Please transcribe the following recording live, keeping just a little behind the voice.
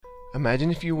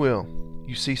Imagine, if you will,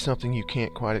 you see something you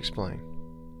can't quite explain.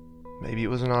 Maybe it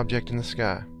was an object in the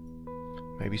sky.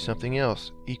 Maybe something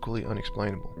else equally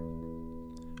unexplainable.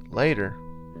 Later,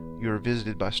 you are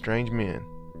visited by strange men,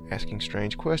 asking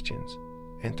strange questions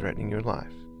and threatening your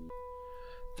life.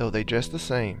 Though they dress the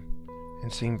same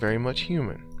and seem very much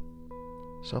human,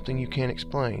 something you can't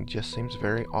explain just seems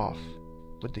very off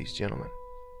with these gentlemen.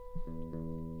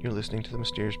 You're listening to the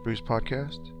Mysterious Brews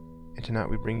podcast, and tonight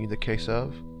we bring you the case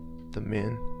of the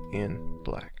Men in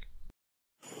Black.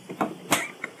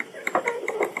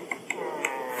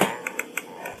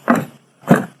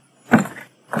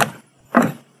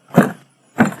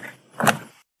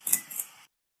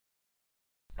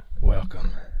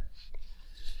 Welcome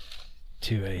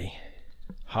to a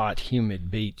hot,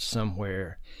 humid beach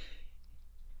somewhere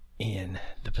in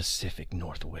the Pacific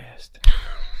Northwest.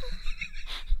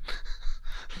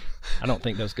 I don't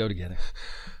think those go together.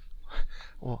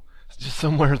 Well, it's just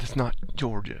somewhere that's not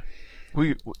Georgia.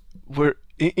 We're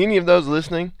any of those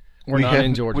listening. We're not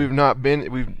in Georgia.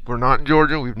 We're not in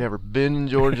Georgia. We've never been in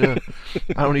Georgia.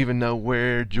 I don't even know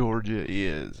where Georgia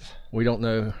is. We don't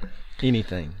know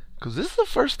anything. Because this is the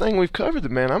first thing we've covered,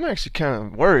 man. I'm actually kind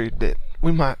of worried that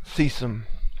we might see some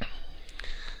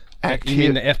You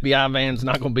mean the FBI van's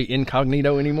not going to be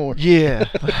incognito anymore? Yeah.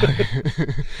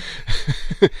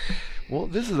 Well,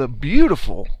 this is a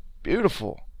beautiful,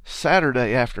 beautiful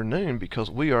Saturday afternoon because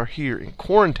we are here in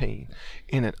quarantine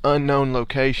in an unknown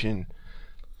location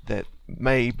that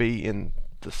may be in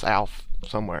the South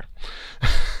somewhere.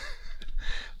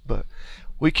 But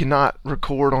we cannot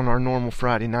record on our normal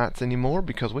Friday nights anymore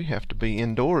because we have to be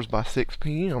indoors by 6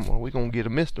 p.m. or we're going to get a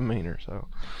misdemeanor. So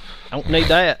I don't need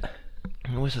that.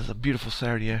 This is a beautiful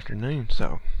Saturday afternoon,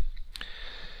 so.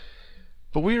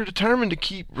 But we are determined to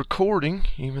keep recording,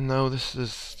 even though this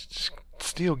is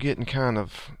still getting kind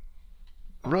of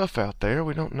rough out there.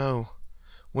 We don't know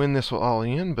when this will all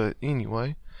end, but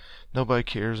anyway, nobody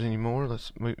cares anymore.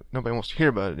 Nobody wants to hear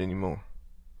about it anymore.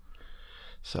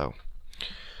 So,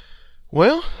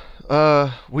 well,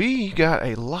 we got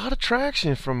a lot of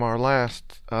traction from our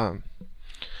last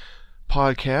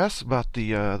podcast about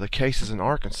the cases in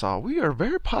Arkansas. We are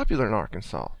very popular in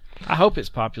Arkansas. I hope it's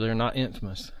popular, not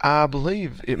infamous. I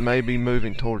believe it may be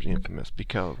moving towards infamous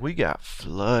because we got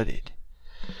flooded.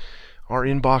 Our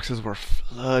inboxes were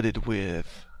flooded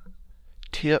with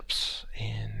tips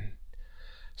and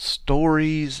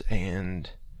stories and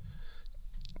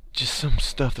just some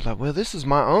stuff that this is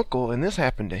my uncle and this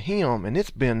happened to him and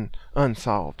it's been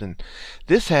unsolved and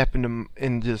this happened to him,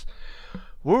 and just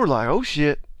we were like, oh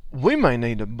shit, we may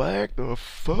need to back the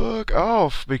fuck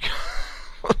off because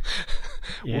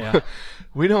yeah,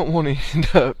 we don't want to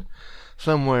end up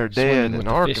somewhere dead Swimming in with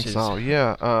Arkansas. fishes.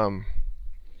 Yeah.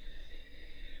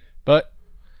 But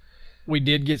we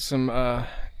did get some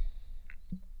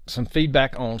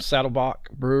feedback on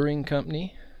Saddlebach Brewing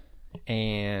Company,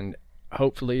 and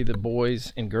hopefully the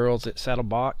boys and girls at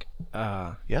Saddlebach,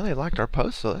 yeah, they liked our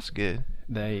post, so that's good.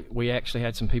 We actually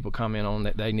had some people comment on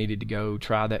that they needed to go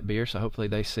try that beer, so hopefully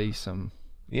they see some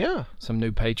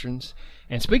new patrons.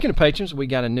 And speaking of patrons, we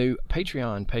got a new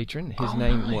Patreon patron. His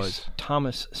name was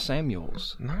Thomas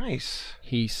Samuels. Nice.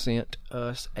 He sent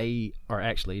us he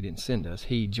didn't send us.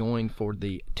 He joined for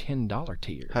the $10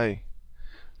 tier. Hey,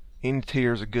 any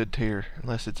tier is a good tier,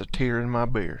 unless it's a tier in my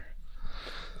beer.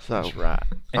 So, that's right.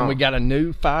 And we got a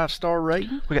new 5-star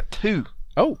rating. We got 2.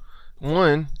 Oh.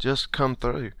 One just come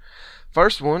through.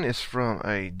 First one is from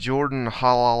a Jordan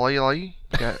Holly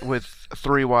with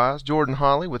 3 Ys. Jordan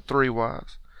Holly with 3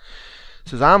 Ys.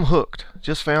 Says, I'm hooked.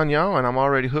 Just found y'all, and I'm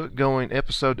already hooked going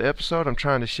episode to episode. I'm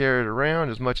trying to share it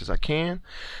around as much as I can.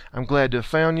 I'm glad to have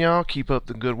found y'all. Keep up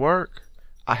the good work.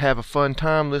 I have a fun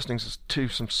time listening to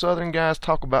some Southern guys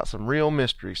talk about some real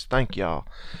mysteries. Thank y'all.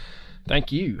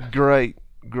 Thank you. Great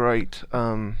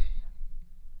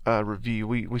review.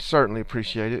 We certainly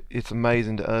appreciate it. It's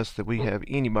amazing to us that we have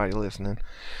anybody listening.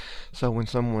 So when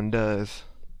someone does,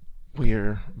 we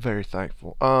are very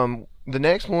thankful. The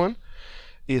next one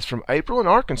is from April in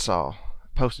Arkansas.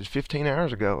 Posted 15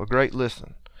 hours ago. A great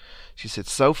listen. She said,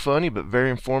 so funny but very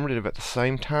informative at the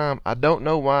same time. I don't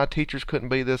know why teachers couldn't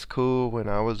be this cool when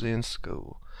I was in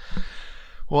school.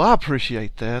 Well, I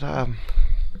appreciate that.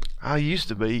 I used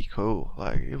to be cool.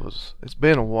 It's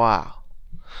been a while.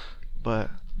 But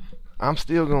I'm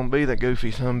still going to be the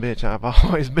goofy sumbitch I've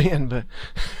always been, but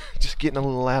just getting a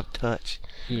little out of touch.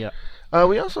 Yeah.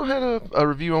 We also had a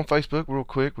review on Facebook real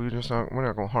quick. We're not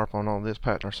going to harp on all this,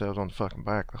 patting ourselves on the fucking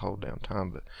back the whole damn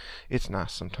time, but it's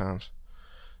nice sometimes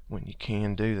when you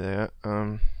can do that.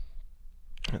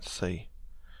 Let's see.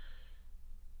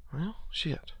 Well,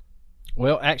 shit.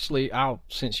 Well, actually,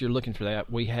 since you're looking for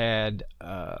that, we had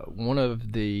one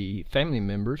of the family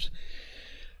members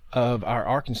of our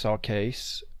Arkansas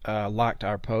case liked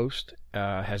our post,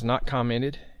 has not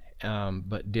commented,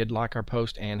 but did like our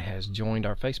post and has joined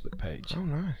our Facebook page. Oh,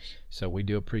 nice. So we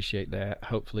do appreciate that.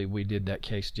 Hopefully we did that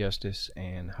case justice,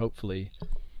 and hopefully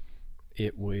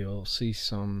it will see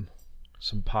some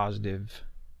positive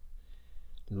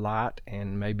light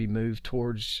and maybe move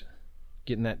towards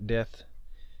getting that death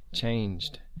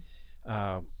changed.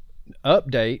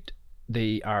 Update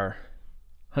our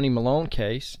Honey Malone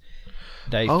case.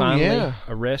 They finally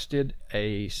arrested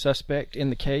a suspect in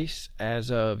the case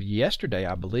as of yesterday,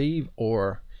 I believe,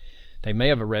 or they may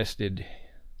have arrested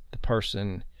the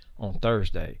person on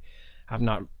Thursday. I've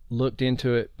not looked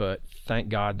into it, but thank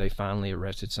God they finally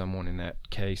arrested someone in that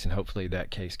case, and hopefully that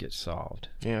case gets solved.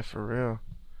 Yeah, for real.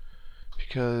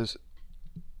 Because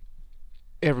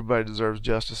everybody deserves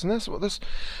justice, and that's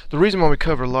the reason why we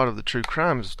cover a lot of the true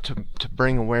crime is to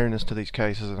bring awareness to these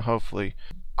cases and hopefully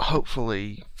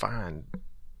find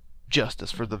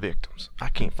justice for the victims. I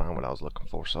can't find what I was looking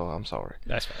for, so I'm sorry.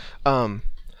 That's fine.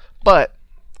 But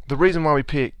the reason why we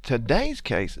picked today's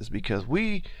case is because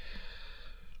we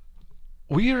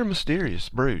are Mysterious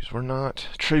Brews. We're not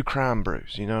True Crime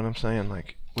Brews. You know what I'm saying?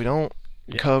 Like, we don't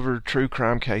cover true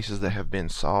crime cases that have been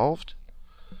solved.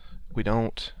 We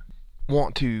don't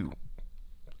want to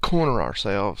corner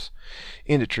ourselves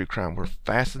into true crime. We're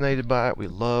fascinated by it. We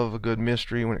love a good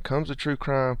mystery. When it comes to true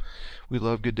crime, we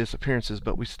love good disappearances,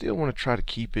 but we still want to try to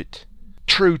keep it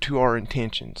true to our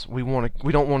intentions. We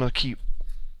don't want to keep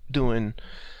doing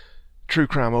true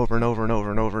crime over and over and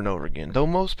over and over and over again, though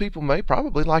most people may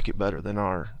probably like it better than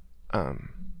our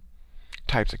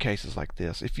types of cases like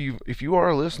this. If you are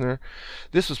a listener,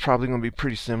 this is probably going to be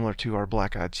pretty similar to our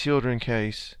Black-Eyed Children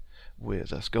case,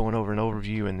 with us going over an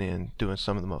overview and then doing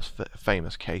some of the most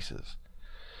famous cases.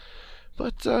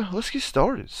 But let's get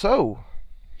started.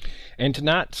 And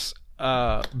tonight's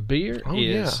beer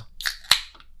is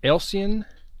Elsion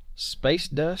Space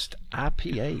Dust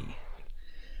IPA.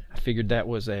 I figured that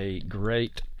was a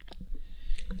great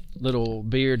little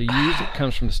beer to use. It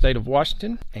comes from the state of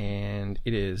Washington, and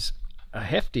it is a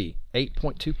hefty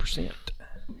 8.2%.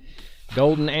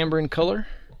 Golden amber in color,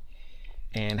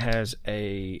 and has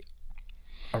a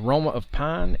aroma of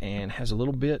pine and has a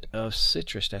little bit of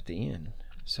citrus at the end.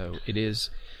 So it is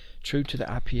true to the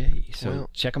IPA. So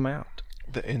check them out.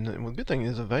 The good thing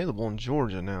is available in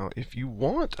Georgia now. If you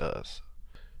want us,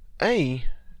 to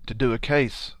do a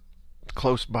case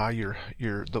close by where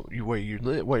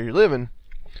you're living,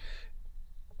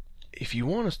 if you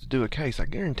want us to do a case, I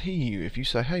guarantee you, if you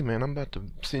say, "Hey man, I'm about to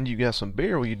send you guys some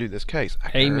beer, will you do this case?"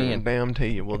 Amen. Guarantee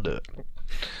you we'll do it.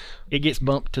 It gets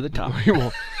bumped to the top.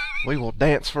 We will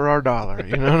dance for our dollar.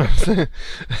 You know what I'm saying?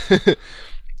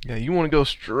 Yeah, you want to go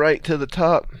straight to the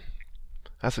top?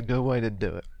 That's a good way to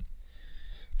do it.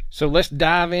 So let's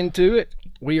dive into it.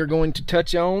 We are going to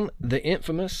touch on the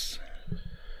infamous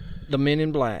The Men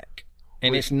in Black.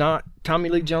 And it's not Tommy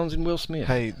Lee Jones and Will Smith.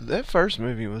 Hey, that first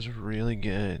movie was really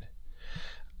good.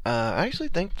 I actually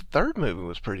think the third movie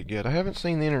was pretty good. I haven't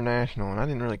seen the International, and I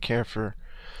didn't really care for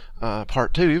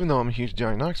part 2, even though I'm a huge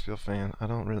Johnny Knoxville fan. I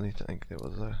don't really think it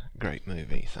was a great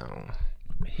movie. So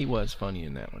he was funny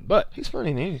in that one, but he's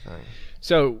funny in anything.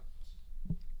 So,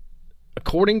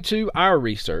 according to our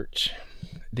research,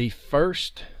 the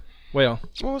first,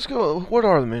 let's go. What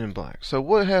are the Men in Black? So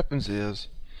what happens is,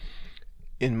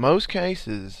 in most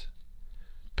cases,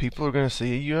 people are going to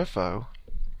see a UFO,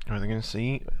 or they're going to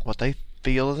see what they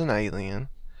feel is an alien,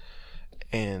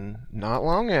 and not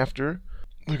long after,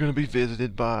 they're going to be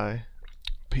visited by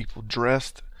people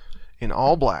dressed in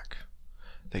all black.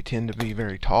 They tend to be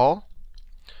very tall.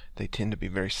 They tend to be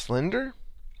very slender.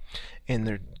 And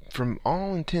they're, from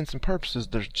all intents and purposes,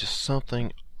 there's just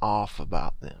something off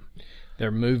about them.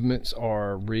 Their movements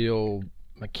are real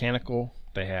mechanical.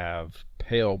 They have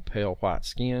pale white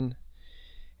skin.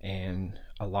 And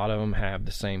a lot of them have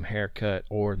the same haircut,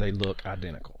 or they look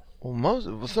identical.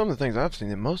 Well, some of the things I've seen,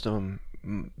 that most of them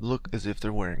look as if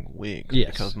they're wearing wigs. Yes.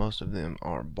 Because most of them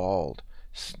are bald,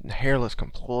 hairless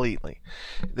completely.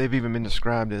 They've even been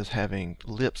described as having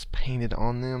lips painted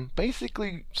on them,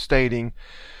 basically stating,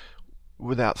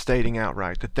 without stating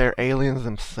outright, that they're aliens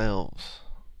themselves,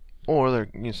 or they're,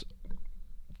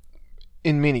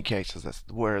 in many cases,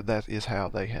 that is how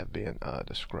they have been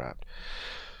described.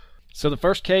 So the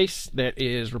first case that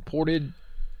is reported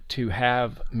to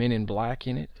have Men in Black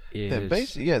in it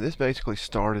is... this basically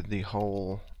started the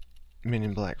whole Men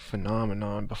in Black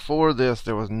phenomenon. Before this,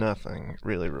 there was nothing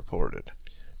really reported.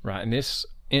 Right, and this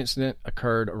incident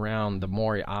occurred around the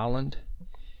Maury Island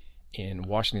in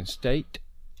Washington State,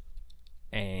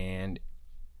 and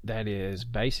that is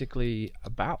basically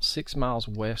about 6 miles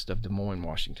west of Des Moines,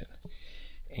 Washington.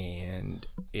 And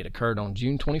it occurred on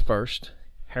June 21st.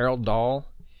 Harold Dahl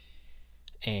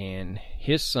and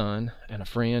his son and a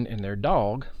friend and their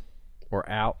dog were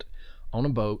out on a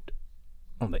boat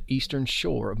on the eastern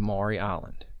shore of Maury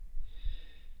Island.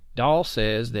 Dahl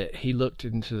says that he looked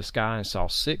into the sky and saw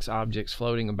 6 objects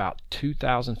floating about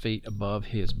 2,000 feet above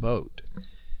his boat.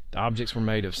 The objects were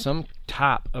made of some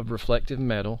type of reflective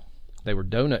metal. They were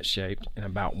donut-shaped and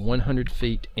about 100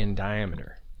 feet in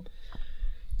diameter.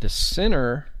 The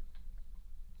center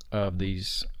of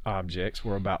these objects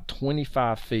were about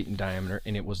 25 feet in diameter,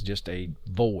 and it was just a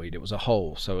void. It was a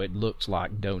hole, so it looks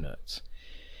like donuts.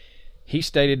 He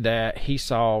stated that he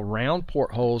saw round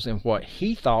portholes in what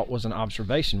he thought was an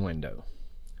observation window.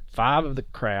 5 of the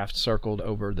craft circled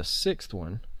over the 6th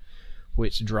one,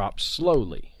 which dropped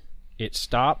slowly. It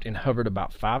stopped and hovered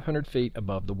about 500 feet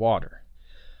above the water.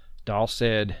 Dahl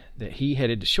said that he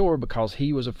headed to shore because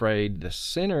he was afraid the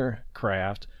center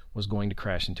craft was going to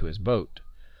crash into his boat.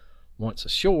 Once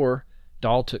ashore,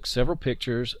 Dahl took several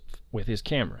pictures with his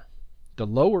camera. The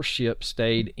lower ship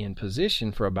stayed in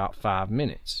position for about 5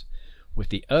 minutes, with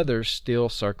the others still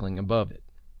circling above it.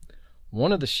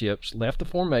 One of the ships left the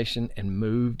formation and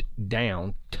moved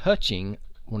down, touching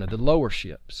one of the lower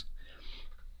ships.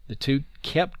 The two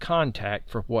kept contact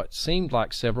for what seemed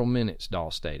like several minutes,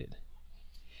 Dahl stated.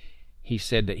 He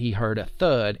said that he heard a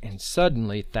thud, and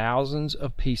suddenly thousands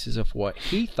of pieces of what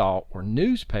he thought were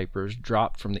newspapers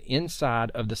dropped from the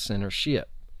inside of the center ship.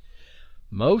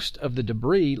 Most of the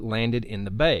debris landed in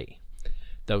the bay,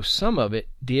 though some of it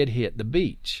did hit the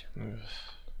beach.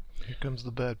 Here comes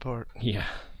the bad part. Yeah.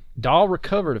 Dahl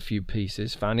recovered a few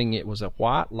pieces, finding it was a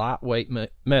white, lightweight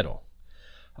metal.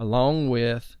 Along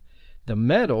with the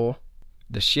metal,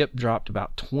 the ship dropped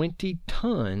about 20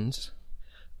 tons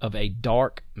of a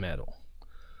dark metal,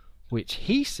 which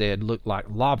he said looked like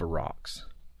lava rocks.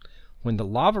 When the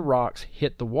lava rocks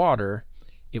hit the water,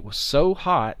 it was so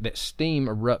hot that steam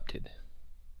erupted.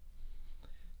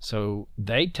 So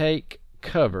they take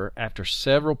cover after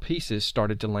several pieces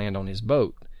started to land on his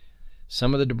boat.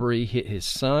 Some of the debris hit his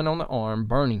son on the arm,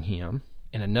 burning him,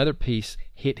 and another piece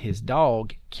hit his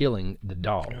dog, killing the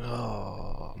dog.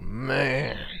 Oh,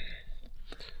 man.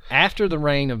 After the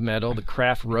rain of metal, the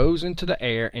craft rose into the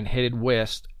air and headed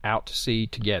west out to sea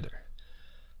together.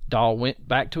 Dahl went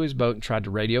back to his boat and tried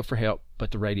to radio for help,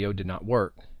 but the radio did not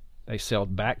work. They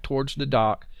sailed back towards the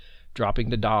dock,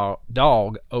 dropping the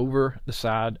dog over the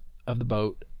side of the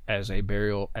boat as a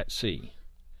burial at sea.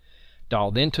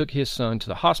 Dahl then took his son to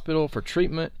the hospital for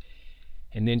treatment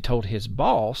and then told his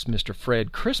boss, Mr.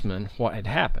 Fred Chrisman, what had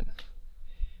happened.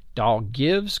 Dahl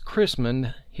gives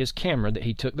Chrisman his camera that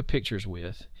he took the pictures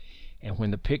with, and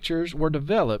when the pictures were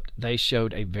developed, they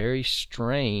showed a very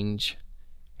strange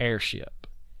airship.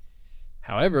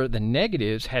 However, the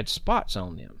negatives had spots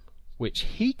on them, which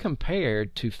he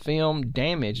compared to film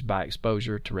damaged by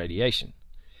exposure to radiation.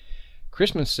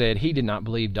 Chrisman said he did not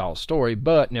believe Dahl's story,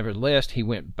 but nevertheless he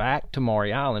went back to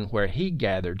Maury Island where he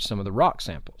gathered some of the rock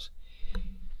samples.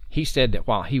 He said that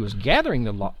while he was gathering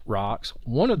the rocks,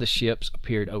 one of the ships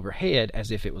appeared overhead as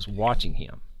if it was watching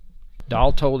him.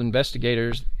 Dahl told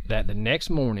investigators that the next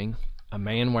morning a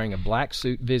man wearing a black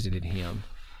suit visited him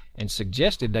and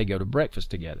suggested they go to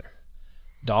breakfast together.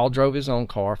 Dahl drove his own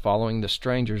car following the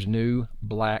stranger's new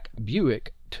black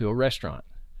Buick to a restaurant.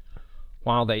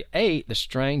 While they ate, the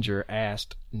stranger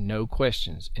asked no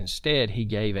questions. Instead, he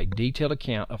gave a detailed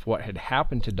account of what had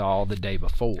happened to Dahl the day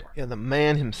before. Yeah, the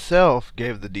man himself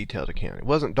gave the detailed account. It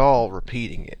wasn't Dahl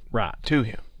repeating it to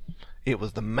him. It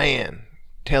was the man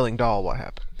telling Dahl what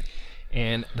happened.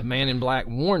 And the man in black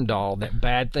warned Dahl that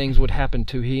bad things would happen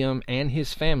to him and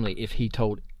his family if he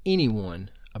told anyone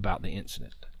about the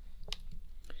incident.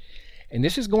 And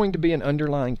this is going to be an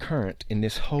underlying current in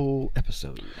this whole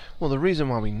episode. Well, the reason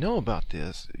why we know about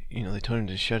this, they told him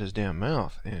to shut his damn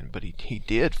mouth, but he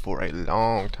did for a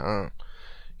long time.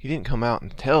 He didn't come out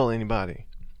and tell anybody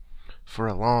for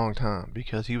a long time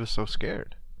because he was so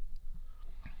scared.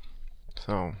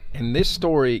 And this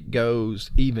story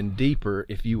goes even deeper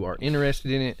if you are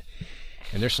interested in it.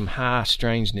 And there's some high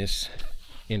strangeness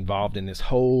involved in this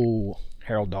whole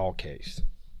Harold Dahl case.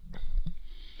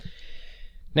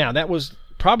 Now, that was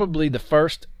probably the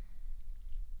first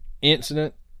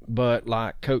incident, but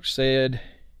like Coach said,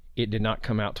 it did not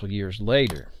come out till years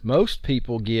later. Most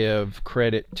people give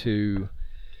credit to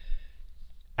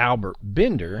Albert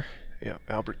Bender. Yeah,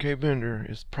 Albert K. Bender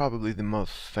is probably the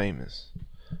most famous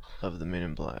of the Men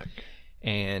in Black.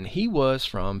 And he was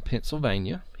from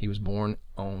Pennsylvania. He was born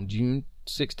on June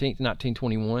 16th,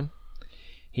 1921.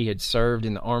 He had served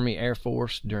in the Army Air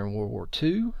Force during World War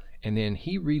II, and then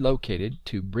he relocated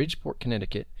to Bridgeport,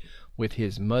 Connecticut with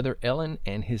his mother Ellen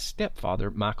and his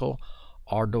stepfather Michael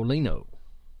Ardolino.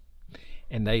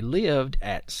 And they lived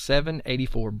at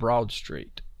 784 Broad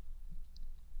Street.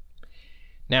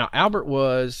 Now, Albert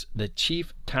was the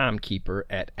chief timekeeper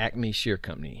at Acme Shear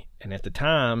Company, and at the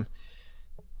time,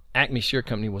 Acme Shear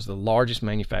Company was the largest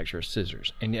manufacturer of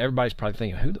scissors. And everybody's probably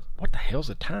thinking, what the hell's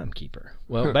a timekeeper?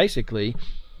 Well, basically,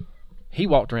 he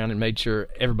walked around and made sure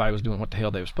everybody was doing what the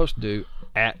hell they were supposed to do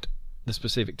at the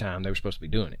specific time they were supposed to be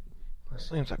doing it. That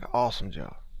seems like an awesome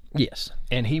job. Yes,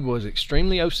 and he was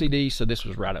extremely OCD, so this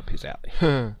was right up his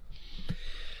alley.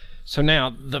 So now,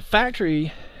 the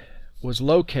factory was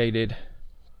located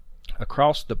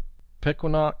across the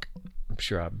Pequonnock, I'm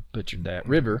sure I butchered that,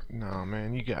 river. No,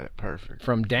 man, you got it perfect.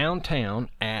 From downtown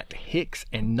at Hicks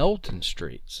and Knowlton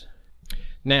Streets.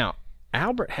 Now,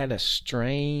 Albert had a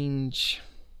strange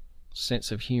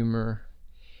sense of humor,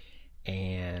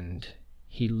 and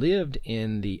he lived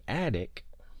in the attic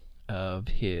of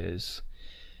his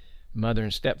mother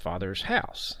and stepfather's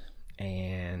house,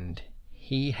 and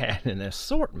he had an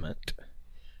assortment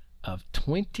of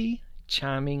 20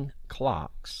 chiming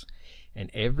clocks, and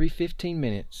every 15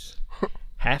 minutes,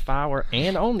 half hour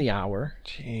and on the hour,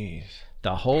 jeez,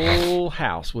 the whole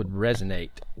house would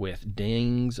resonate with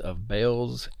dings of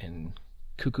bells and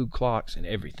cuckoo clocks and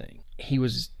everything. He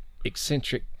was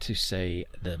eccentric, to say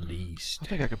the least. I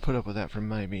think I could put up with that for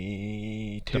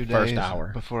maybe 2 days first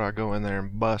hour before I go in there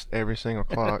and bust every single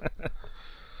clock.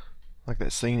 Like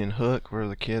that scene in Hook where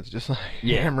the kids just like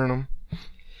hammering them.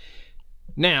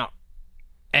 Now,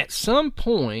 at some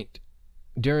point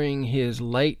during his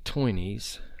late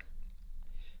 20s,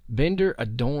 Bender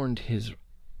adorned his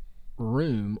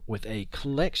room with a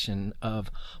collection of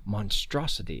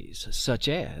monstrosities such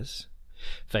as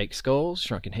fake skulls,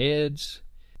 shrunken heads,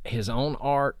 his own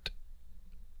art,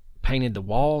 painted the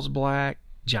walls black,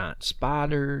 giant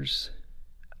spiders,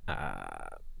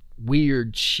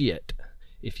 weird shit,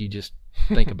 if you just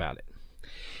think about it.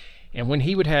 And when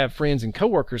he would have friends and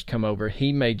coworkers come over,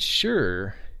 he made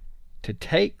sure to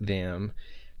take them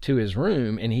to his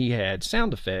room, and he had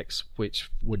sound effects which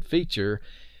would feature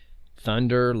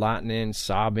thunder, lightning,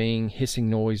 sobbing, hissing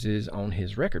noises on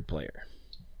his record player.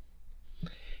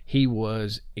 He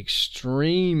was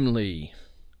extremely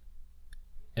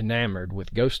enamored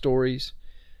with ghost stories,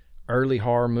 early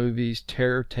horror movies,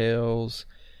 terror tales,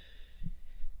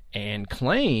 and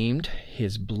claimed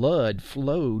his blood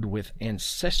flowed with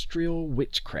ancestral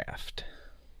witchcraft.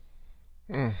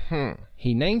 Mm-hmm.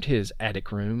 He named his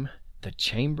attic room the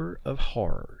Chamber of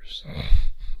Horrors.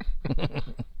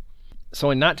 So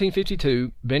in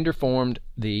 1952, Bender formed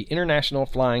the International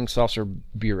Flying Saucer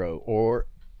Bureau, or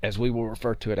as we will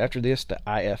refer to it after this, the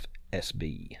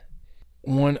IFSB.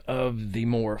 One of the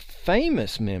more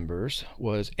famous members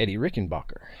was Eddie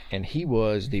Rickenbacker, and he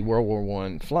was the World War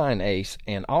I flying ace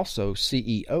and also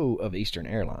CEO of Eastern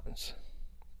Airlines.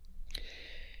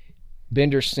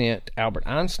 Bender sent Albert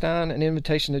Einstein an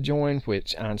invitation to join,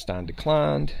 which Einstein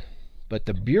declined, but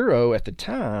the Bureau at the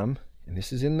time, and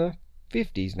this is in the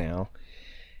 50s now,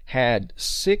 had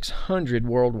 600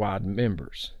 worldwide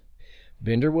members.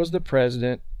 Bender was the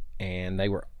president, and they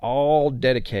were all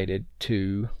dedicated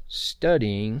to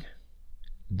studying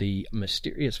the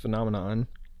mysterious phenomenon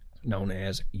known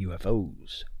as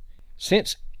UFOs.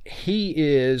 Since he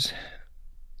is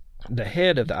the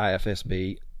head of the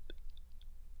IFSB,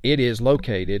 it is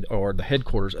located, or the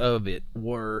headquarters of it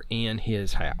were in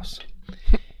his house.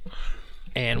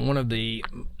 And one of the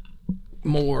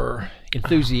more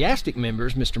enthusiastic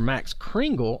members, Mr. Max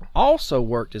Kringle, also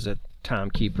worked as a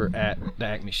timekeeper at the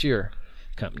Acme Shear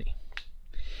Company.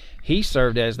 He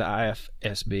served as the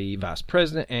IFSB vice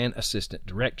president and assistant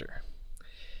director.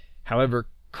 However,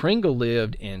 Kringle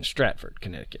lived in Stratford,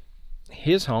 Connecticut.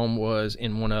 His home was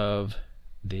in one of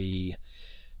the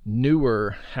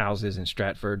newer houses in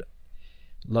Stratford,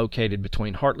 located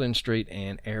between Heartland Street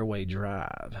and Airway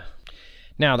Drive.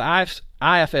 Now, the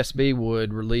IFSB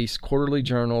would release quarterly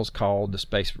journals called the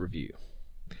Space Review,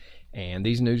 and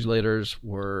these newsletters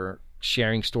were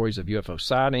sharing stories of UFO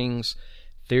sightings,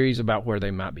 theories about where they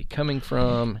might be coming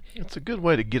from. It's a good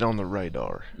way to get on the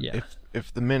radar. Yeah.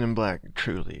 If the Men in Black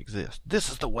truly exist, this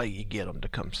is the way you get them to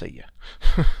come see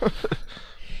you.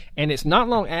 And it's not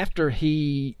long after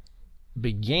he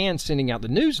began sending out the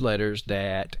newsletters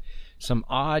that some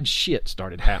odd shit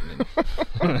started happening.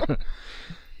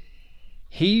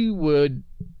 He would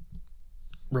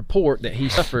report that he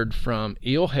suffered from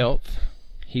ill health.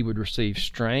 He would receive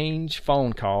strange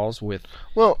phone calls with...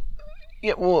 Well,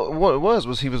 what it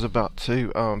was he was about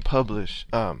to publish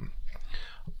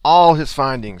all his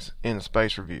findings in the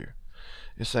Space Review.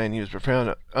 It's saying he was preparing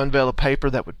to unveil a paper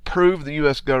that would prove the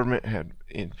U.S. government had,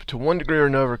 to one degree or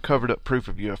another, covered up proof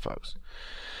of UFOs.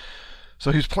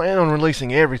 So he was planning on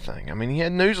releasing everything. I mean, he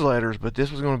had newsletters, but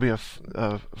this was going to be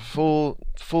a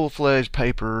full-fledged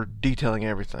paper detailing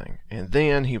everything. And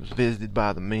then he was visited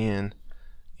by the Men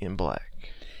in Black.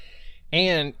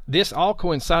 And this all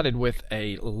coincided with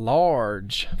a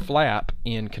large flap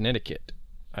in Connecticut,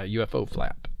 a UFO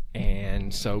flap.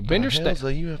 And so Bender stated,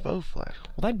 a UFO flap?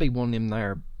 Well, that'd be one of them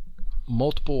there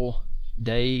multiple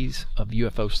days of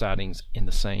UFO sightings in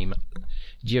the same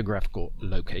geographical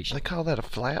location. They call that a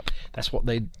flap? That's what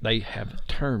they have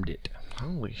termed it.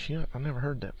 Holy shit, I've never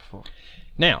heard that before.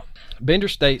 Now, Bender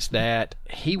states that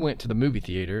he went to the movie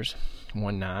theaters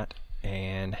one night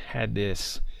and had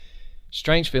this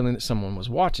strange feeling that someone was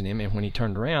watching him, and when he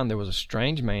turned around, there was a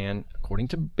strange man, according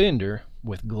to Bender,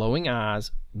 with glowing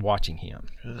eyes watching him.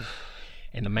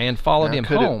 And the man followed him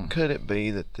home. Could it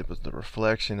be that it was the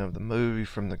reflection of the movie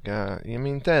from the guy? I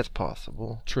mean, that's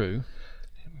possible. True.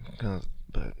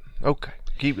 But, okay,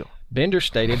 keep going. Bender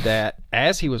stated that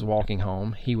as he was walking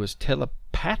home, he was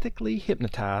telepathically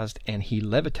hypnotized and he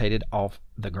levitated off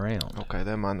the ground. Okay,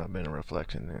 that might not have been a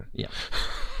reflection then. Yeah.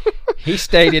 He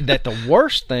stated that the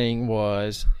worst thing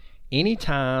was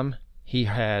anytime he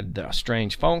had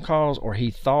strange phone calls or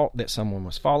he thought that someone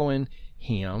was following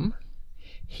him,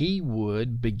 he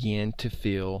would begin to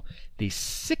feel the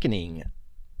sickening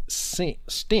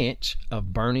stench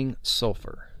of burning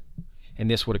sulfur. And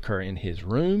this would occur in his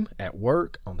room, at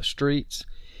work, on the streets,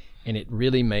 and it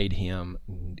really made him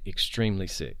extremely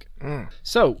sick.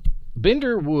 So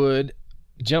Bender would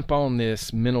jump on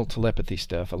this mental telepathy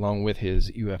stuff along with his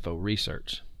UFO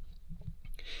research.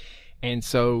 And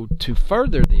so to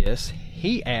further this,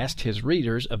 he asked his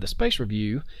readers of the Space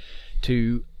Review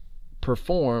to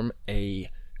perform a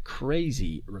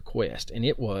crazy request, and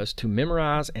it was to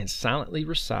memorize and silently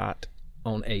recite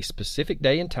on a specific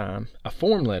day and time a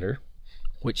form letter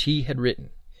which he had written.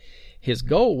 His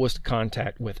goal was to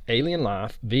contact with alien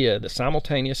life via the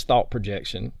simultaneous thought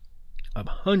projection of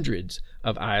hundreds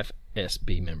of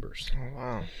IFSB members. Oh,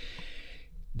 wow.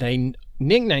 They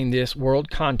nicknamed this World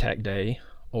Contact Day,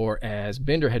 or as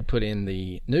Bender had put in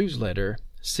the newsletter,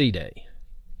 C-Day.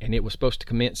 And it was supposed to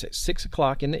commence at 6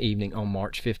 o'clock in the evening on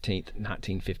March 15th,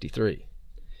 1953.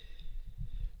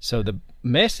 So the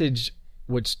message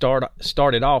would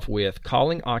started off with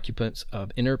calling occupants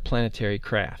of interplanetary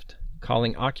craft.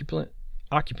 Calling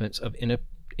occupants of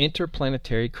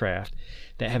interplanetary craft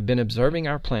that have been observing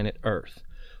our planet Earth.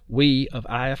 We of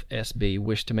IFSB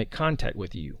wish to make contact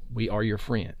with you. We are your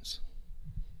friends.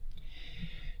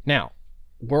 Now,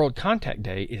 World Contact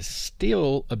Day is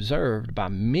still observed by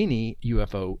many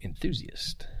UFO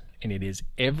enthusiasts, and it is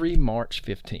every March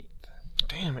 15th.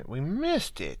 Damn it, we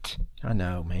missed it. I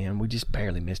know, man. We just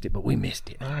barely missed it, but we missed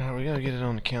it. All right, we got to get it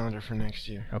on the calendar for next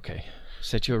year. Okay.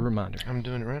 Set you a reminder. I'm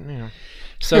doing it right now.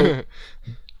 So,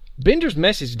 Bender's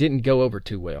message didn't go over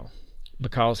too well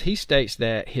because he states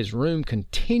that his room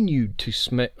continued to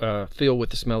fill with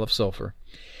the smell of sulfur,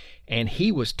 and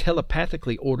he was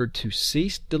telepathically ordered to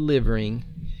cease delivering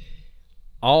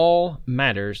all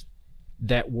matters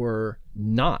that were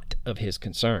not of his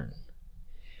concern.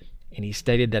 And he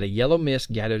stated that a yellow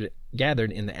mist gathered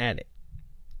in the attic.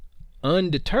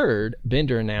 Undeterred,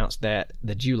 Bender announced that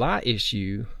the July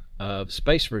issue of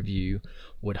Space Review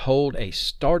would hold a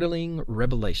startling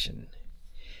revelation.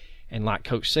 And like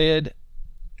Coach said,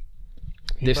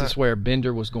 this is where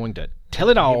Bender was going to tell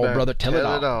it all, brother. Tell it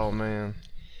all. Tell it all, man.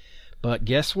 But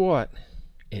guess what?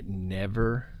 It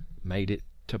never made it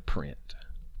to print.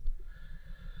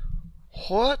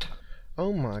 What?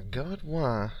 Oh my God,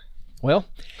 why? Well,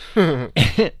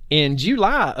 in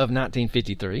July of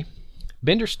 1953,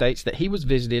 Bender states that he was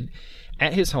visited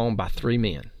at his home by 3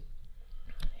 men.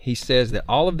 He says that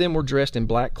all of them were dressed in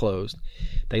black clothes.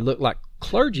 They looked like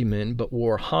clergymen but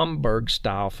wore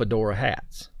Homburg-style fedora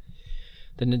hats.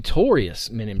 The notorious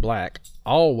Men in Black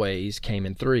always came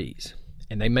in threes,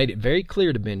 and they made it very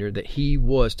clear to Bender that he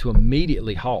was to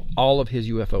immediately halt all of his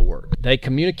UFO work. They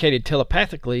communicated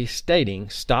telepathically, stating,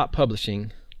 "Stop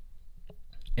publishing,"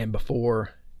 and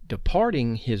before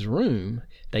departing his room,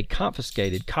 they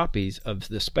confiscated copies of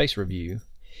the Space Review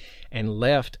and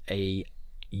left a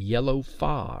yellow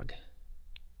fog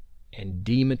and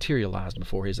dematerialized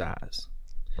before his eyes.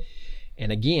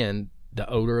 And again, the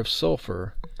odor of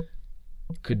sulfur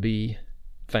could be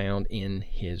found in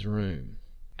his room.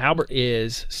 Albert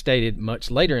is stated much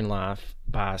later in life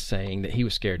by saying that he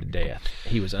was scared to death.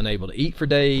 He was unable to eat for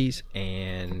days,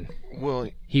 and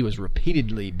he was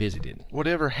repeatedly visited.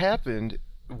 Whatever happened,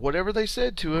 whatever they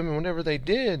said to him and whatever they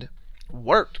did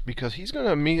worked, because he's going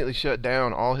to immediately shut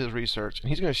down all his research, and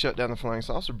he's going to shut down the Flying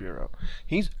Saucer Bureau.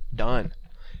 He's done.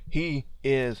 He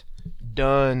is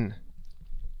done.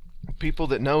 People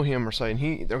that know him are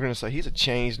saying they're going to say he's a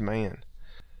changed man.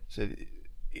 Said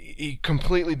he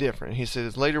completely different. He said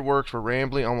his later works were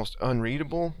rambling, almost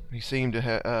unreadable. He seemed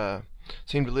to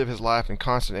live his life in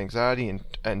constant anxiety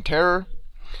and terror.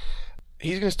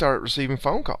 He's going to start receiving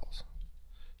phone calls.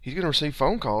 He's going to receive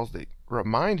phone calls that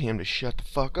remind him to shut the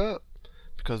fuck up,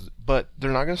 but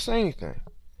they're not going to say anything.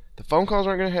 The phone calls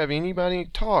aren't going to have anybody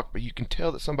talk, but you can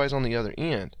tell that somebody's on the other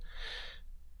end.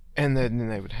 And then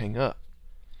they would hang up.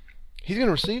 He's going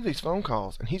to receive these phone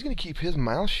calls, and he's going to keep his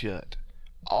mouth shut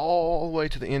all the way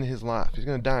to the end of his life. He's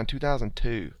going to die in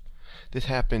 2002. This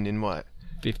happened in what?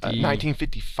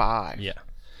 1955. Yeah.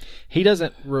 He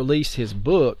doesn't release his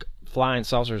book, Flying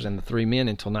Saucers and the Three Men,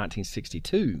 until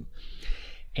 1962.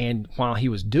 And while he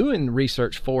was doing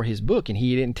research for his book, and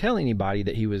he didn't tell anybody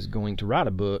that he was going to write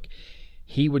a book,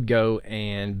 he would go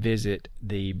and visit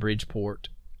the Bridgeport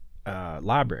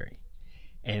library.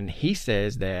 And he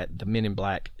says that the Men in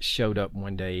Black showed up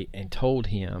one day and told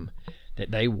him that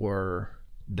they were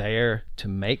there to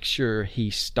make sure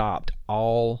he stopped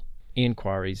all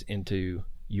inquiries into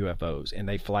UFOs. And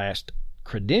they flashed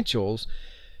credentials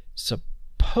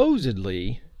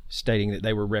supposedly stating that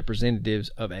they were representatives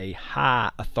of a high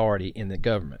authority in the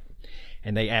government.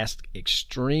 And they asked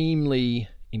extremely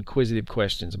inquisitive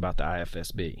questions about the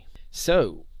IFSB.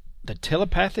 So, the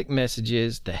telepathic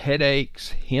messages, the headaches,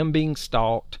 him being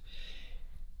stalked,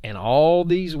 and all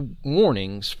these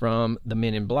warnings from the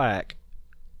Men in Black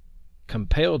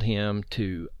compelled him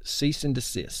to cease and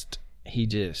desist. He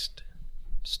just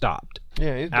stopped.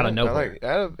 Yeah, he's out of nowhere.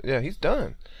 He's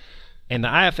done. And the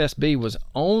IFSB was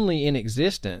only in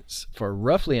existence for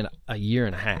roughly a year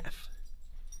and a half.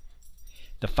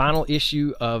 The final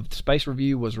issue of Space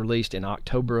Review was released in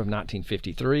October of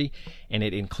 1953, and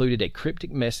it included a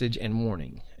cryptic message and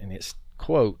warning. And it's,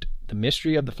 quote, "The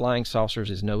mystery of the flying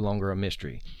saucers is no longer a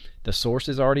mystery. The source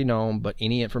is already known, but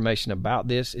any information about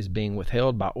this is being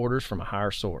withheld by orders from a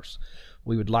higher source.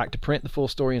 We would like to print the full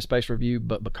story in Space Review,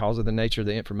 but because of the nature of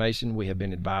the information, we have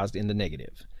been advised in the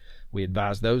negative. We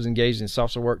advise those engaged in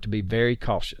saucer work to be very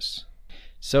cautious."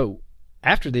 So,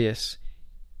 after this,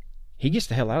 he gets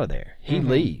the hell out of there. He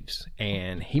leaves,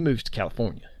 and he moves to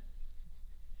California.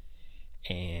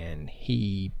 And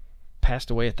he passed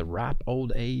away at the ripe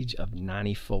old age of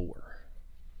 94.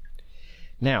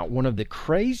 Now, one of the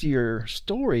crazier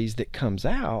stories that comes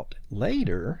out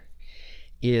later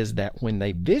is that when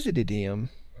they visited him,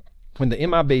 when the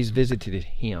MIBs visited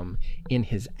him in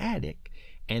his attic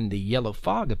and the yellow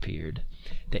fog appeared,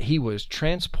 that he was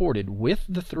transported with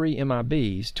the three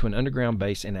MIBs to an underground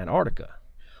base in Antarctica,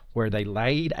 where they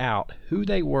laid out who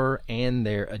they were and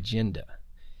their agenda.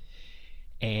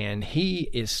 And he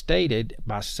is stated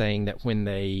by saying that when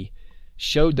they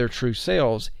showed their true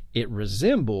selves, it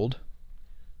resembled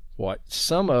what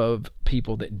some of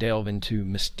people that delve into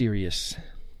mysterious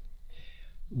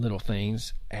little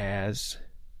things as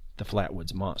the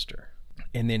Flatwoods Monster.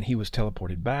 And then he was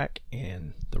teleported back,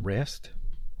 and the rest,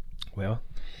 well,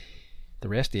 the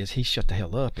rest is he shut the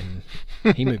hell up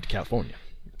and he moved to California.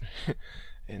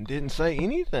 And didn't say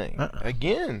anything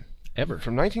again. Ever.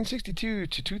 From 1962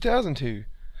 to 2002,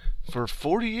 for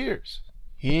 40 years,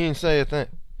 he didn't say a thing.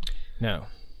 No.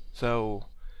 So,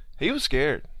 he was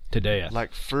scared. To death.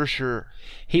 Like, for sure.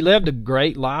 He lived a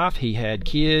great life. He had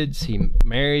kids. He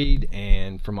married,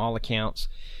 and from all accounts,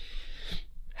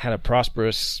 had a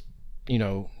prosperous,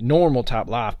 normal type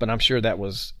life. But I'm sure that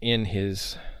was in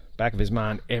his back of his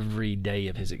mind every day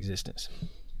of his existence.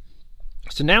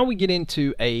 So now we get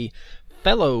into a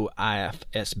fellow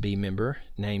IFSB member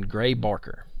named Gray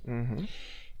Barker. Mm-hmm.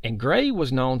 And Gray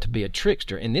was known to be a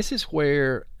trickster, and this is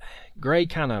where Gray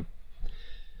kind of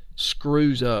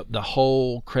screws up the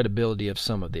whole credibility of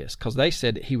some of this, because they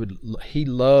said that he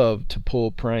loved to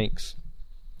pull pranks,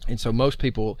 and so most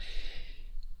people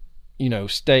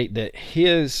state that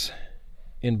his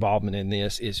involvement in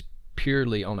this is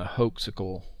purely on a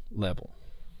hoaxical level.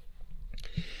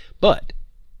 But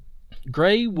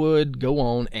Gray would go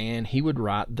on and he would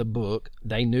write the book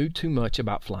They Knew Too Much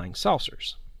About Flying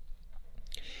Saucers.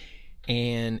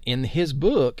 And in his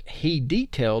book, he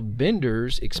detailed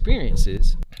Bender's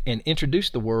experiences and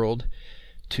introduced the world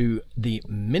to the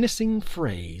menacing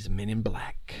phrase Men in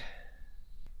Black.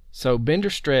 So Bender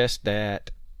stressed that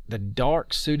the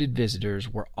dark-suited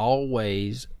visitors were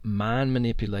always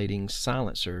mind-manipulating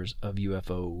silencers of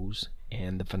UFOs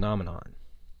and the phenomenon.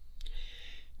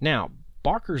 Now,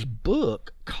 Barker's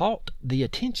book caught the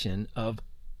attention of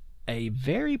a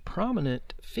very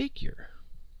prominent figure,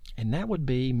 And that would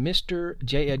be Mr.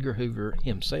 J. Edgar Hoover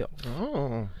himself.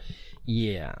 Oh.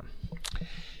 Yeah.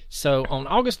 So on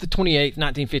August the 28th,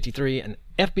 1953, an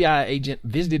FBI agent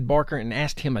visited Barker and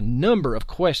asked him a number of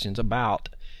questions about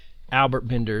Albert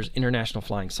Bender's International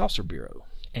Flying Saucer Bureau.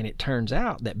 And it turns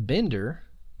out that Bender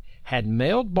had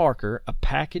mailed Barker a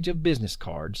package of business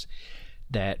cards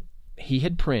that he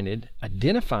had printed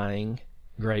identifying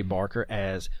Gray Barker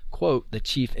as, quote, the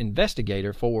chief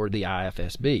investigator for the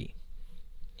IFSB.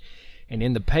 And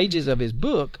in the pages of his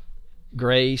book,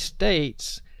 Gray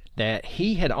states that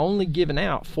he had only given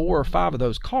out 4 or 5 of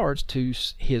those cards to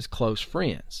his close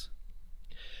friends,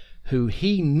 who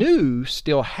he knew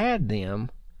still had them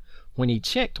when he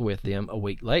checked with them a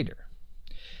week later.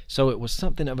 So it was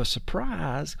something of a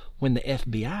surprise when the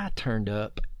FBI turned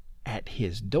up at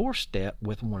his doorstep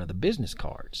with one of the business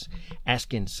cards,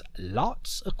 asking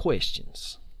lots of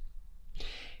questions.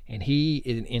 And he,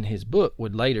 in his book,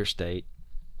 would later state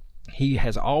he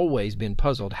has always been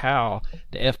puzzled how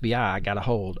the FBI got a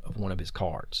hold of one of his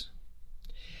cards.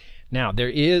 Now, there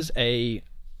is a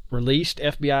released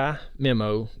FBI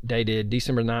memo dated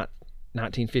December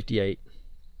 1958,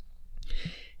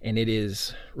 and it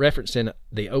is referenced in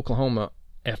the Oklahoma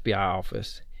FBI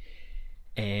office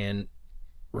and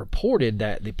reported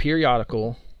that the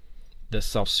periodical, the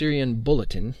Saucerian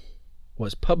Bulletin,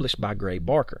 was published by Gray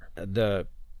Barker. The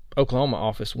Oklahoma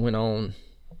office went on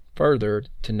further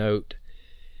to note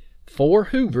for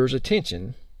Hoover's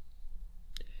attention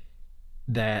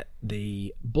that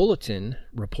the bulletin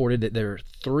reported that there are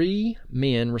 3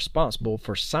 men responsible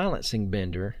for silencing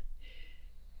Bender,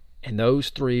 and those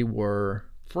 3 were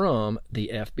from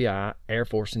the FBI, Air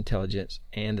Force Intelligence,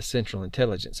 and the Central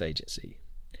Intelligence Agency.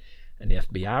 An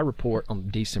FBI report on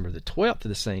December the 12th of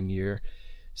the same year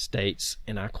states,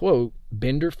 and I quote,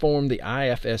 Bender formed the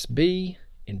IFSB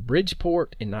in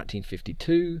Bridgeport in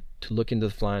 1952 to look into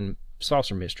the flying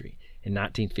saucer mystery. In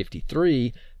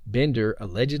 1953, Bender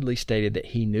allegedly stated that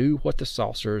he knew what the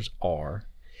saucers are.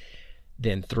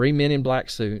 Then 3 men in black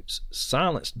suits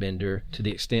silenced Bender to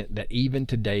the extent that even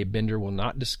today Bender will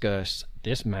not discuss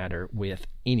this matter with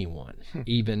anyone,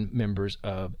 even members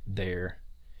of their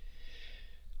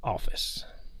office.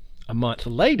 A month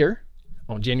later,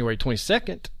 on January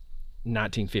 22nd,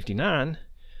 1959,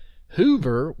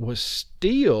 Hoover was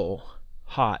still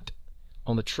hot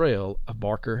on the trail of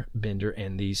Barker, Bender,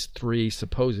 and these 3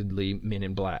 supposedly men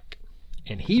in black.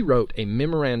 And he wrote a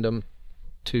memorandum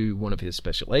to one of his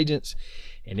special agents,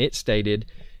 and it stated,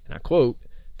 and I quote,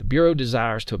 the Bureau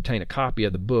desires to obtain a copy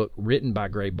of the book written by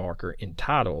Gray Barker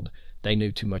entitled They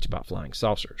Knew Too Much About Flying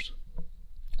Saucers.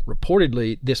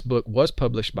 Reportedly, this book was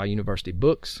published by University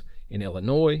Books in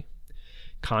Illinois.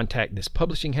 Contact this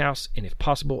publishing house and, if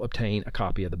possible, obtain a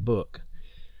copy of the book.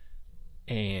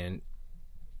 And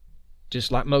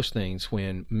just like most things,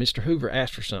 when Mr. Hoover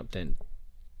asked for something,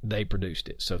 they produced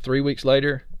it. So 3 weeks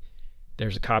later,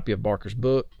 there's a copy of Barker's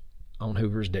book on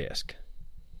Hoover's desk,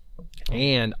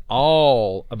 and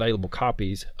all available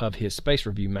copies of his Space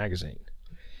Review magazine.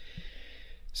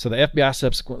 So the FBI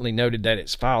subsequently noted that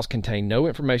its files contain no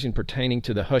information pertaining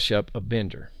to the hush-up of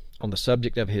Bender. On the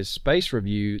subject of his Space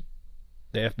Review,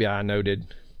 the FBI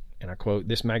noted, and I quote,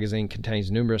 this magazine contains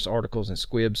numerous articles and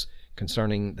squibs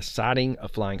concerning the sighting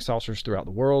of flying saucers throughout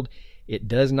the world. It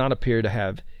does not appear to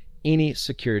have any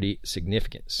security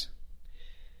significance.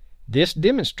 This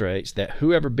demonstrates that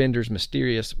whoever Bender's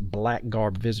mysterious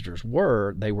black-garbed visitors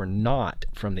were, they were not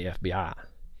from the FBI.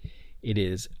 It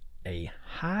is a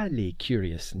highly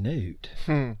curious note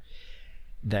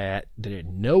that there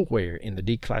nowhere in the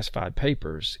declassified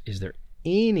papers is there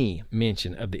any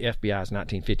mention of the FBI's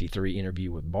 1953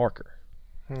 interview with Barker.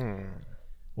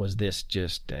 Was this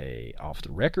just a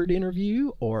off-the-record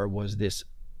interview, or was this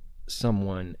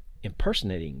someone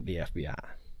impersonating the FBI?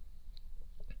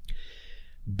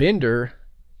 Bender,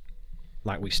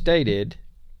 like we stated,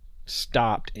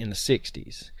 stopped in the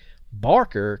 60s.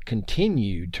 Barker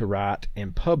continued to write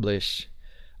and publish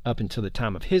up until the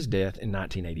time of his death in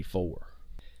 1984.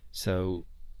 So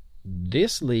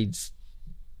this leads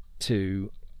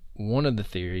to one of the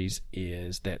theories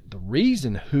is that the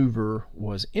reason Hoover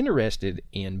was interested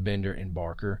in Bender and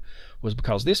Barker was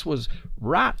because this was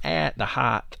right at the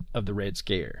height of the Red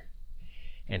Scare.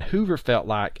 And Hoover felt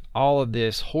like all of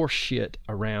this horse shit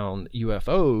around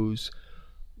UFOs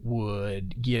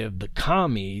would give the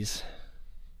commies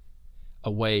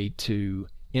a way to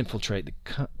infiltrate the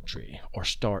country or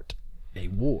start a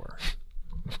war.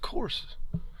 Of course.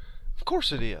 Of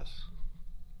course it is.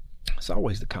 It's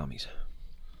always the commies.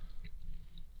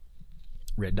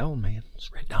 Red Dawn, man.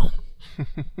 It's Red Dawn.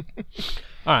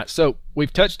 All right, so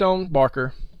we've touched on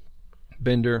Barker,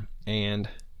 Bender, and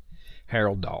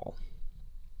Harold Dahl.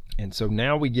 And so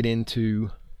now we get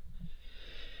into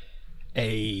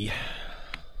a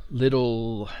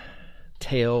little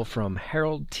tale from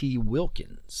Harold T.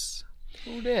 Wilkins.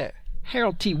 Who that?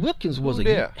 Harold T. Wilkins was a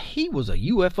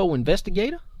UFO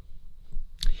investigator,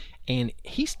 and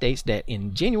he states that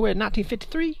in January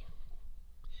 1953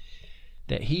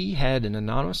 that he had an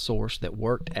anonymous source that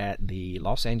worked at the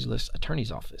Los Angeles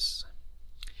Attorney's Office,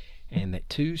 and that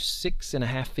 2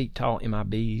 6.5 feet tall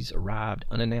MIBs arrived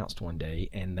unannounced one day,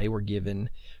 and they were given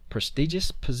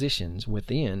prestigious positions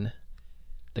within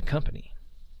the company.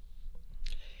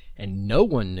 And no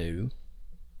one knew,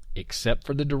 except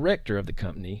for the director of the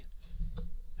company,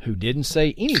 who didn't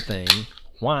say anything,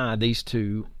 why these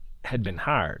two had been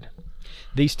hired.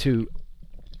 These two,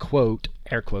 quote,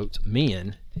 air quotes,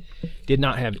 men did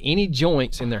not have any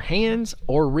joints in their hands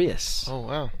or wrists. Oh,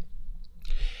 wow.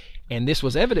 And this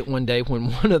was evident one day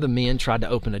when one of the men tried to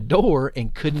open a door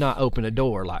and could not open a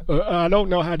door. Like, I don't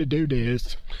know how to do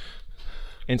this.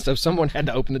 And so someone had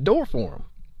to open the door for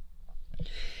him.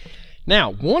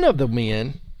 Now, one of the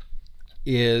men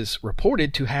is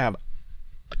reported to have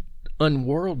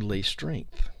unworldly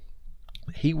strength.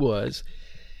 He was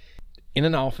in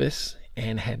an office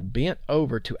and had bent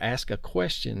over to ask a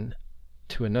question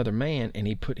to another man, and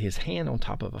he put his hand on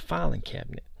top of a filing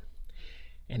cabinet.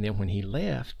 And then when he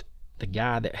left, the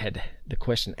guy that had the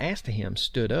question asked to him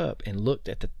stood up and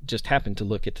just happened to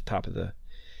look at the top of the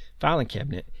filing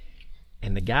cabinet,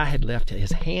 and the guy had left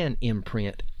his hand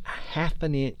imprint a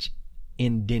 1/2 inch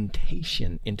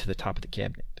indentation into the top of the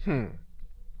cabinet.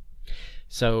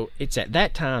 So it's at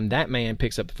that time that man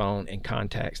picks up the phone and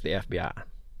contacts the FBI.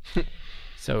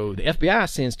 So the FBI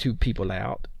sends 2 people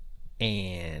out,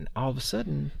 and all of a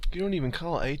sudden, you don't even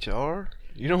call HR.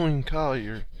 You don't even call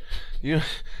you don't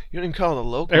even call the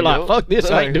local. They're like, fuck this,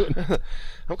 I ain't doing it.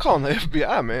 I'm calling the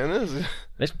FBI, man.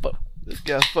 This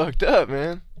guy's fucked up,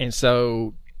 man. And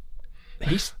so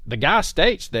the guy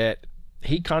states that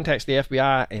he contacts the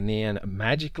FBI, and then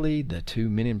magically the 2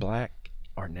 men in black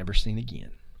are never seen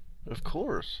again. Of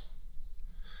course.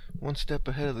 One step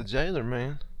ahead of the jailer,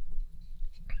 man.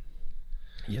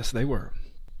 Yes, they were.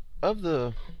 Of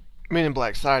the Men in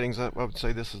Black sightings, I would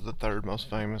say this is the 3rd most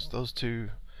famous. Those 2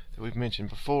 that we've mentioned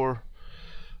before.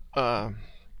 And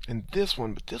this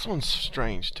one's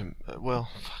strange to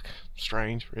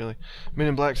strange, really. Men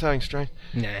in Black sighting strange.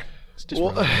 Nah, it's just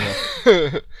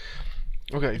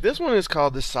Okay, this one is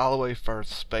called the Soloway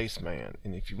Firth Spaceman,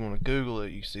 and if you want to Google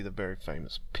it, you see the very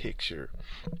famous picture.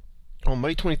 On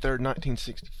May 23rd,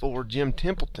 1964, Jim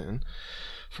Templeton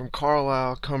from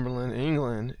Carlisle, Cumberland,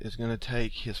 England, is going to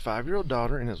take his 5-year-old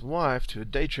daughter and his wife to a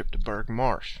day trip to Burgh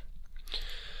Marsh.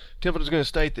 Templeton's going to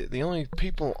state that the only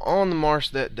people on the marsh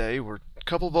that day were a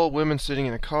couple of old women sitting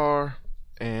in a car,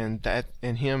 and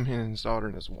him and his daughter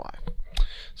and his wife.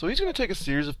 So he's going to take a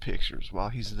series of pictures while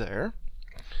he's there,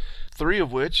 3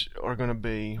 of which are going to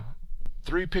be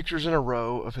 3 pictures in a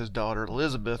row of his daughter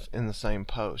Elizabeth in the same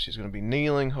pose. She's going to be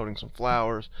kneeling, holding some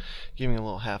flowers, giving a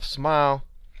little half smile.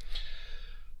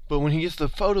 But when he gets the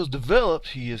photos developed,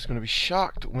 he is going to be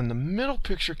shocked when the middle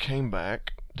picture came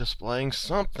back, displaying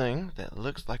something that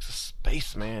looks like a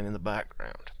spaceman in the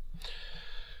background.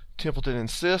 Templeton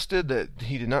insisted that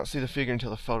he did not see the figure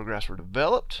until the photographs were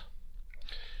developed.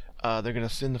 They're going to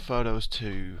send the photos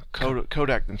to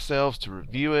Kodak themselves to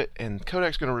review it, and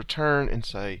Kodak's going to return and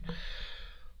say,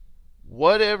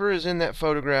 whatever is in that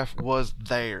photograph was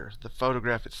there. The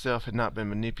photograph itself had not been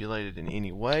manipulated in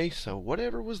any way, so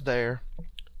whatever was there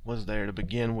to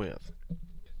begin with.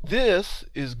 This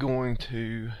is going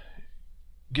to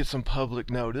get some public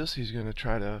notice. He's going to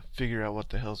try to figure out what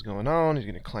the hell's going on. He's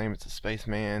going to claim it's a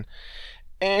spaceman,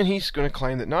 and he's going to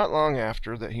claim that not long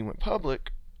after that he went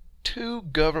public, 2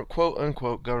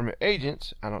 quote-unquote government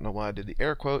agents, I don't know why I did the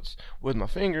air quotes with my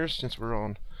fingers since we're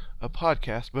on a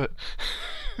podcast, but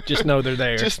just know they're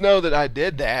there. Just know that I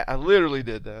did that. I literally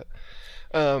did that.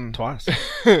 Twice.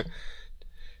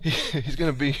 He's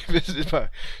going to be visited by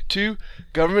 2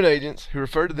 government agents who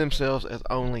refer to themselves as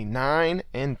only 9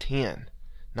 and 10.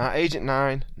 Not Agent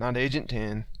 9, not Agent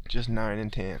 10, just 9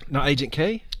 and 10. Not Agent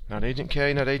K? Not Agent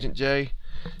K, not Agent J.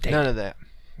 Damn. None of that.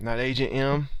 Not Agent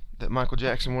M that Michael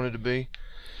Jackson wanted to be.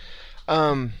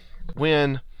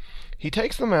 When he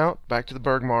takes them out back to the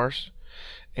Burgh Marsh,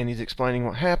 and he's explaining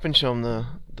what happened, showing the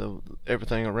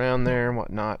everything around there and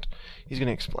whatnot, he's going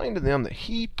to explain to them that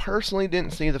he personally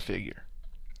didn't see the figure.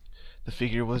 The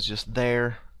figure was just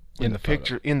there in the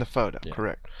picture, in the photo, yeah.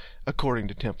 Correct, according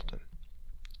to Templeton.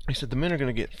 He said the men are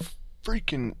going to get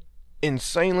freaking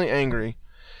insanely angry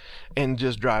and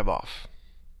just drive off,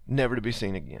 never to be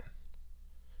seen again.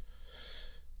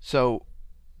 So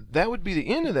that would be the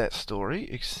end of that story,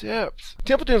 except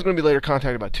Templeton is going to be later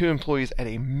contacted by 2 employees at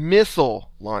a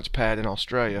missile launch pad in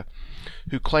Australia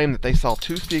who claimed that they saw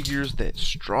 2 figures that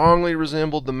strongly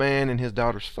resembled the man in his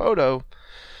daughter's photo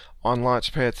on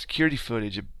launch pad security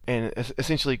footage, and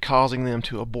essentially causing them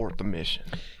to abort the mission.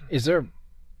 Is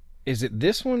it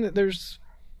this one that there's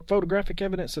photographic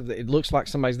evidence of? It looks like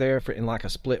somebody's there in like a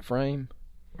split frame,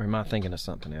 or am I thinking of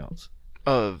something else?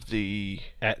 At the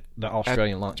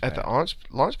Australian launch pad. At the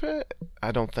launch pad?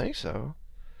 I don't think so.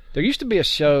 There used to be a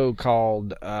show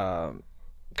called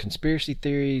Conspiracy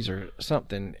Theories or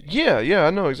something. Yeah,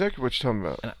 I know exactly what you're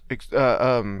talking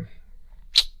about.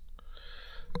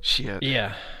 Shit.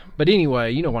 Yeah, but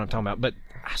anyway, you know what I'm talking about. But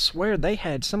I swear they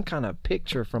had some kind of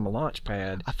picture from a launch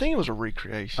pad. I think it was a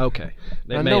recreation. Okay,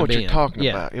 I know what you're talking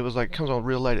about. It was like comes on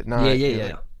real late at night.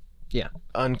 Yeah.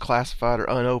 Unclassified or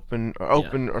unopened or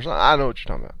open or something. I know what you're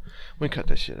talking about. We can cut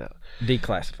that shit out.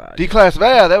 Declassified.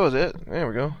 Yeah, that was it. There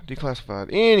we go.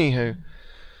 Declassified. Anywho,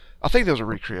 I think there was a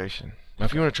recreation. Okay.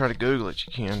 If you want to try to Google it,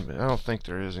 you can, but I don't think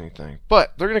there is anything.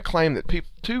 But they're going to claim that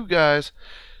 2 guys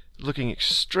looking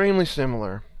extremely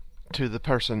similar to the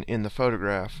person in the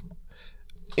photograph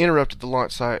interrupted the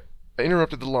launch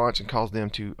and caused them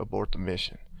to abort the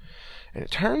mission. And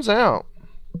it turns out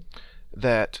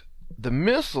that the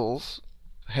missiles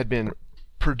had been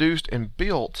produced and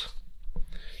built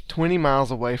 20 miles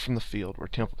away from the field where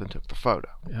Templeton took the photo.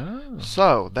 Oh.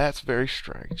 So that's very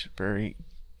strange, very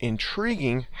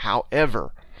intriguing.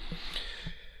 However,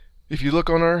 if you look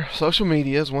on our social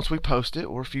medias once we post it,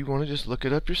 or if you want to just look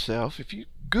it up yourself, if you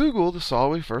Google the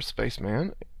Solway First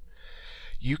Spaceman,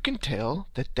 you can tell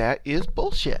that is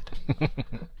bullshit.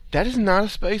 That is not a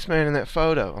spaceman in that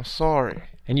photo. I'm sorry.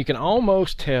 And you can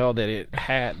almost tell that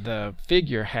the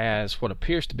figure has what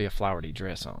appears to be a flowery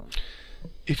dress on.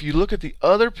 If you look at the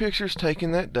other pictures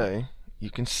taken that day, you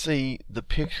can see the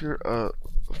picture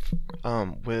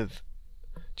with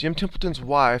Jim Templeton's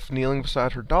wife kneeling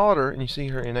beside her daughter, and you see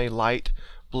her in a light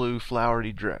blue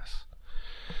flowery dress.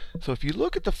 So if you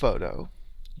look at the photo,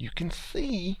 you can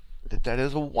see that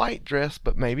is a white dress,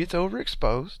 but maybe it's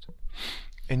overexposed.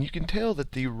 And you can tell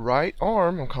that the right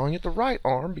arm, I'm calling it the right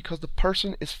arm because the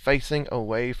person is facing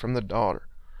away from the daughter.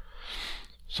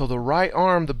 So the right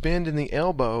arm, the bend in the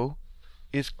elbow,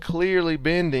 is clearly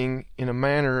bending in a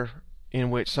manner in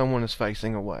which someone is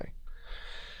facing away.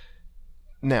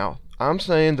 Now, I'm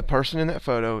saying the person in that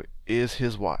photo is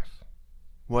his wife.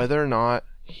 Whether or not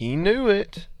he knew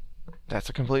it, that's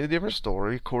a completely different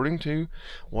story. According to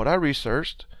what I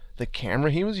researched, the camera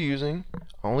he was using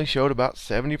only showed about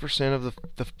 70% of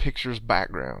the picture's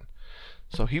background.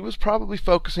 So he was probably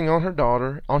focusing on his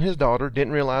daughter,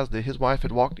 didn't realize that his wife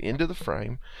had walked into the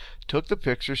frame, took the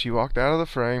picture, she walked out of the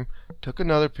frame, took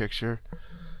another picture,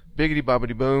 biggity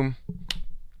bobbity boom,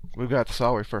 we've got the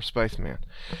Solway First Spaceman.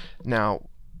 Now,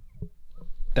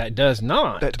 that does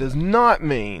not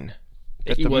mean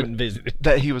that he wasn't visited.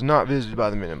 That he was not visited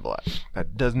by the Men in Black.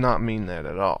 That does not mean that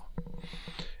at all.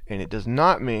 And it does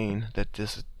not mean that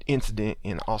this incident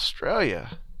in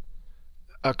Australia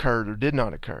occurred or did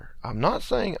not occur. I'm not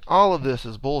saying all of this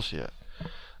is bullshit.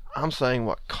 I'm saying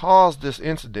what caused this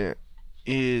incident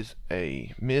is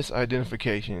a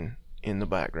misidentification in the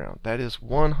background. That is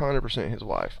 100% his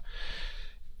wife.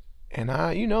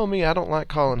 And you know me, I don't like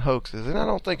calling hoaxes, and I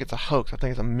don't think it's a hoax. I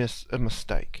think it's a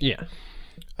mistake. Yeah.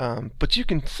 But you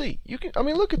can see,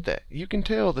 look at that. You can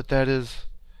tell that is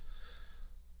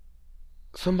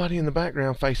somebody in the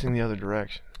background facing the other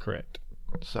direction. Correct.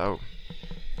 So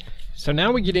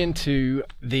now we get into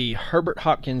the Herbert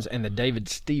Hopkins and the David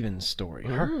Stevens story.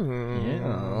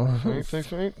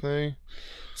 Fancy.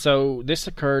 So this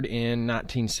occurred in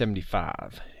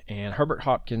 1975, and Herbert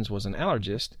Hopkins was an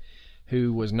allergist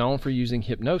who was known for using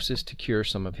hypnosis to cure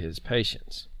some of his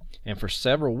patients. And for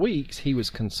several weeks, he was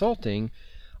consulting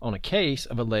on a case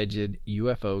of alleged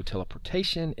UFO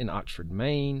teleportation in Oxford,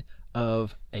 Maine,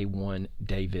 of a one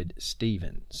David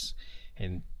Stevens.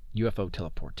 And UFO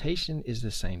teleportation is the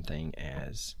same thing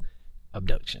as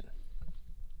abduction.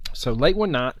 So late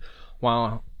one night,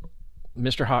 while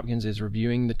Mr. Hopkins is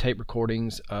reviewing the tape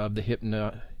recordings of the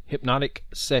hypnotic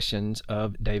sessions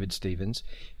of David Stevens,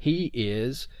 he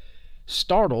is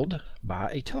startled by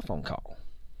a telephone call.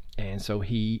 And so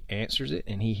he answers it,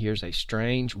 and he hears a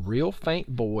strange, real faint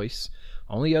voice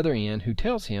on the other end who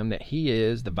tells him that he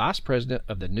is the vice president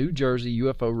of the New Jersey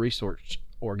UFO Research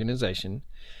Organization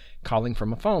calling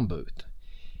from a phone booth.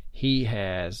 He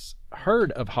has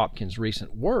heard of Hopkins'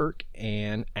 recent work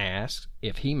and asks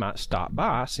if he might stop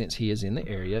by since he is in the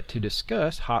area to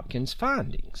discuss Hopkins'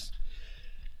 findings.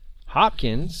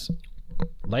 Hopkins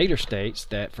later states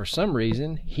that for some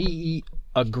reason he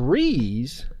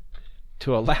agrees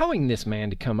to allowing this man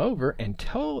to come over and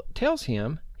tells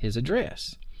him his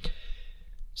address.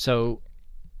 So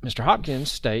Mr.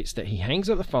 Hopkins states that he hangs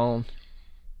up the phone,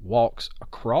 walks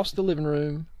across the living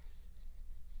room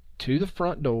to the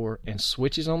front door, and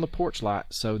switches on the porch light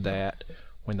so that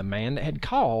when the man that had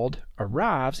called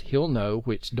arrives, he'll know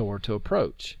which door to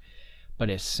approach. But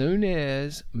as soon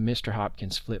as Mr.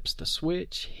 Hopkins flips the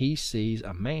switch, he sees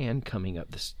a man coming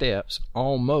up the steps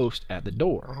almost at the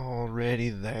door. Already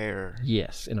there.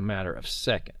 Yes, in a matter of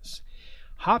seconds.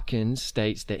 Hopkins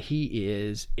states that he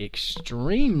is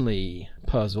extremely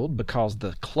puzzled because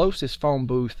the closest phone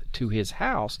booth to his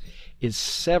house is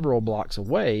several blocks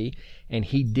away, and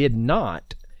he did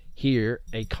not hear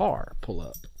a car pull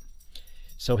up.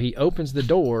 So he opens the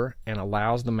door and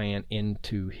allows the man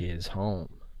into his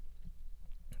home.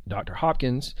 Dr.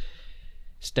 Hopkins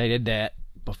stated that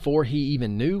before he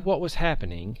even knew what was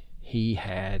happening, he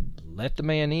had let the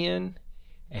man in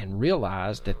and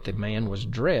realized that the man was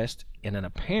dressed in an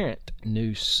apparent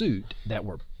new suit that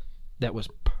was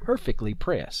perfectly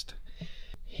pressed.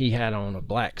 He had on a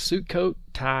black suit coat,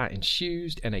 tie, and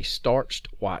shoes, and a starched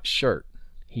white shirt.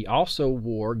 He also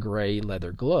wore gray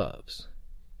leather gloves.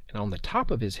 And on the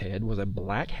top of his head was a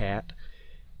black hat,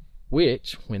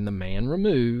 which, when the man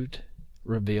removed,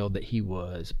 revealed that he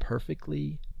was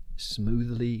perfectly,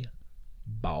 smoothly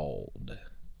bald.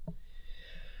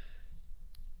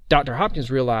 Dr. Hopkins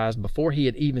realized before he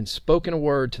had even spoken a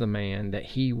word to the man that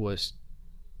he was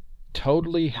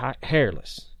totally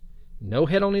hairless. No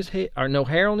head on his head, or no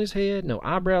hair on his head, no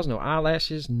eyebrows, no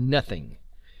eyelashes, nothing.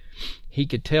 He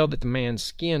could tell that the man's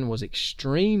skin was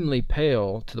extremely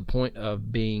pale to the point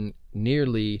of being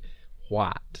nearly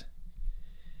white.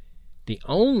 The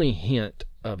only hint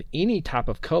of any type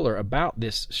of color about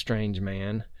this strange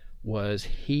man was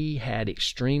he had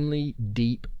extremely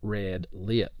deep red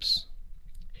lips.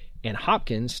 And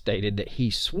Hopkins stated that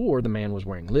he swore the man was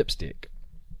wearing lipstick.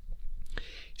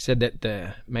 He said that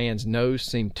the man's nose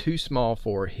seemed too small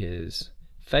for his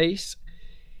face,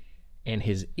 and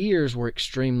his ears were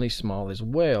extremely small as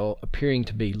well, appearing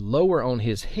to be lower on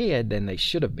his head than they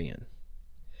should have been.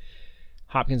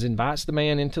 Hopkins invites the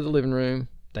man into the living room.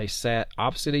 They sat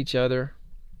opposite each other,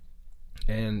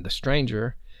 and the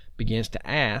stranger begins to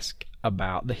ask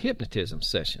about the hypnotism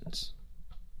sessions.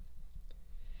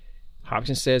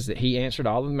 Hopkins says that he answered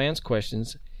all of the man's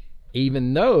questions,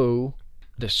 even though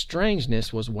the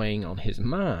strangeness was weighing on his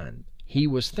mind. He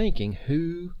was thinking,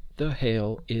 who the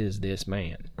hell is this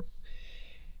man?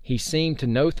 He seemed to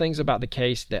know things about the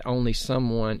case that only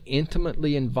someone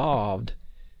intimately involved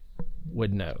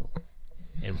would know.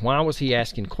 And why was he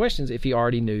asking questions if he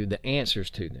already knew the answers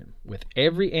to them? With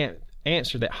every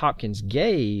answer that Hopkins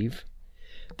gave,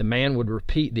 the man would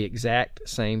repeat the exact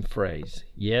same phrase.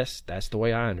 Yes, that's the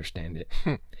way I understand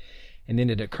it. And then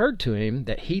it occurred to him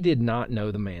that he did not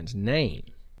know the man's name.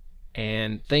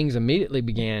 And things immediately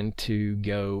began to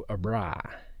go awry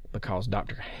because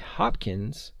Dr.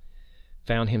 Hopkins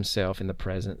found himself in the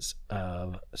presence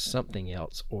of something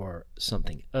else or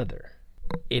something other.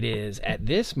 It is at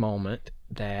this moment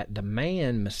that the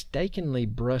man mistakenly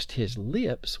brushed his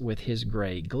lips with his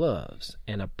gray gloves,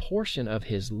 and a portion of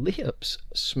his lips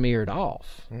smeared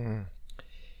off.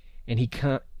 And he,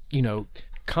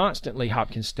 constantly,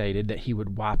 Hopkins stated that he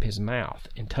would wipe his mouth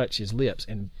and touch his lips,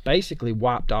 and basically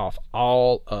wiped off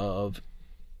all of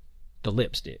the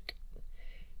lipstick.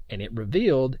 And it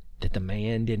revealed that the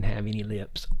man didn't have any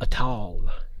lips at all,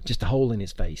 just a hole in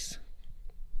his face.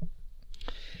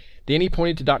 Then he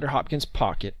pointed to Dr. Hopkins'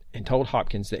 pocket and told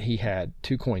Hopkins that he had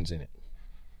 2 coins in it.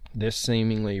 This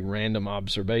seemingly random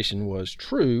observation was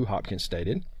true, Hopkins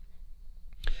stated,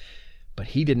 but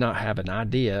he did not have an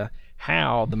idea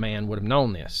how the man would have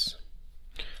known this.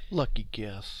 Lucky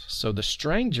guess. So the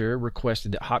stranger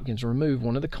requested that Hopkins remove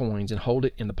one of the coins and hold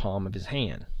it in the palm of his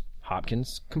hand.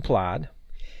 Hopkins complied,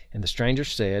 and the stranger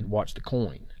said, "Watch the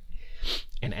coin."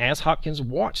 And as Hopkins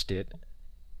watched it,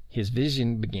 his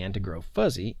vision began to grow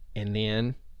fuzzy and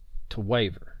then to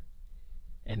waver.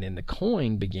 And then the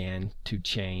coin began to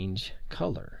change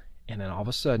color. And then all of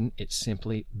a sudden, it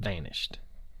simply vanished.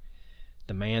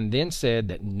 The man then said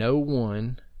that no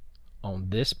one on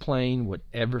this plane would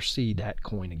ever see that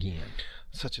coin again.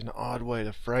 Such an odd way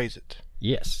to phrase it.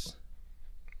 Yes.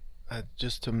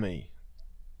 Just to me.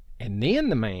 And then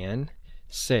the man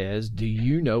says, "Do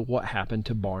you know what happened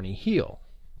to Barney Hill?"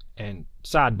 And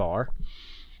sidebar,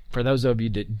 for those of you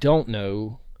that don't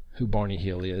know who Barney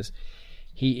Hill is,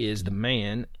 he is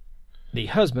the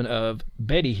husband of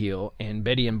Betty Hill, and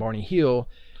Betty and Barney Hill.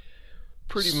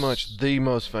 Pretty much the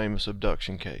most famous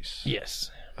abduction case.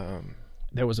 Yes.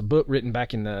 there was a book written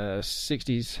back in the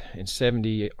 60s and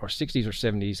 70s or 60s or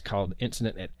 70s called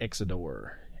Incident at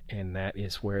Exodore, and that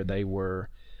is where they were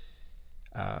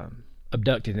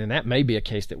abducted, and that may be a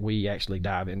case that we actually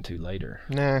dive into later.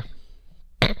 Nah.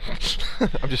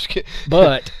 I'm just kidding.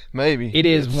 But maybe it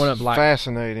is one of, like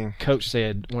fascinating. Coach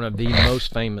said, one of the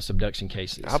most famous abduction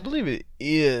cases. I believe it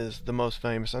is the most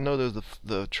famous. I know there's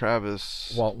the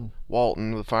Travis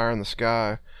Walton, The Fire in the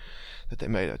Sky, that they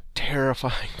made a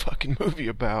terrifying fucking movie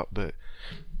about, but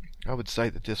I would say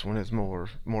that this one is more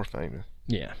famous.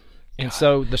 Yeah. And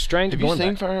so the strange. Have you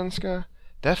seen Fire in the Sky?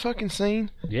 That fucking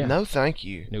scene? Yeah. No, thank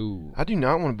you. No. I do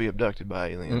not want to be abducted by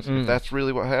aliens. If that's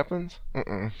really what happens,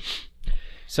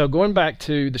 So going back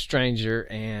to the stranger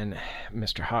and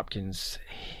Mr. Hopkins,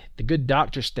 the good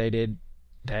doctor stated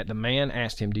that the man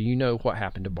asked him, "Do you know what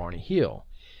happened to Barney Hill?"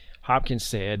 Hopkins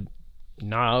said,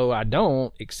 "No, I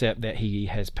don't, except that he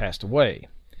has passed away."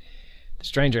 The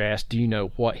stranger asked, "Do you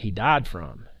know what he died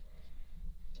from?"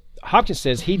 Hopkins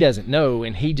says he doesn't know,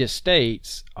 and he just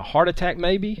states, "A heart attack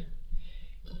maybe?"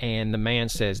 And the man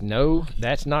says, "No,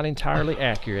 that's not entirely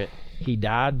accurate. He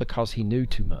died because he knew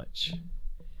too much."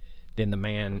 Then the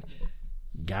man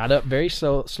got up very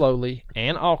slowly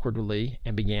and awkwardly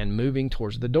and began moving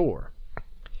towards the door.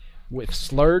 With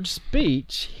slurred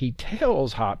speech, he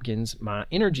tells Hopkins, "My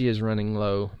energy is running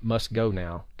low. Must go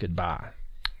now. Goodbye."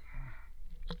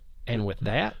 And with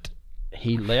that,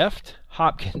 he left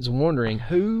Hopkins wondering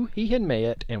who he had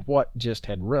met and what just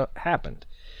had happened.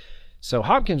 So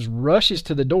Hopkins rushes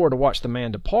to the door to watch the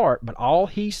man depart, but all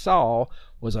he saw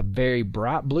was a very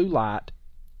bright blue light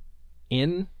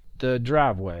in the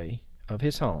driveway of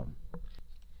his home.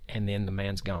 And then the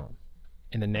man's gone.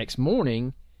 And the next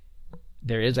morning,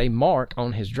 there is a mark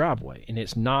on his driveway, and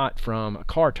it's not from a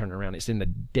car turning around. It's in the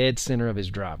dead center of his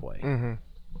driveway. Mm-hmm.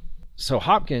 So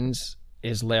Hopkins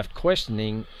is left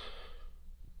questioning,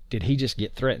 did he just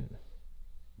get threatened?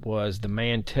 Was the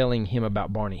man telling him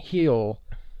about Barney Hill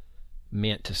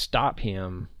meant to stop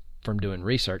him from doing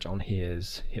research on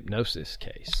his hypnosis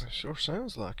case? It sure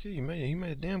sounds like it. He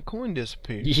made a damn coin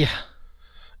disappear. Yeah.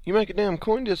 You make a damn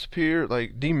coin disappear,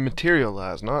 like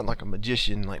dematerialize, not like a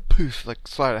magician, like poof, like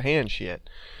sleight of hand shit.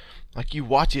 Like you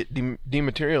watch it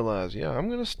dematerialize. Yeah, I'm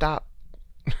gonna stop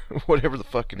whatever the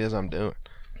fuck it is I'm doing.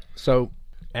 So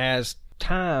as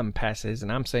time passes,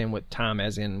 and I'm saying with time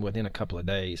as in within a couple of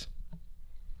days,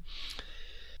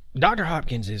 Dr.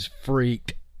 Hopkins is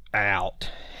freaked out,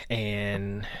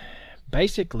 and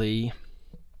basically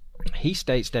he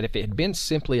states that if it had been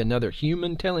simply another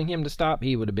human telling him to stop,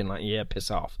 he would have been like, yeah, piss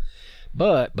off.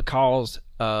 But because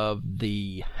of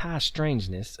the high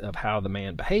strangeness of how the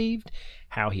man behaved,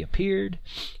 how he appeared,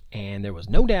 and there was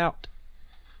no doubt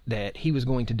that he was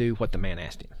going to do what the man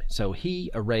asked him. So he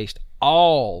erased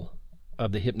all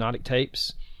of the hypnotic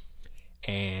tapes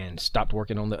and stopped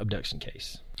working on the abduction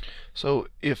case. So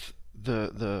if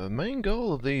the main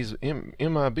goal of these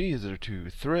MIBs are to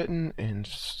threaten and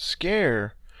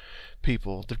scare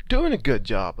people, they're doing a good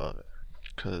job of it.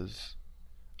 Because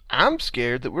I'm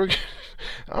scared that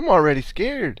I'm already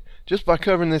scared just by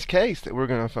covering this case that we're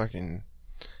going to fucking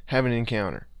have an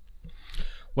encounter.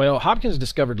 Well, Hopkins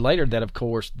discovered later that, of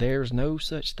course, there's no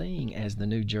such thing as the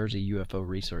New Jersey UFO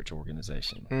Research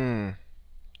Organization.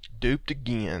 Duped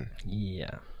again.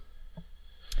 Yeah.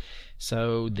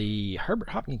 So the Herbert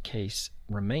Hopkins case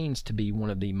remains to be one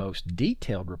of the most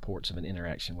detailed reports of an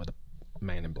interaction with a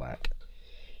man in black.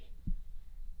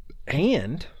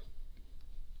 And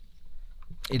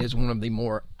it is one of the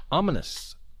more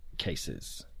ominous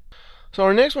cases. So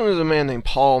our next one is a man named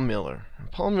Paul Miller.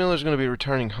 Paul Miller is going to be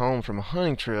returning home from a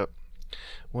hunting trip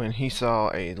when he saw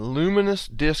a luminous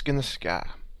disc in the sky.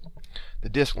 The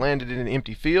disc landed in an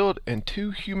empty field, and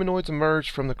two humanoids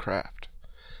emerged from the craft.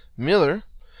 Miller,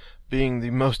 being the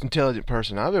most intelligent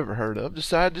person I've ever heard of,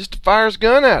 decided just to fire his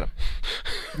gun at him.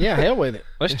 Yeah, hell with it.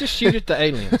 Let's just shoot at the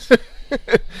aliens.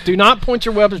 Do not point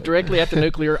your weapons directly at the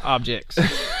nuclear objects.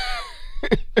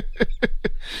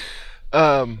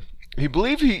 He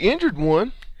believed he injured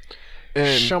one.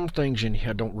 And some things in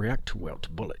here don't react too well to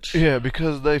bullets. Yeah,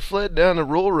 because they fled down a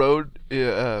rural road.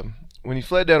 When he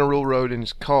fled down a rural road in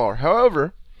his car.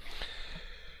 However,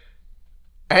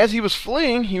 as he was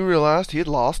fleeing, he realized he had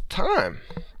lost time.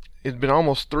 It had been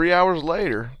almost 3 hours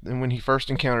later than when he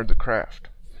first encountered the craft.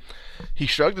 He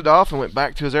shrugged it off and went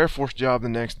back to his Air Force job the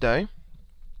next day.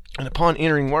 And upon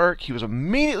entering work, he was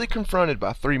immediately confronted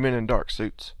by three men in dark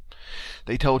suits.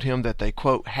 They told him that they,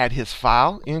 quote, had his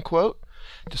file, end quote.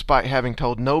 Despite having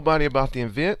told nobody about the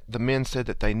event, the men said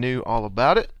that they knew all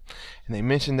about it, and they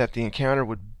mentioned that the encounter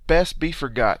would best be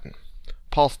forgotten.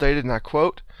 Paul stated, and I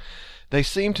quote, They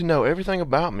seemed to know everything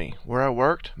about me, where I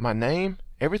worked, my name,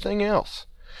 everything else.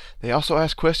 They also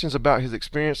asked questions about his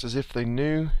experience as if they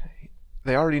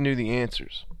already knew the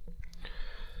answers.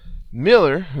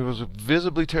 Miller, who was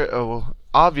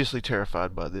obviously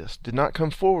terrified by this, did not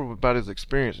come forward about his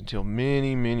experience until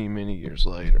many, many, many years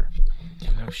later.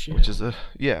 Oh shit! Which is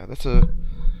that's a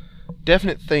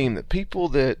definite theme, that people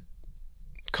that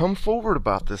come forward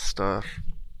about this stuff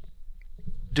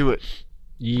do it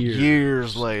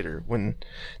years later, when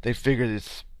they figure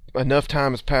it's enough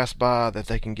time has passed by that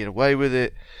they can get away with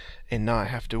it and not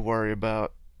have to worry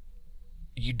about.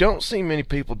 You don't see many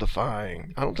people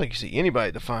defying. I don't think you see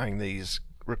anybody defying these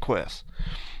requests.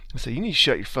 So you need to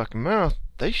shut your fucking mouth.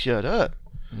 They shut up.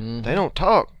 Mm-hmm. They don't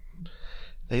talk.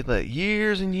 They let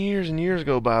years and years and years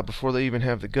go by before they even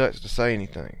have the guts to say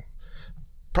anything.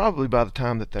 Probably by the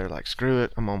time that they're like, screw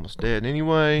it, I'm almost dead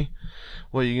anyway.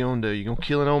 What are you going to do? You going to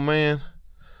kill an old man?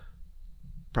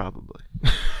 Probably.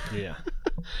 Yeah.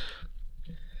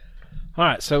 All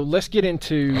right, so let's get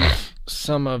into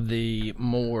some of the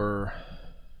more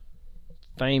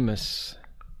famous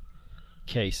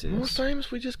cases. Most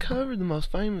famous? We just covered the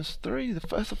most famous three.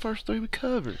 That's the first three we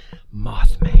covered.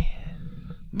 Mothman.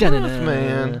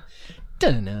 Mothman.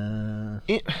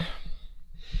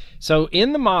 So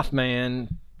in the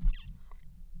Mothman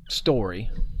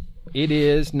story, it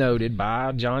is noted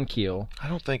by John Keel. I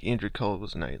don't think Indrid Cold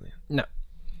was an alien. No.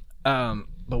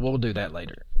 But we'll do that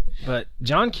later. But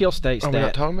John Keel states that... Are we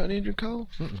not talking about Indrid Cold?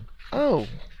 Mm-mm. Oh,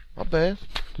 my bad.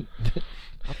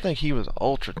 I think he was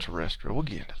ultra-terrestrial. We'll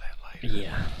get into that later.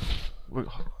 Yeah.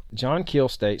 John Keel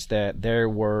states that there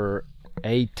were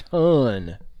a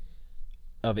ton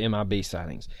of MIB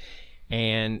sightings.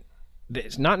 And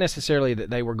it's not necessarily that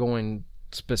they were going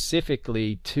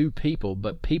specifically to people,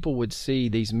 but people would see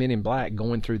these men in black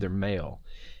going through their mail.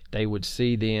 They would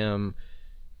see them,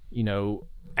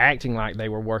 acting like they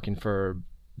were working for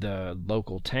the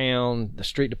local town, the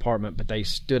street department, but they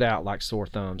stood out like sore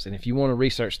thumbs. And if you want to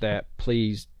research that,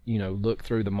 please, look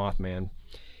through the Mothman,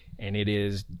 and it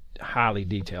is highly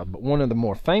detailed. But one of the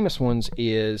more famous ones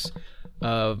is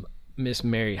of Miss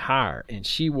Mary Hyre, and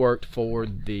she worked for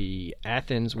the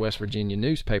Athens, West Virginia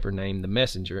newspaper named The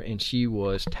Messenger, and she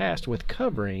was tasked with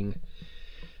covering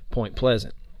Point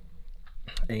Pleasant.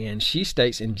 And she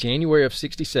states in January of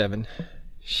 1967,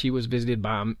 she was visited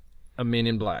by a man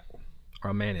in black.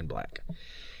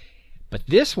 But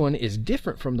this one is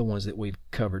different from the ones that we've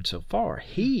covered so far.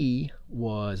 He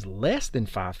was less than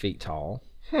 5 feet tall,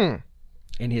 and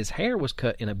his hair was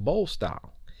cut in a bowl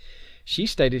style. She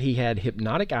stated he had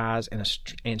hypnotic eyes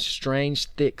and strange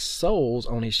thick soles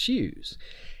on his shoes.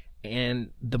 And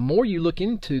the more you look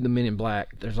into the men in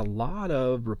black, there's a lot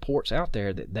of reports out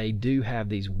there that they do have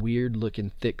these weird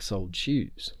looking thick-soled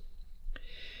shoes.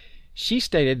 She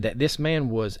stated that this man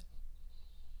was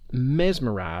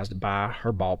mesmerized by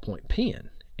her ballpoint pen,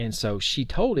 and so she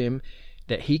told him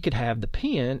that he could have the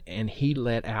pen, and he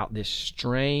let out this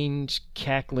strange,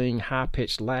 cackling,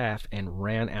 high-pitched laugh and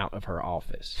ran out of her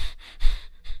office.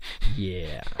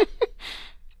 Yeah.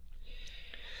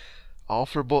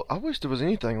 I wish there was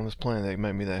anything on this planet that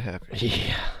made me that happy.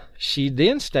 Yeah. She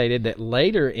then stated that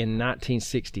later in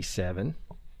 1967,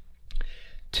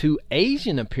 2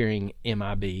 Asian-appearing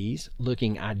MIBs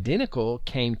looking identical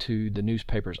came to the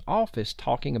newspaper's office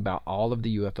talking about all of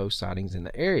the UFO sightings in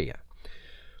the area.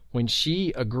 When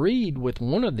she agreed with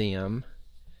one of them,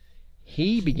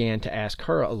 he began to ask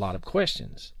her a lot of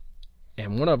questions.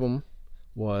 And one of them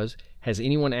was, "Has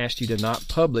anyone asked you to not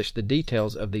publish the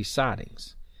details of these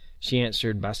sightings?" She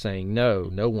answered by saying,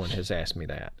 no one has asked me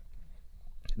that.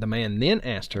 The man then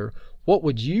asked her, what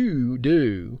would you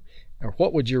do, or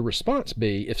what would your response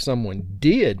be if someone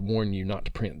did warn you not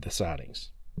to print the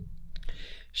sightings?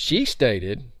 She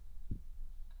stated,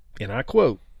 and I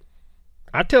quote,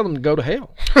 "I'd tell them to go to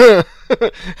hell."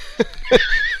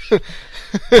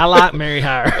 I like Mary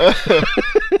Hyre.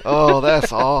 Oh,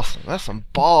 that's awesome. That's some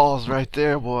balls right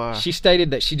there, boy. She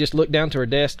stated that she just looked down to her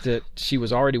desk that she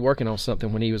was already working on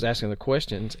something when he was asking the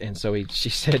questions, and so she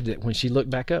said that when she looked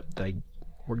back up, they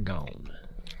were gone.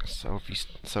 So if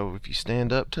you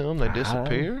stand up to them, they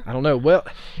disappear? I don't know. Well,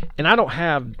 and I don't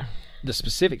have the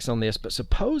specifics on this, but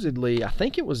supposedly, I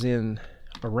think it was in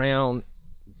around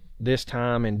this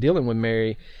time and dealing with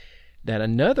Mary, that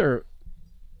another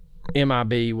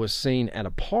MIB was seen at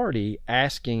a party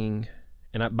asking,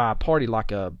 and by a party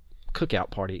like a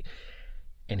cookout party,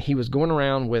 and he was going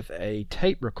around with a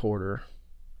tape recorder,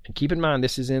 and keep in mind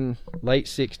this is in late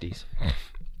 60s,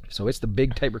 so it's the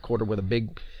big tape recorder with a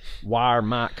big wire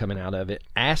mic coming out of it,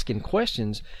 asking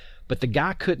questions, but the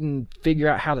guy couldn't figure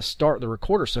out how to start the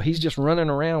recorder, so he's just running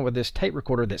around with this tape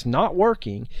recorder that's not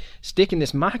working, sticking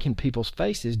this mic in people's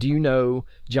faces. Do you know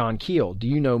John Keel? Do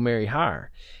you know Mary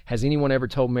Hyre? Has anyone ever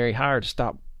told Mary Hyre to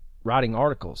stop writing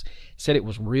articles? Said it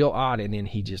was real odd, and then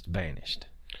he just vanished.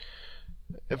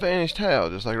 It vanished how?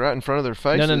 Just like right in front of their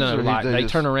faces? No. Like they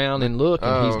turn around and look,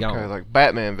 and he's gone. Like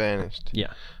Batman vanished.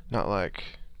 Yeah. Not like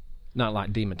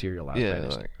dematerialized. Yeah,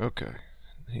 vanished. like, okay.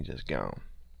 He just gone.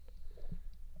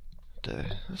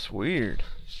 That's weird.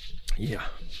 Yeah.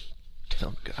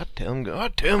 I tell him go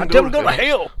to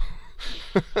hell.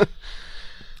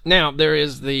 Now, there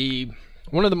is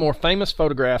one of the more famous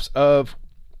photographs of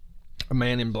a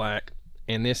man in black,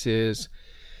 and this is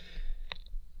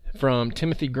from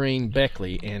Timothy Green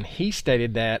Beckley, and he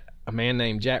stated that a man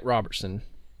named Jack Robertson,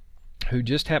 who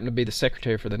just happened to be the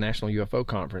secretary for the National UFO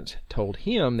Conference, told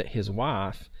him that his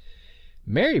wife,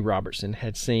 Mary Robertson,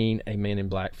 had seen a man in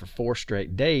black for 4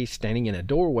 straight days standing in a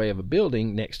doorway of a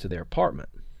building next to their apartment.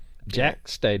 Jack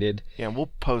stated... Yeah, and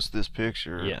we'll post this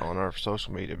picture on our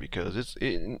social media because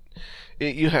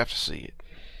you have to see it.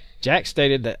 Jack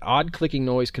stated that odd clicking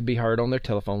noise could be heard on their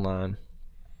telephone line.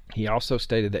 He also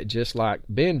stated that just like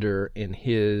Bender in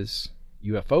his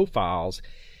UFO files,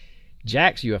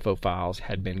 Jack's UFO files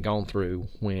had been gone through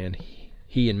when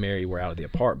he and Mary were out of the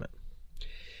apartment.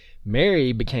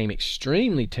 Mary became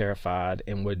extremely terrified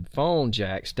and would phone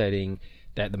Jack stating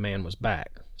that the man was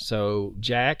back. So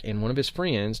Jack and one of his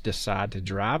friends decide to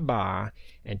drive by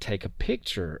and take a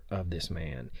picture of this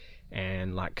man.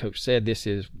 And like Coach said, this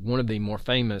is one of the more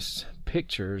famous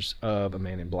pictures of a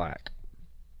man in black.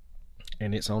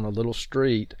 And it's on a little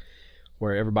street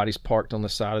where everybody's parked on the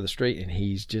side of the street, and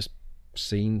he's just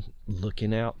seen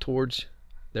looking out towards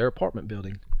their apartment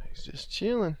building. He's just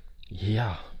chilling.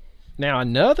 Yeah. Now,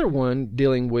 another one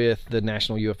dealing with the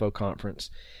National UFO Conference.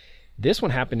 This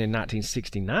one happened in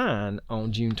 1969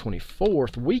 on June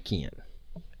 24th weekend.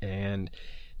 And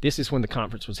this is when the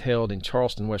conference was held in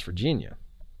Charleston, West Virginia.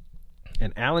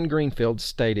 And Alan Greenfield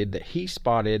stated that he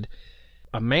spotted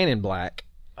a man in black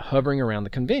hovering around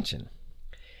the convention,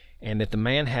 and that the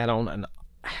man had on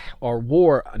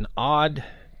wore an odd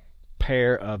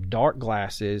pair of dark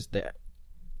glasses that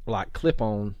like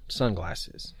clip-on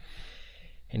sunglasses.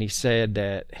 And he said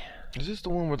that... Is this the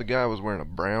one where the guy was wearing a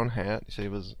brown hat? You said he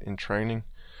was in training?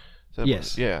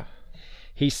 Yes. Yeah.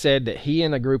 He said that he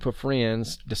and a group of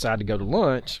friends decided to go to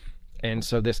lunch, and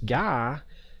so this guy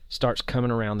starts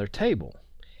coming around their table,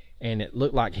 and it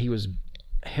looked like he was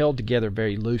held together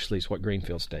very loosely, is what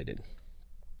Greenfield stated.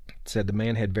 It said the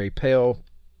man had very pale,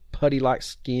 putty-like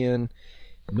skin,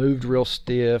 moved real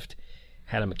stiff,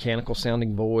 had a mechanical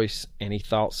sounding voice, and he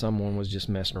thought someone was just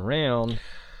messing around.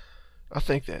 I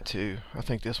think that too. I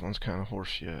think this one's kind of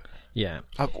horseshit. Yeah.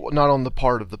 Not on the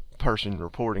part of the person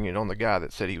reporting it, on the guy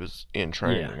that said he was in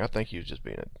training. Yeah. I think he was just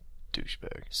being a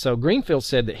douchebag. So Greenfield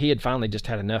said that he had finally just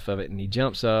had enough of it, and he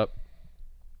jumps up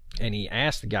and he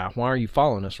asked the guy, "Why are you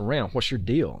following us around? What's your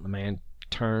deal?" The man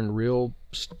turned real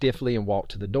stiffly and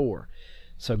walked to the door.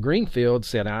 So Greenfield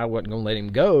said I wasn't going to let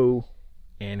him go,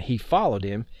 and he followed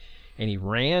him, and he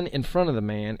ran in front of the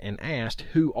man and asked,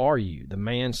 "Who are you?" The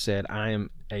man said, "I am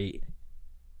a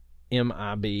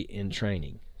MIB in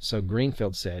training." So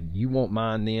Greenfield said, "You won't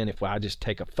mind then if I just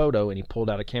take a photo," and he pulled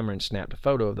out a camera and snapped a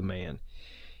photo of the man.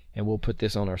 And we'll put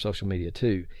this on our social media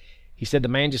too. He said the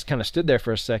man just kind of stood there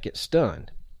for a second,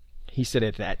 stunned. He said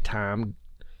at that time,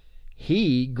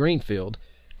 Greenfield,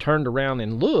 turned around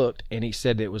and looked, and he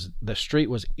said the street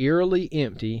was eerily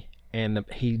empty, and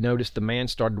he noticed the man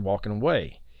started walking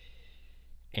away.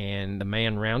 And the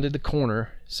man rounded the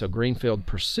corner, so Greenfield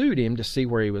pursued him to see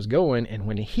where he was going, and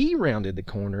when he rounded the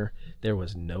corner, there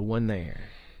was no one there.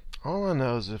 All I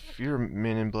know is if you're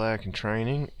Men in Black in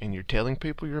training, and you're telling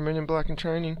people you're Men in Black in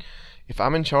training, if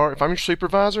I'm in charge, if I'm your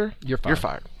supervisor, you're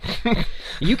fired.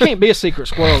 You can't be a secret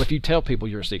squirrel if you tell people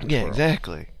you're a secret squirrel. Yeah,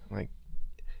 exactly. Like,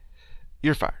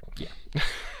 you're fired. Yeah.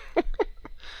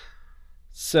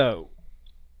 So,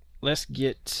 let's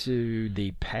get to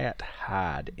the Pat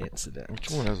Hyde incident.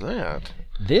 Which one is that?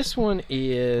 This one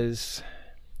is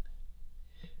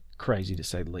crazy, to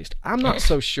say the least. I'm not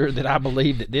so sure that I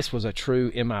believe that this was a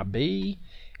true MIB,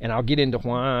 and I'll get into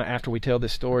why after we tell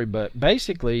this story, but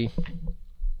basically,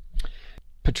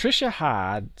 Patricia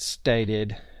Hyde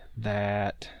stated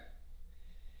that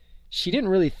she didn't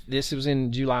really, this was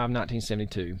in July of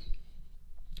 1972,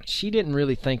 she didn't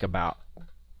really think about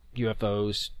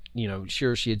UFOs. You know,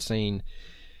 sure, she had seen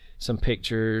some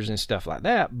pictures and stuff like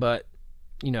that, but,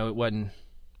 you know, it wasn't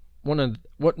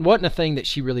a thing that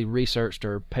she really researched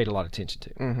or paid a lot of attention to.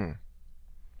 Mm-hmm.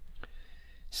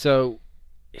 So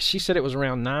she said it was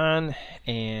around 9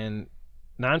 and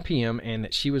 9 p.m. and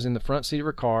that she was in the front seat of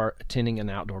her car attending an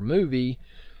outdoor movie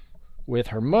with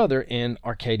her mother in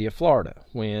Arcadia, Florida,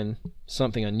 when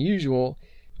something unusual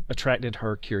attracted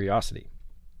her curiosity.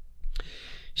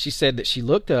 She said that she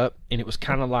looked up and it was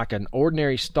kind of like an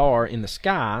ordinary star in the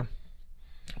sky,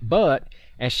 but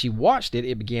as she watched it,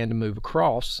 it began to move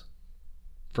across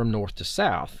from north to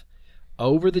south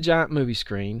over the giant movie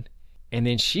screen, and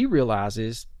then she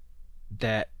realizes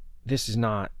that this is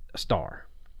not a star,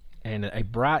 and a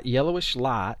bright yellowish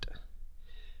light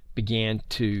began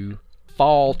to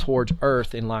fall towards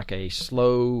Earth in like a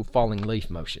slow falling leaf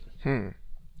motion.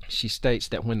 She states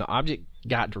that when the object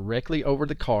got directly over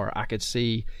the car, I couldn't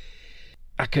see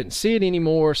it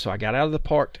anymore, so I got out of the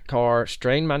parked car,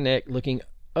 strained my neck looking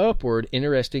upward,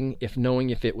 interesting if knowing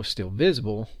if it was still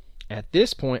visible. At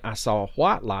this point, I saw a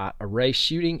white light, a ray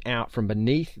shooting out from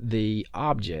beneath the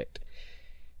object.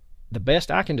 The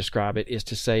best I can describe it is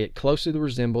to say it closely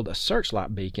resembled a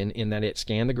searchlight beacon in that it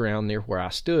scanned the ground near where I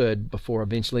stood before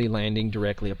eventually landing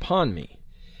directly upon me.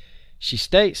 She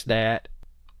states that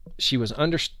she was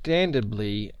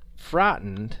understandably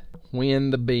frightened when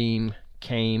the beam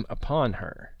came upon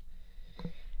her.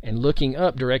 And looking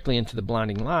up directly into the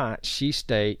blinding light, she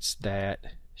states that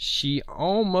she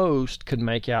almost could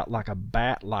make out like a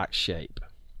bat-like shape.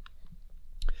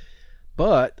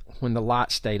 But when the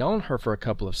light stayed on her for a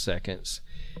couple of seconds,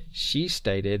 she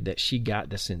stated that she got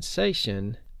the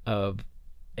sensation of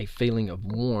a feeling of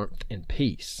warmth and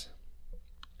peace.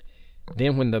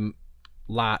 Then when the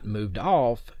light moved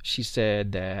off, she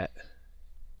said that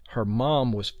her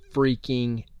mom was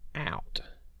freaking out.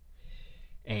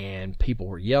 And people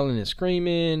were yelling and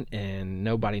screaming, and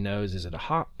nobody knows, is it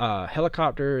a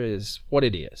helicopter, is what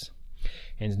it is.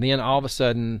 And then all of a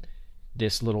sudden,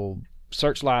 this little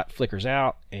searchlight flickers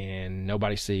out, and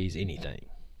nobody sees anything.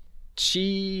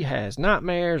 She has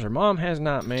nightmares, her mom has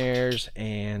nightmares,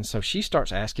 and so she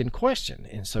starts asking questions.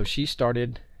 And so she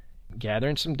started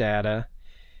gathering some data,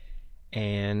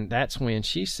 and that's when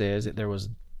she says that there was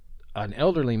an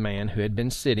elderly man who had been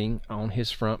sitting on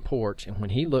his front porch, and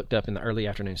when he looked up in the early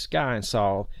afternoon sky and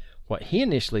saw what he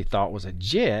initially thought was a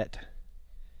jet,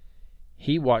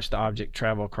 he watched the object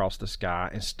travel across the sky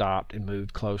and stopped and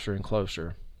moved closer and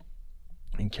closer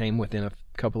and came within a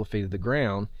couple of feet of the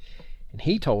ground, and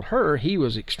he told her he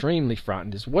was extremely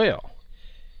frightened as well.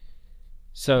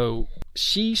 So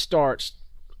she starts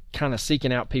kind of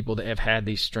seeking out people that have had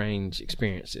these strange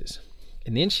experiences.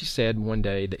 And then she said one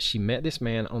day that she met this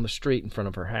man on the street in front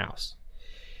of her house.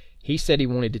 He said he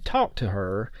wanted to talk to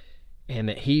her and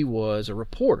that he was a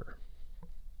reporter.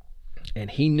 And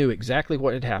he knew exactly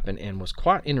what had happened and was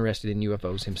quite interested in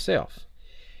UFOs himself.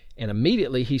 And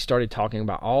immediately he started talking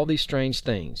about all these strange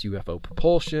things, UFO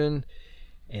propulsion.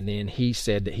 And then he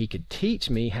said that he could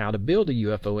teach me how to build a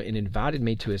UFO and invited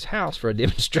me to his house for a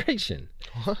demonstration.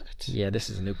 What? Yeah, this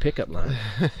is a new pickup line.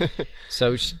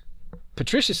 So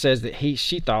Patricia says that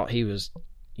she thought he was,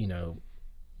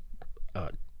 a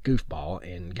goofball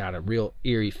and got a real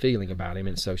eerie feeling about him.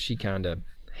 And so she kind of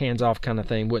hands off kind of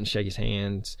thing, wouldn't shake his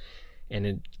hands, and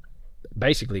it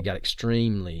basically got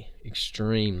extremely,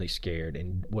 extremely scared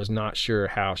and was not sure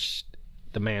how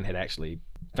the man had actually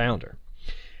found her.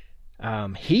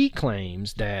 He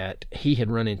claims that he had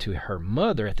run into her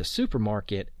mother at the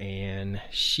supermarket, and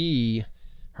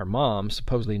her mom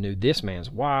supposedly knew this man's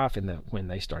wife, and that when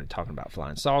they started talking about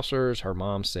flying saucers, her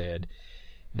mom said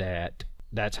that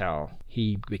that's how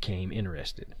he became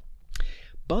interested.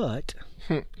 But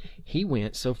he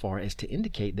went so far as to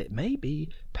indicate that maybe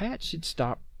Pat should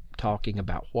stop talking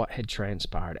about what had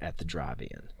transpired at the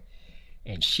drive-in.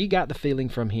 And she got the feeling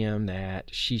from him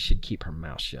that she should keep her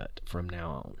mouth shut from now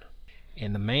on.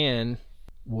 And the man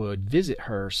would visit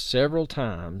her several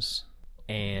times,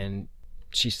 and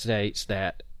she states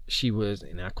that she was,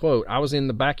 and I quote, "I was in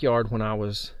the backyard when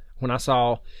I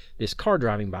saw this car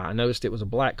driving by. I noticed it was a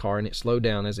black car, and it slowed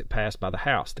down as it passed by the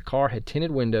house. The car had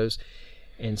tinted windows,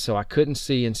 and so I couldn't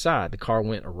see inside. The car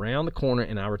went around the corner,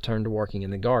 and I returned to working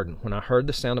in the garden when I heard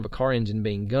the sound of a car engine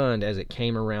being gunned as it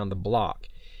came around the block.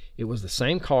 It was the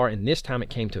same car, and this time it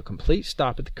came to a complete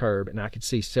stop at the curb, and I could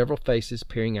see several faces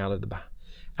peering out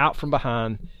from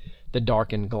behind the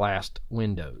darkened glassed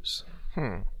windows."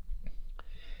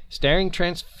 Staring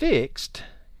transfixed,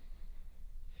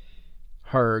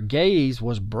 her gaze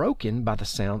was broken by the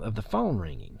sound of the phone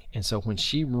ringing. And so when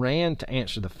she ran to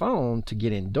answer the phone to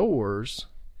get indoors,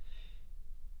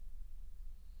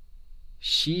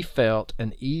 she felt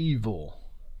an evil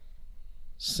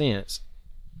sense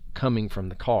coming from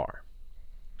the car.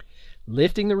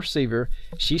 Lifting the receiver,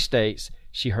 she states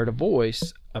she heard a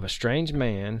voice of a strange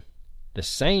man, the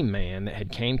same man that had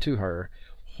came to her,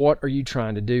 What are you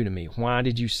trying to do to me? Why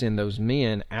did you send those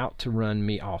men out to run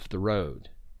me off the road?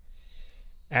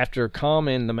 After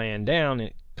calming the man down,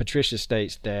 Patricia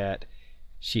states that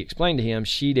she explained to him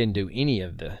she didn't do any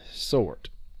of the sort,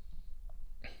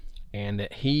 and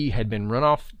that he had been run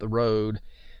off the road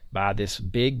by this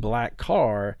big black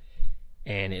car,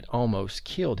 and it almost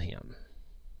killed him.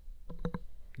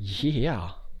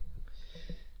 Yeah.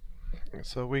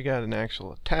 So we got an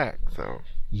actual attack, though.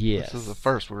 Yes. This is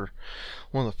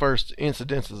one of the first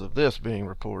incidences of this being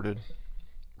reported.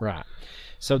 Right.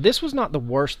 So this was not the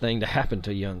worst thing to happen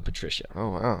to young Patricia. Oh,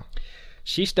 wow.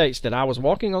 She states that I was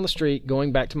walking on the street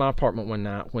going back to my apartment one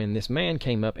night when this man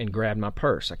came up and grabbed my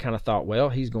purse. I kind of thought, well,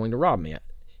 he's going to rob me.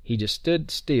 He just stood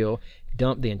still,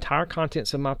 dumped the entire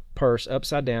contents of my purse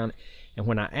upside down, and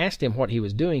when I asked him what he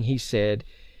was doing, he said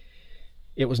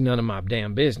it was none of my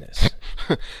damn business.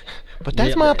 But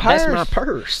that's my purse. That's my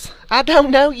purse. I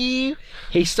don't know you.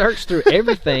 He searched through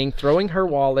everything, throwing her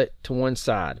wallet to one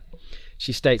side.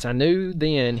 She states, I knew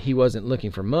then he wasn't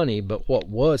looking for money, but what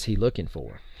was he looking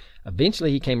for?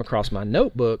 Eventually, he came across my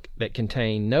notebook that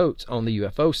contained notes on the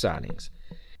UFO sightings.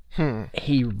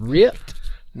 He ripped...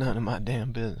 None of my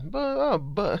damn business.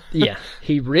 But. Yeah.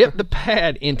 He ripped the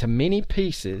pad into many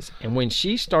pieces, and when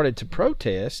she started to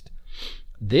protest,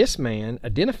 this man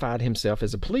identified himself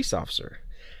as a police officer.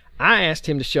 I asked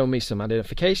him to show me some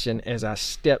identification as I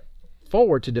stepped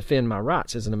forward to defend my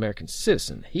rights as an American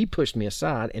citizen. He pushed me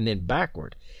aside and then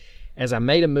backward. As I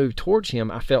made a move towards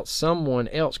him, I felt someone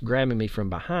else grabbing me from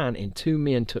behind, and two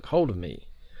men took hold of me.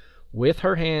 With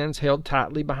her hands held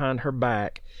tightly behind her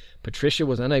back, Patricia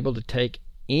was unable to take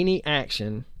any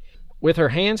action. With her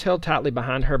hands held tightly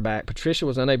behind her back, Patricia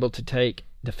was unable to take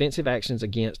defensive actions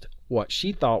against what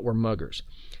she thought were muggers.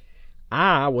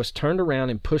 I was turned around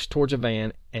and pushed towards a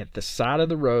van at the side of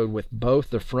the road with both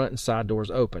the front and side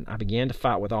doors open. I began to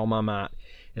fight with all my might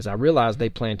as I realized they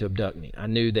planned to abduct me. I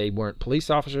knew they weren't police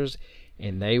officers,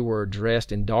 and they were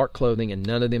dressed in dark clothing, and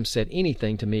none of them said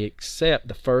anything to me except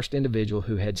the first individual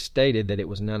who had stated that it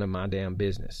was none of my damn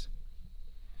business.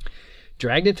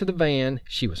 Dragged into the van,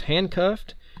 she was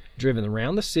handcuffed, driven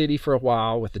around the city for a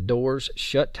while with the doors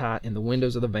shut tight and the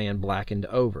windows of the van blackened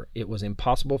over. It was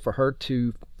impossible for her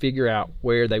to figure out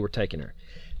where they were taking her.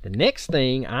 The next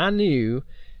thing I knew,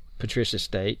 Patricia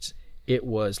states, it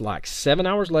was like 7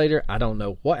 hours later. I don't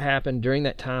know what happened during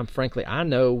that time. Frankly, I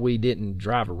know we didn't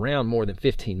drive around more than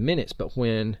 15 minutes, but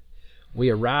when we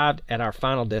arrived at our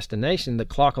final destination, the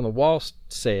clock on the wall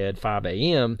said 5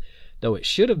 a.m., though it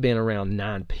should have been around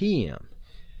 9 p.m.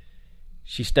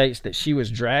 She states that she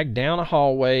was dragged down a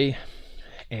hallway,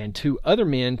 and two other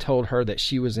men told her that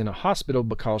she was in a hospital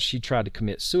because she tried to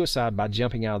commit suicide by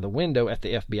jumping out of the window at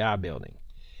the FBI building.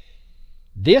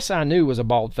 This I knew was a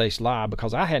bald-faced lie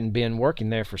because I hadn't been working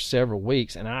there for several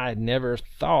weeks, and I had never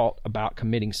thought about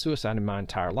committing suicide in my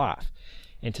entire life.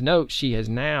 And to note, she is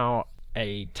now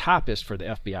a typist for the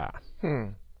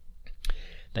FBI.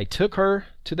 They took her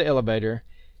to the elevator,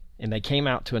 and they came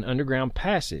out to an underground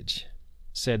passage.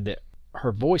 Said that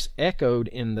her voice echoed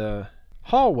in the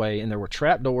hallway, and there were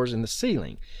trapdoors in the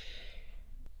ceiling.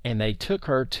 And they took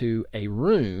her to a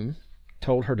room,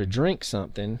 told her to drink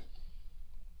something,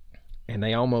 and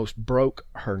they almost broke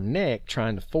her neck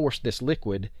trying to force this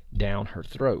liquid down her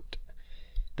throat.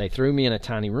 They threw me in a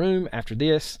tiny room after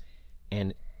this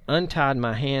and untied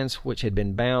my hands, which had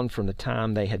been bound from the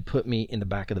time they had put me in the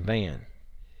back of the van.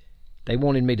 They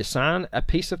wanted me to sign a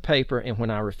piece of paper, and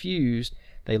when I refused,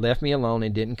 they left me alone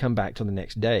and didn't come back till the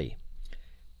next day.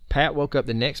 Pat woke up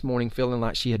the next morning feeling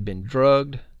like she had been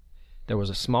drugged. There was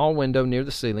a small window near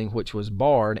the ceiling which was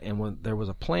barred, and there was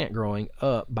a plant growing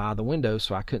up by the window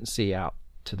so I couldn't see out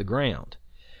to the ground.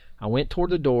 I went toward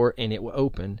the door, and it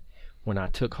opened when I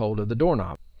took hold of the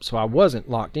doorknob. So I wasn't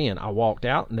locked in. I walked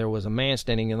out, and there was a man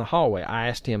standing in the hallway. I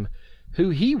asked him who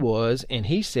he was, and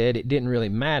he said it didn't really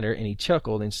matter, and he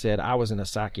chuckled and said I was in a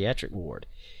psychiatric ward.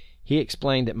 He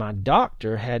explained that my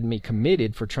doctor had me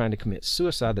committed for trying to commit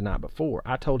suicide the night before.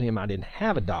 I told him I didn't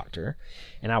have a doctor,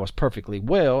 and I was perfectly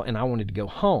well, and I wanted to go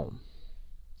home.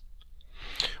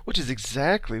 Which is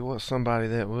exactly what somebody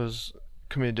that was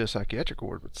committed to a psychiatric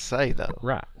ward would say, though.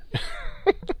 Right.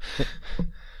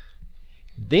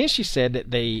 Then she said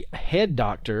that the head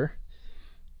doctor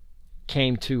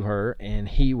came to her, and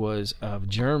he was of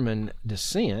German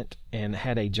descent and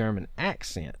had a German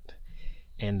accent.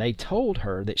 And they told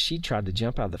her that she tried to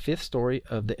jump out of the 5th story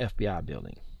of the FBI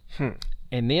building.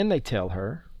 And then they tell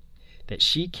her that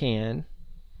she can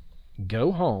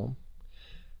go home,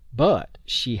 but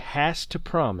she has to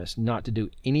promise not to do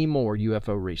any more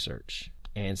UFO research.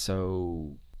 And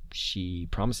so she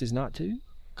promises not to,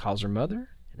 calls her mother,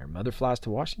 and her mother flies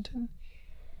to Washington,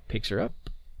 picks her up,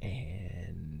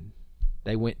 and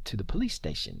they went to the police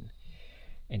station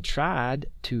and tried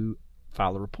to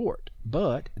file a report,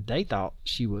 but they thought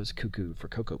she was cuckoo for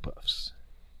Cocoa Puffs.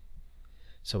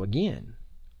 So again,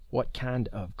 what kind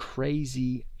of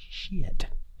crazy shit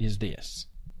is this?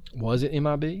 Was it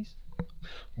MIBs?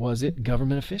 Was it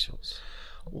government officials?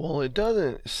 Well, it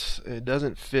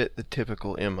doesn't fit the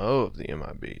typical MO of the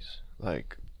MIBs.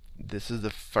 Like, this is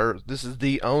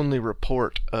the only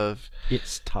report of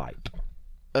its type.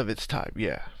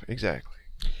 Yeah, exactly.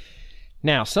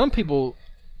 Now, some people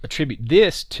attribute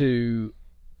this to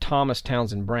Thomas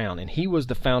Townsend Brown, and he was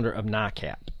the founder of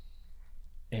NICAP.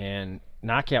 And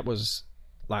NICAP was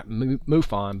like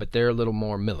MUFON, but they're a little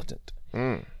more militant.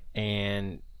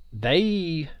 And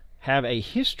they have a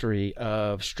history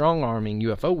of strong-arming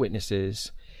UFO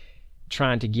witnesses,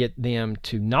 trying to get them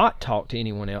to not talk to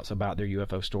anyone else about their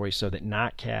UFO stories, so that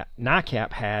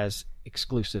NICAP has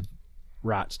exclusive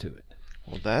rights to it.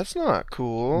 Well, that's not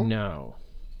cool. No.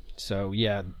 So,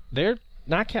 yeah,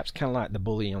 NICAP's kind of like the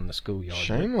bully on the schoolyard.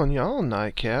 Shame on y'all,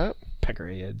 NICAP.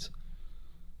 Peckerheads.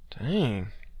 Dang.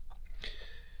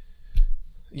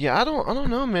 Yeah, I don't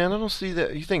know, man. I don't see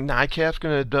that. You think NICAP's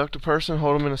going to abduct a person,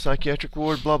 hold them in a psychiatric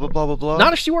ward, blah, blah, blah, blah, blah?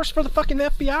 Not if she works for the fucking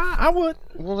FBI. I would.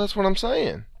 Well, that's what I'm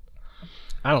saying.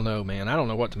 I don't know, man. I don't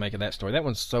know what to make of that story. That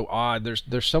one's so odd.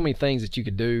 There's so many things that you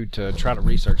could do to try to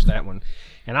research that one.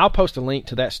 And I'll post a link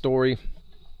to that story,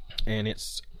 and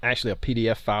it's actually a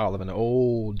PDF file of an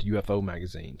old UFO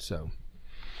magazine. So,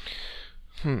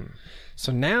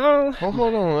 So now, hold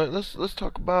on. Let's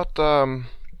talk about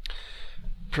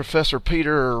Professor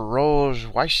Peter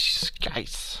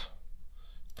Rojewicz.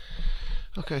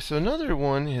 Okay, so another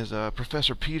one is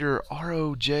Professor Peter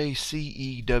Rojcewicz.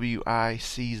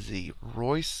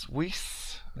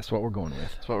 Royce. That's what we're going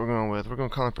with. That's what we're going with. We're going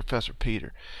to call him Professor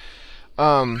Peter.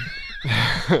 Well,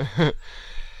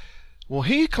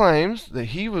 he claims that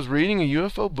he was reading a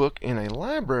UFO book in a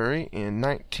library in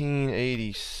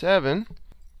 1987.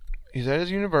 He's at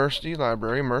his university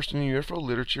library, immersed in UFO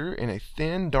literature, and a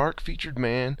thin, dark-featured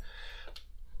man,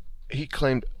 he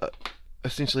claimed,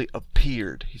 essentially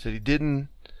appeared. He said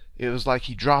it was like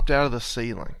he dropped out of the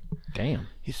ceiling. Damn.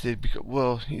 He said,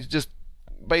 he's just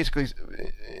basically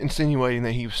insinuating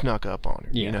that he snuck up on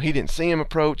her. Yeah. You know, he didn't see him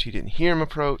approach, he didn't hear him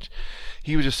approach.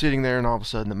 He was just sitting there, and all of a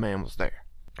sudden the man was there.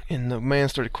 And the man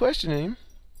started questioning him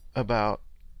about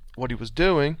what he was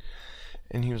doing,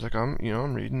 and he was like, I'm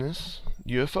reading this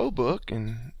UFO book,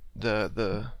 and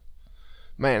the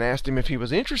man asked him if he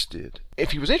was interested in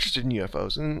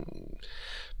UFOs, and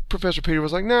Professor Peter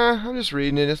was like, nah, I'm just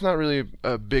reading it. It's not really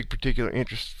a big particular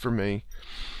interest for me.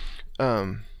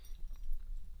 And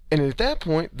at that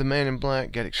point, the man in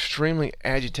black got extremely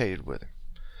agitated with him.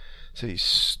 So he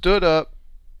stood up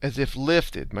as if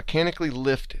mechanically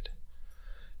lifted,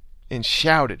 and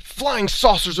shouted, "Flying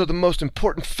saucers are the most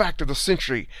important fact of the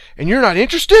century, and you're not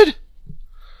interested?"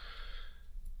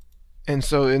 And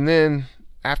then,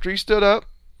 after he stood up,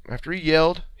 after he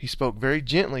yelled, he spoke very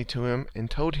gently to him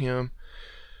and told him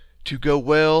to go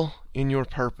well in your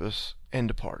purpose, and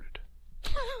departed.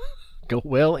 Go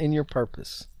well in your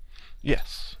purpose.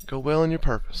 Yes, go well in your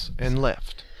purpose, and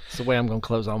left. That's the way I'm going to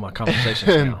close all my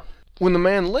conversations now. When the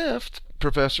man left,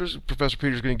 Professor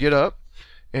Peter's going to get up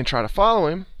and try to follow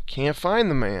him. Can't find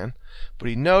the man, but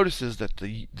he notices that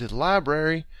the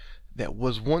library that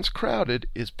was once crowded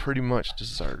is pretty much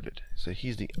deserted. So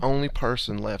he's the only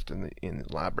person left in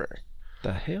the library.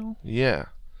 The hell? Yeah.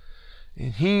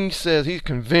 And he says he's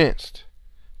convinced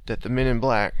that the men in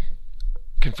black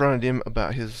confronted him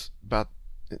about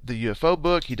the UFO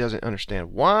book. He doesn't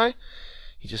understand why.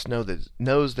 He just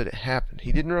knows that it happened.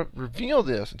 He didn't reveal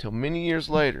this until many years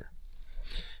later,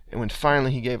 and when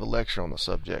finally he gave a lecture on the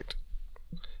subject.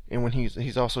 And when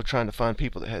he's also trying to find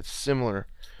people that had similar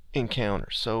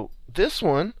encounters. So this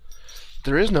one,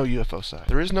 there is no UFO site.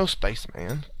 There is no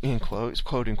spaceman, end quote. It's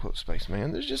quote unquote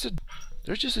spaceman. There's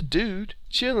just a dude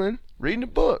chilling, reading a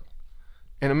book.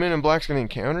 And a man in black's gonna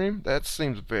encounter him? That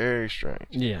seems very strange.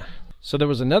 Yeah. So there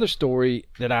was another story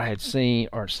that I had I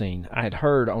had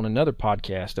heard on another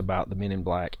podcast about the men in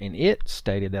black, and it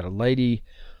stated that a lady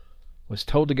was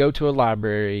told to go to a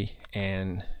library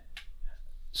and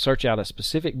search out a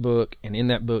specific book, and in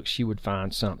that book she would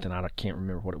find something. I can't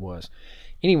remember what it was.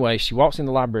 Anyway, she walks in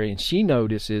the library and she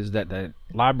notices that the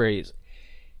library is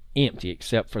empty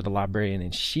except for the librarian,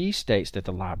 and she states that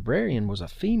the librarian was a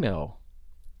female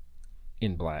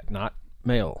in black, not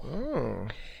male. Oh.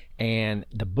 And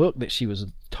the book that she was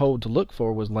told to look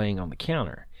for was laying on the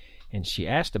counter, and she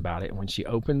asked about it, and when she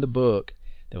opened the book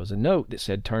there was a note that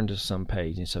said turn to some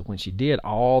page, and so when she did,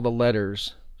 all the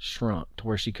letters shrunk to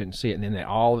where she couldn't see it, and then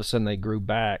all of a sudden they grew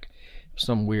back.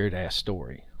 Some weird ass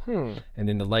story. And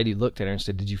then the lady looked at her and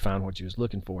said, "Did you find what you was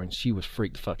looking for?" And she was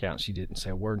freaked the fuck out, and she didn't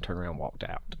say a word and turned around and walked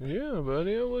out. Yeah,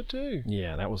 buddy, I would too.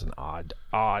 Yeah, that was an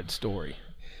odd story.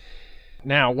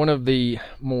 Now, one of the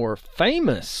more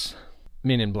famous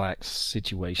Men in Black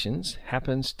situations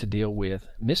happens to deal with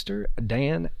Mr.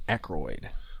 Dan Aykroyd.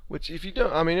 Which, if you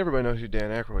don't, I mean, everybody knows who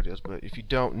Dan Aykroyd is, but if you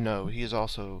don't know, he is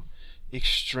also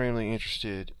extremely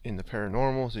interested in the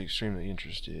paranormal. He's extremely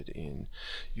interested in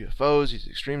UFOs. He's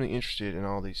extremely interested in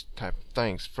all these type of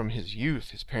things from his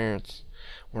youth. His parents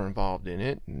were involved in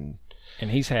it, and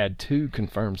he's had 2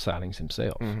 confirmed sightings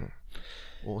himself. Mm-hmm.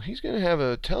 Well, he's going to have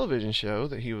a television show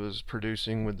that he was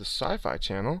producing with the Sci-Fi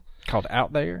Channel called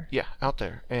Out There. Yeah, Out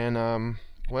There, and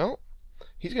well,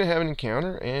 he's going to have an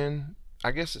encounter, and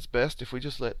I guess it's best if we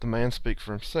just let the man speak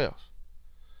for himself.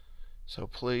 So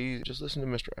please, just listen to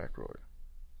Mr. Aykroyd.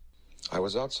 I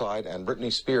was outside, and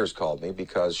Britney Spears called me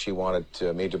because she wanted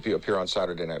me to appear on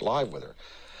Saturday Night Live with her.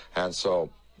 And so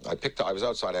I was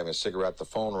outside having a cigarette. The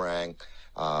phone rang.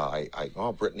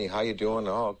 Oh, Britney, how you doing?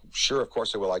 Oh, sure, of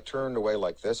course I will. I turned away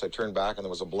like this. I turned back, and there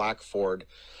was a black Ford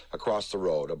across the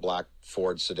road, a black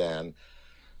Ford sedan.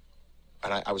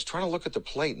 And I was trying to look at the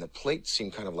plate, and the plate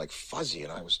seemed kind of like fuzzy,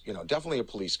 and I was, definitely a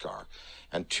police car.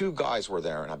 And 2 guys were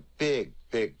there, and a big,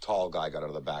 tall guy got out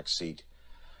of the back seat.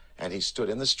 And he stood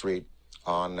in the street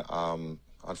on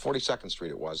 42nd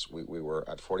Street it was. We were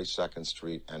at 42nd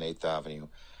Street and 8th Avenue.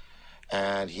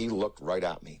 And he looked right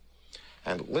at me.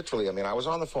 And literally, I was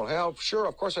on the phone. Hey, oh, sure,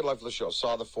 of course I'd love for the show.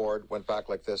 Saw the Ford, went back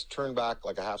like this, turned back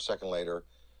like a half second later,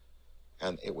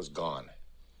 and it was gone.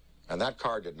 And that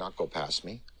car did not go past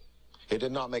me. It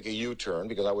did not make a U-turn,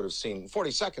 because I would have seen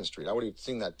 42nd Street. I would have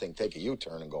seen that thing take a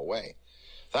U-turn and go away.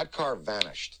 That car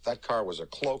vanished. That car was a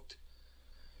cloaked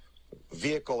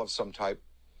vehicle of some type.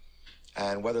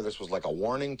 And whether this was like a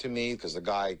warning to me, because the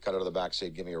guy got out of the back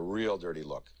seat, gave me a real dirty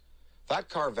look. That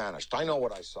car vanished. I know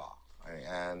what I saw.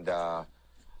 And,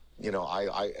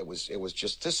 it was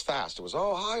just this fast. It was,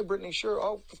 oh, hi, Brittany, sure.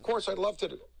 Oh, of course, I'd love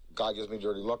to. Guy gives me a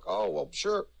dirty look. Oh, well,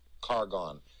 sure. Car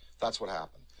gone. That's what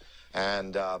happened.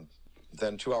 And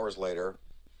then 2 hours later,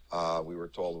 we were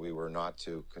told we were not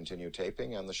to continue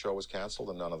taping, and the show was canceled,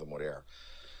 and none of them would air.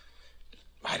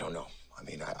 I don't know.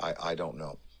 I don't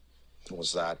know.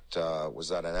 Was that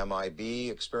an MIB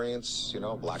experience?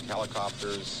 Black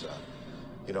helicopters,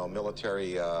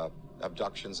 military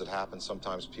abductions that happen.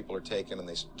 Sometimes people are taken, and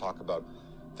they talk about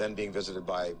then being visited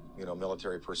by,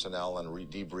 military personnel and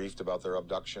debriefed about their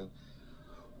abduction.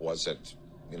 Was it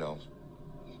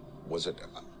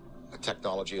a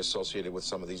technology associated with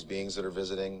some of these beings that are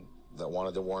visiting that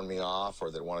wanted to warn me off,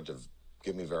 or that wanted to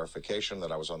give me verification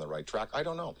that I was on the right track? I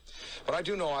don't know. But I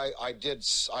do know I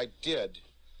did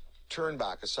turn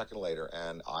back a second later,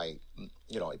 and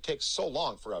it takes so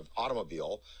long for an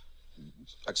automobile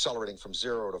accelerating from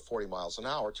 0 to 40 miles an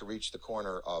hour to reach the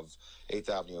corner of 8th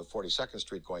Avenue and 42nd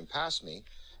Street going past me,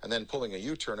 and then pulling a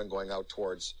U-turn and going out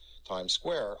towards Times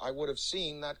Square. I would have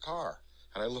seen that car.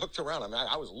 And I looked around.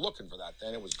 I was looking for that,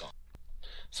 and it was gone.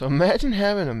 So imagine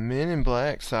having a Men in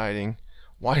Black sighting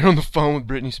while you're on the phone with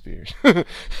Britney Spears.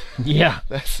 Yeah.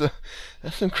 That's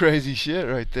some crazy shit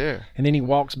right there. And then he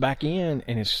walks back in,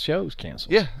 and his show's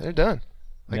canceled. Yeah, they're done.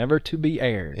 Never to be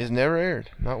aired. It's never aired.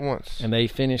 Not once. And they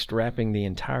finished wrapping the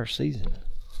entire season.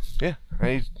 Yeah.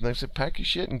 They said, pack your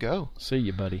shit and go. See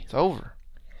you, buddy. It's over.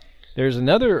 There's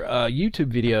another YouTube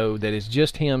video that is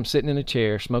just him sitting in a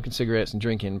chair, smoking cigarettes and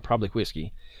drinking probably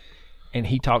whiskey. And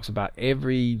he talks about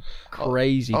every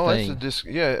crazy thing.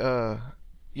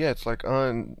 It's like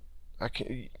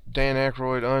Dan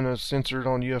Aykroyd uncensored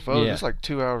on UFOs. Yeah. It's like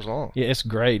 2 hours long. Yeah, it's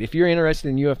great. If you're interested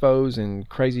in UFOs and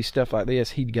crazy stuff like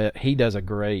this, he does a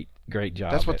great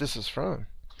job. That's what this is from.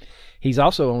 He's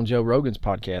also on Joe Rogan's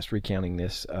podcast recounting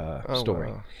this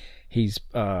story. Wow. He's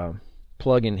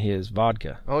plugging his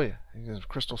vodka. Oh yeah, he has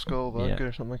Crystal Skull vodka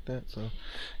or something like that. So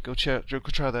go try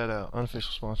that out.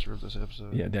 Unofficial sponsor of this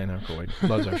episode. Yeah, Dan Aykroyd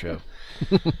loves our show.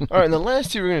 All right, and the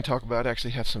last 2 we're going to talk about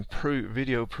actually have some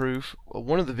video proof. Well,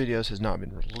 one of the videos has not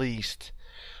been released,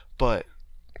 but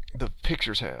the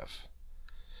pictures have.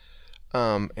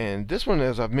 And this one,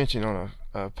 as I've mentioned on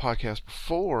a podcast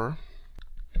before,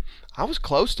 I was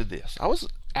close to this. I was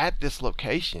at this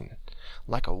location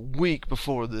like a week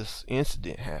before this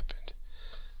incident happened.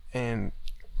 And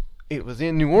it was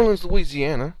in New Orleans,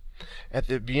 Louisiana, at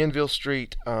the Bienville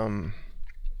Street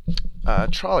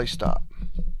trolley stop.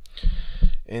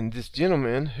 And this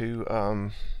gentleman who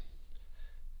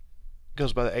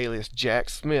goes by the alias Jack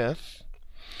Smith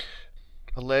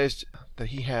alleged that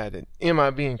he had an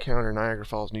MIB encounter in Niagara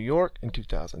Falls, New York in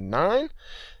 2009.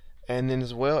 and then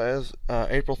as well as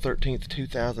April 13th,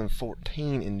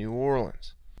 2014 in New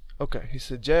Orleans. Okay, he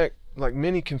said Jack, like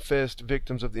many confessed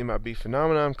victims of the MIB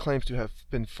phenomenon, claims to have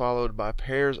been followed by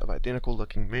pairs of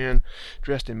identical-looking men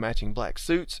dressed in matching black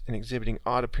suits and exhibiting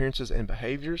odd appearances and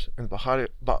behaviors. And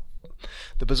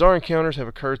the bizarre encounters have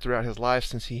occurred throughout his life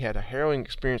since he had a harrowing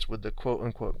experience with the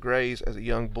quote-unquote Greys as a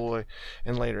young boy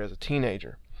and later as a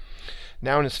teenager.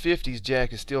 Now in his 50s,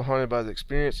 Jack is still haunted by the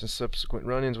experience and subsequent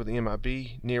run-ins with the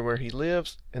MIB near where he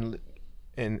lives and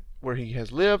where he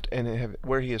has lived and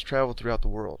where he has traveled throughout the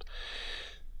world.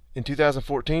 In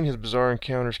 2014, his bizarre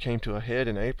encounters came to a head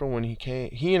in April when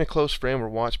he and a close friend were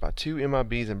watched by two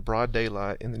MIBs in broad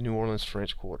daylight in the New Orleans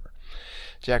French Quarter.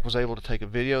 Jack was able to take a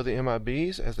video of the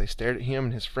MIBs as they stared at him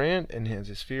and his friend, and as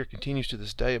his fear continues to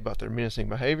this day about their menacing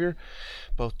behavior,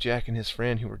 both Jack and his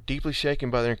friend, who were deeply shaken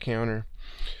by their encounter,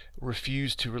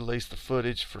 refused to release the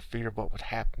footage for fear of what would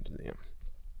happen to them.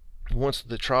 Once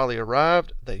the trolley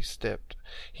arrived,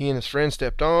 he and his friend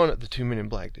stepped on. The two men in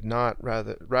black did not.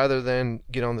 Rather than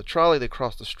get on the trolley, they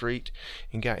crossed the street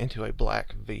and got into a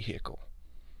black vehicle.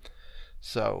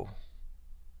 So,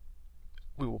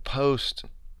 we will post.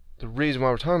 The reason why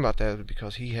we're talking about that is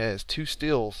because he has two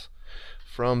stills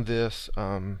from this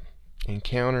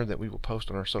encounter that we will post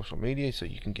on our social media, so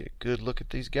you can get a good look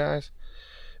at these guys.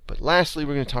 But lastly,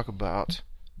 we're going to talk about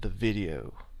the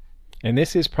video. And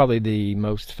this is probably the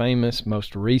most famous,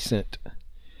 most recent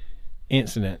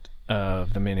incident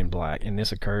of the Men in Black. And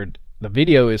this occurred, the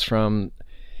video is from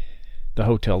the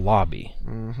hotel lobby.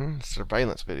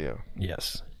 Surveillance video.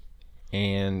 Yes.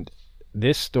 And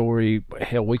this story,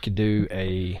 hell, we could do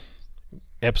a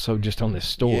episode just on this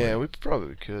story. Yeah, we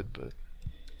probably could,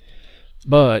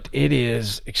 but it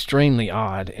is extremely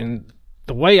odd. And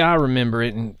the way I remember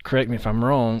it, and correct me if I'm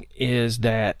wrong, is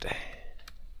that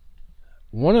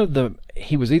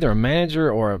he was either a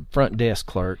manager or a front desk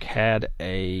clerk, had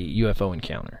a UFO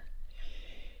encounter.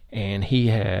 And he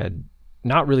had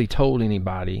not really told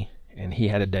anybody, and he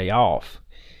had a day off.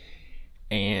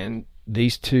 And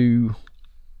these two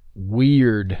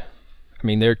weird,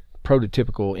 they're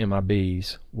prototypical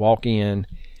MIBs, walk in.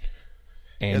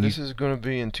 And this is going to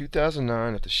be in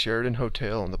 2009 at the Sheraton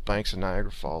Hotel on the banks of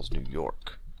Niagara Falls, New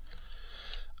York.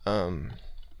 A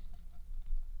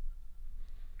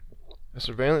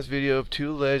surveillance video of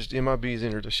two alleged MIBs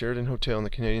entered the Sheraton Hotel on the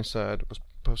Canadian side was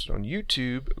posted on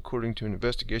YouTube, according to an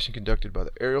investigation conducted by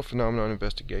the Aerial Phenomenon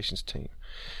Investigations Team,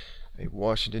 a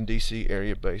Washington, D.C.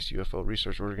 area-based UFO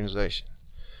research organization.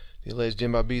 The alleged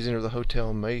MIBs entered the hotel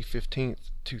on May 15,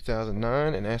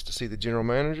 2009, and asked to see the general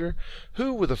manager,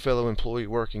 who, with a fellow employee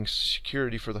working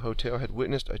security for the hotel, had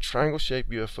witnessed a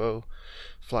triangle-shaped UFO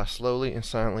fly slowly and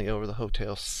silently over the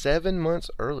hotel 7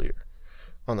 months earlier,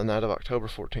 on the night of October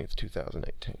 14th,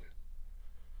 2018.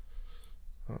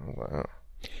 Oh, wow.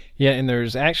 Yeah, and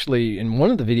there's actually, in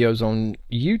one of the videos on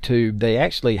YouTube, they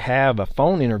actually have a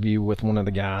phone interview with one of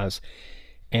the guys,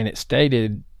 and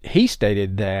he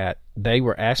stated that they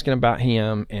were asking about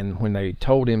him, and when they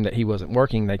told him that he wasn't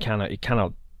working, it kind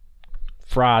of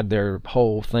fried their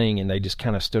whole thing, and they just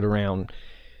kind of stood around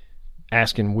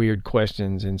asking weird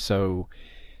questions. And so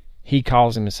he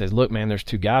calls him and says, look, man, there's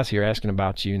two guys here asking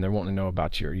about you, and they're wanting to know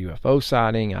about your UFO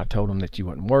sighting. I told them that you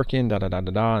wasn't working,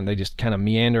 da-da-da-da-da, and they just kind of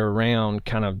meander around,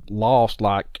 kind of lost,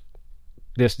 like,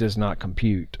 this does not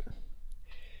compute.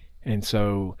 And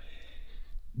so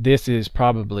this is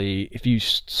probably, if you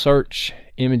search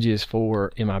images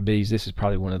for MIBs, this is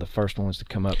probably one of the first ones to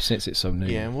come up since it's so new.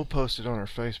 Yeah, and we'll post it on our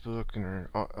Facebook,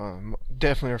 and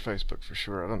definitely our Facebook for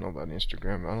sure. I don't know about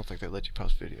Instagram. I don't think they let you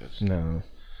post videos. No.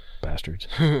 Bastards.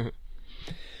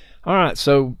 All right,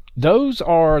 so those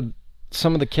are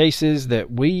some of the cases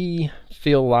that we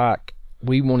feel like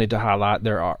we wanted to highlight.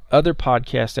 There are other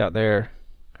podcasts out there.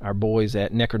 Our boys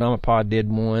at Necronomipod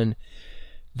did one.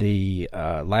 The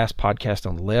last podcast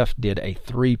on the left did a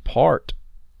 3-part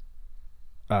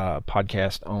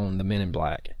podcast on the Men in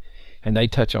Black, and they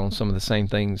touch on some of the same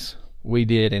things we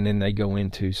did, and then they go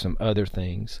into some other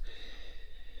things.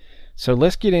 So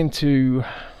let's get into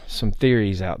some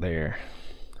theories out there.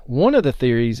 One of the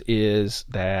theories is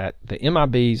that the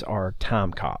MIBs are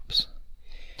time cops.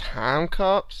 Time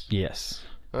cops? Yes.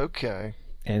 Okay.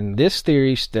 And this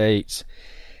theory states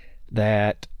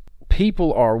that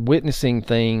people are witnessing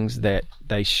things that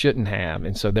they shouldn't have,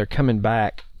 and so they're coming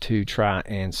back to try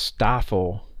and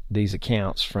stifle these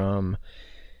accounts from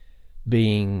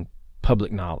being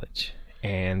public knowledge,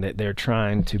 and that they're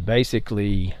trying to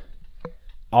basically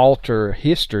alter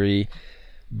history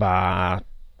by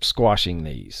squashing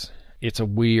these. It's a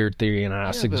weird theory, and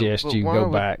I suggest you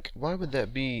go back. Why would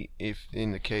that be if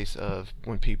in the case of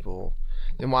when people...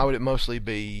 Then why would it mostly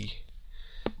be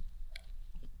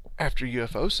after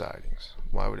UFO sightings?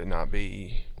 Why would it not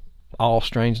be all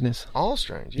strangeness? All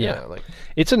strange, yeah. Like,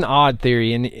 it's an odd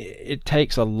theory, and it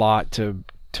takes a lot to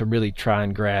really try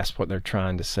and grasp what they're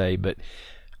trying to say. But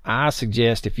I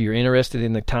suggest if you're interested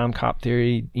in the time cop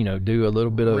theory, do a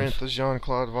little bit of rent the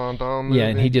Jean-Claude Van Damme movie. Yeah,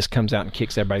 and he just comes out and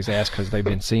kicks everybody's ass because they've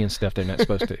been seeing stuff they're not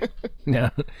supposed to. No.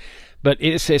 But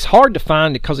it's hard to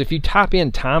find because if you type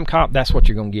in time cop, that's what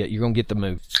you're going to get. You're going to get the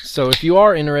movie. So if you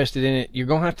are interested in it, you're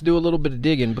going to have to do a little bit of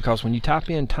digging because when you type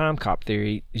in time cop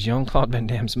theory, Jean-Claude Van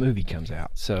Damme's movie comes out.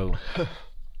 So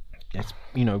that's,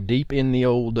 deep in the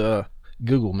old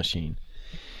Google machine.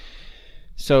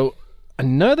 So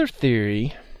another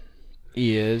theory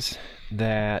is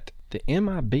that the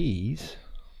MIBs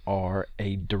are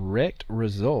a direct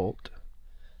result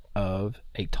of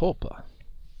a tulpa.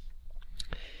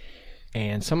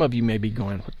 And some of you may be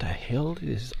going, what the hell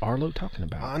is Arlo talking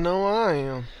about? I know I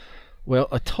am. Well,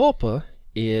 a tulpa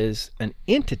is an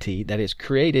entity that is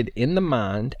created in the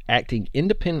mind, acting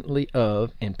independently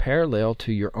of and parallel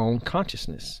to your own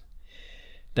consciousness.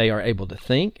 They are able to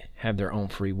think, have their own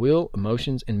free will,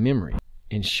 emotions, and memory.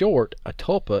 In short, a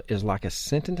tulpa is like a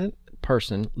sentient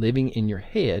person living in your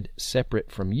head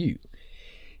separate from you.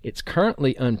 It's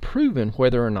currently unproven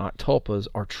whether or not tulpas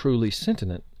are truly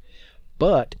sentient,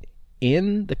 but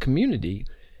in the community,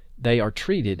 they are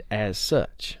treated as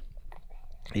such.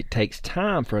 It takes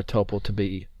time for a tulpa to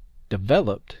be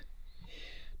developed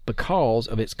because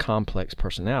of its complex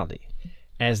personality.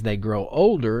 As they grow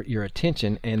older, your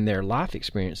attention and their life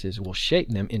experiences will shape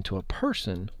them into a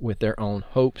person with their own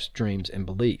hopes, dreams, and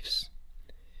beliefs.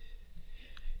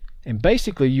 And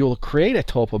basically, you'll create a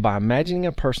tulpa by imagining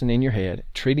a person in your head,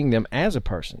 treating them as a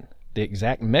person. The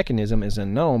exact mechanism is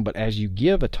unknown, but as you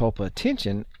give a tulpa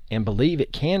attention and believe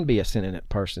it can be a sentient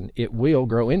person, it will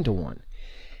grow into one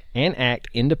and act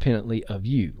independently of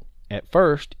you. At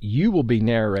first, you will be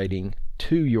narrating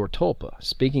to your tulpa,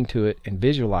 speaking to it and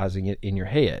visualizing it in your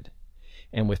head.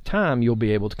 And with time, you'll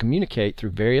be able to communicate through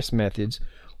various methods,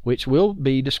 which will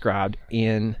be described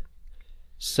in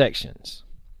sections.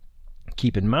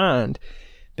 Keep in mind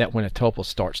that when a tulpa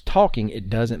starts talking, it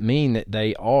doesn't mean that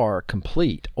they are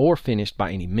complete or finished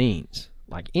by any means.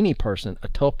 Like any person, a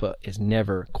tulpa is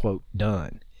never, quote,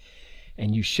 done.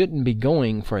 And you shouldn't be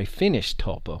going for a finished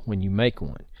tulpa when you make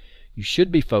one. You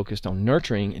should be focused on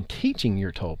nurturing and teaching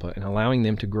your tulpa and allowing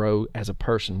them to grow as a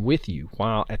person with you,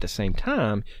 while at the same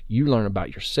time you learn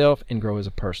about yourself and grow as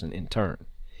a person in turn.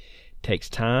 It takes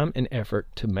time and effort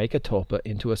to make a tulpa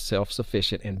into a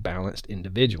self-sufficient and balanced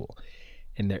individual,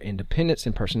 and their independence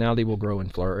and personality will grow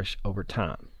and flourish over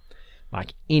time,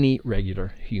 like any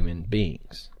regular human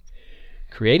beings.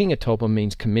 Creating a tulpa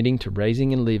means committing to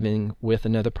raising and living with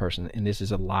another person, and this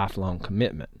is a lifelong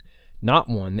commitment, not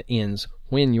one that ends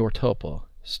when your tulpa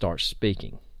starts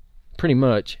speaking. Pretty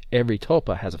much every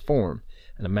tulpa has a form,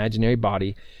 an imaginary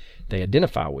body they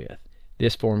identify with.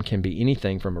 This form can be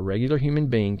anything from a regular human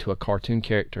being to a cartoon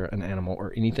character, an animal,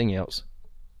 or anything else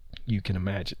you can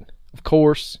imagine. Of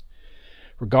course,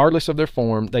 regardless of their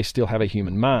form, they still have a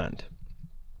human mind.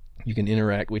 You can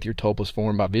interact with your tulpa's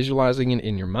form by visualizing it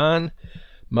in your mind.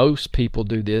 Most people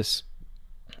do this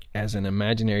as an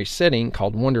imaginary setting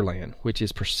called Wonderland, which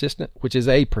is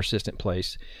a persistent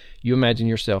place you imagine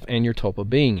yourself and your tulpa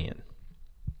being in.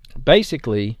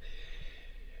 Basically,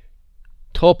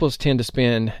 tulpas tend to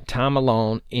spend time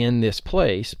alone in this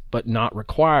place, but not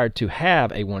required to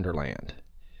have a Wonderland.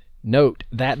 Note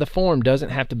that the form doesn't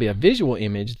have to be a visual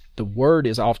image. The word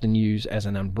is often used as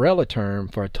an umbrella term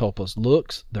for a tulpa's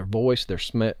looks, their voice, their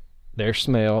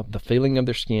smell, the feeling of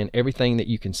their skin, everything that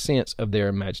you can sense of their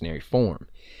imaginary form.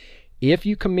 If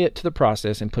you commit to the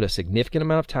process and put a significant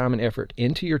amount of time and effort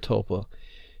into your tulpa,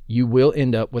 you will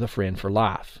end up with a friend for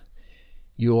life.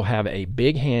 You will have a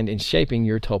big hand in shaping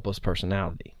your tulpa's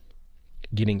personality.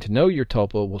 Getting to know your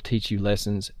tulpa will teach you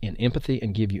lessons in empathy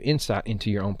and give you insight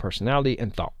into your own personality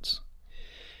and thoughts.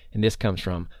 And this comes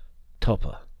from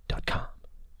tulpa.com.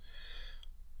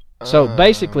 So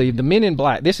basically, the Men in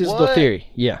Black, this is the theory.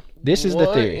 Yeah, this is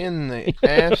the theory. What in the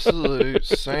absolute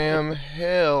Sam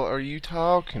hell are you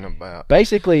talking about?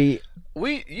 Basically,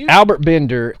 Albert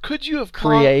Bender could you have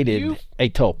created a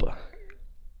tulpa.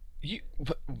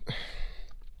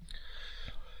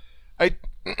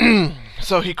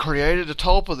 So he created a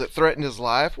tulpa that threatened his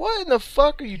life? What in the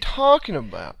fuck are you talking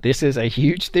about? This is a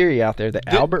huge theory out there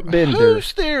that Albert Bender...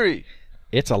 Whose theory?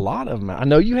 It's a lot of them. I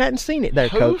know you hadn't seen it there,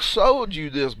 Coach. Who sold you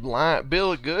this blind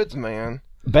bill of goods, man?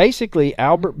 Basically,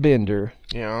 Albert Bender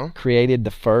created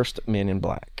the first Men in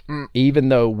Black. even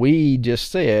though we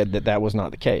just said that was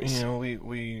not the case. You know,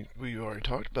 we already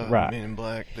talked about Men in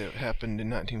Black that happened in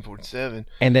 1947.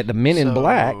 And that the Men in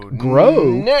Black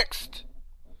grow... Next!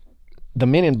 The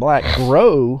Men in Black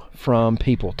grow from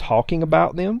people talking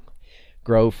about them,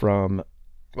 grow from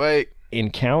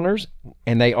encounters,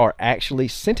 and they are actually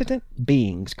sentient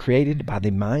beings created by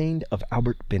the mind of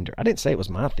Albert Bender. I didn't say it was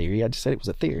my theory. I just said it was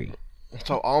a theory.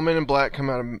 So all Men in Black come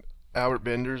out of Albert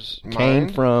Bender's mind? Came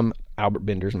from Albert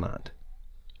Bender's mind.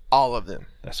 All of them.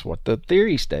 That's what the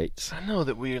theory states. I know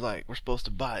that we're supposed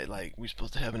to buy it. Like, we're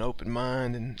supposed to have an open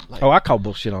mind and like. Oh, I call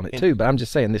bullshit on it too, but I'm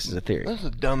just saying this is a theory. That's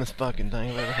the dumbest fucking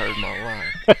thing I've ever heard in my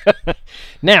life.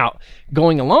 Now,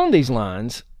 going along these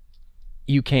lines,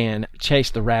 you can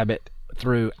chase the rabbit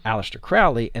through Aleister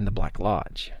Crowley and the Black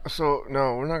Lodge. So,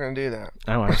 no, we're not going to do that.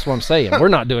 Oh, that's what I'm saying. We're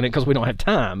not doing it because we don't have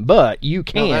time, but you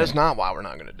can. No, that's not why we're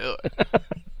not going to do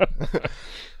it.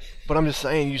 But I'm just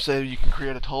saying, you said you can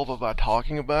create a tulpa by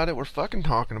talking about it. We're fucking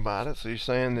talking about it. So you're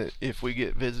saying that if we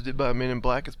get visited by Men in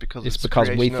Black, it's because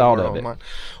we thought of it. Mind.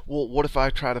 Well, what if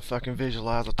I try to fucking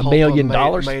visualize a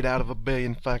tulpa made out of $1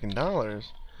 billion fucking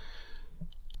dollars?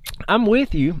 I'm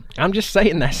with you. I'm just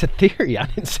saying that's a theory. I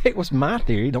didn't say it was my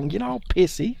theory. Don't get all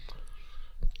pissy.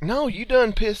 No, you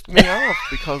done pissed me off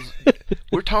because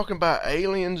we're talking about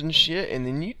aliens and shit, and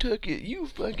then you took it.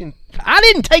 I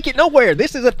didn't take it nowhere.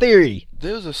 This is a theory.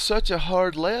 There was such a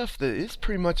hard left that it's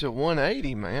pretty much a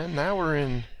 180, man. Now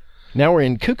we're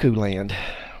in cuckoo land.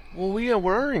 Well,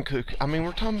 we're in cuckoo. I mean,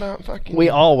 we're talking about fucking. We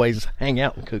always hang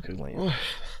out in cuckoo land.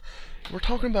 We're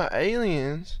talking about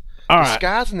aliens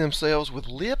disguising themselves with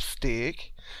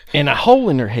lipstick and a hole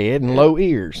in their head and low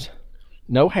ears,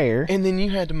 no hair, and then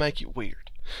you had to make it weird.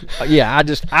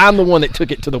 I'm the one that took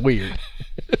it to the weird.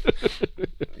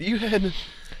 You had.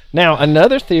 Now,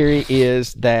 another theory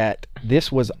is that this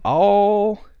was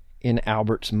all in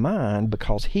Albert's mind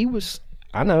because he was,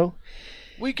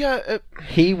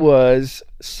 he was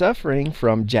suffering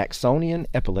from Jacksonian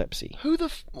epilepsy.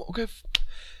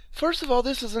 First of all,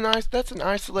 that's an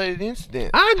isolated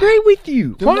incident. I agree with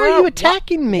you. Why are you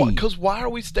attacking me? Because why are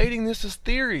we stating this as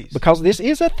theories? Because this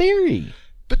is a theory.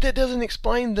 But that doesn't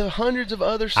explain the hundreds of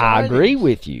other I sightings. agree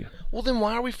with you. Well, then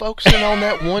why are we focusing on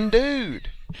that one dude?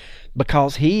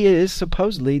 Because he is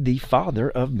supposedly the father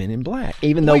of Men in Black,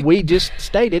 even though we just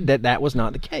stated that was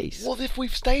not the case. Well, if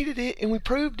we've stated it and we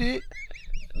proved it,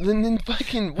 then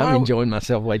fucking... I'm enjoying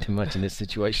myself way too much in this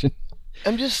situation.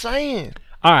 I'm just saying.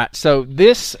 All right, so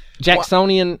this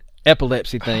Jacksonian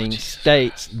epilepsy thing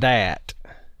states that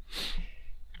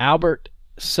Albert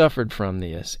suffered from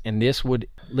this, and this would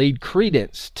lead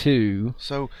credence to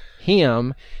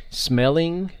him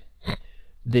smelling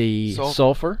the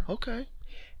sulfur. Okay.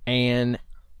 And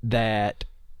that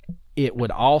it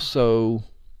would also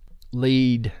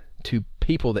lead to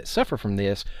people that suffer from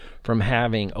this from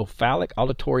having olfactory,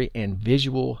 auditory, and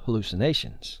visual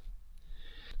hallucinations.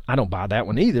 I don't buy that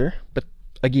one either, but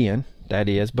again, that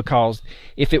is because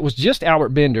if it was just Albert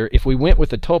Bender, if we went with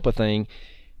the tulpa thing,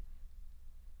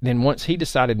 then once he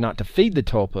decided not to feed the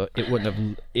tulpa,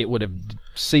 it would have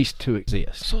ceased to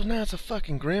exist. So now it's a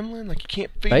fucking gremlin? Like you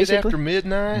can't feed it after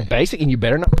midnight? And you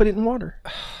better not put it in water.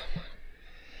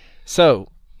 So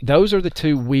those are the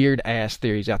two weird ass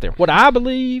theories out there. What I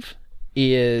believe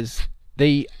is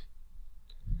I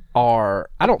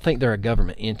don't think they're a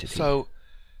government entity. So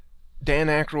Dan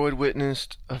Aykroyd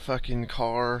witnessed a fucking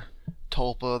car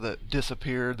tulpa that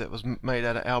disappeared that was made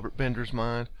out of Albert Bender's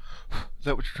mind. Is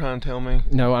that what you're trying to tell me?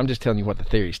 No, I'm just telling you what the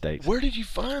theory states. Where did you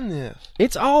find this?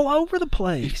 It's all over the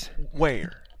place.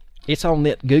 Where? It's on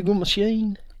that Google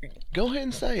machine. Go ahead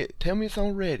and say it. Tell me it's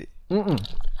on Reddit.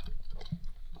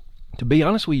 To be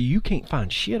honest with you can't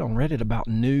find shit on Reddit about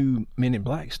new Men in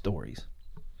Black stories.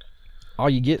 All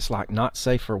you get's like not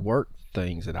safe for work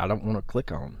things that I don't want to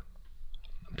click on.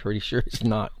 I'm pretty sure it's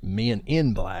not Men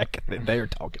in Black that they're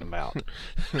talking about.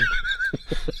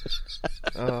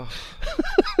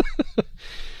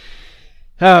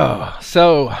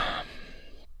 So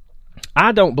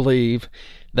I don't believe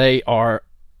they are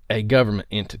a government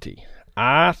entity.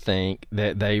 I think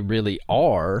that they really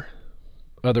are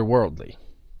otherworldly.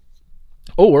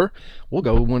 Or we'll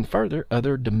go one further,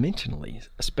 other dimensionally,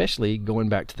 especially going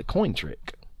back to the coin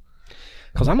trick.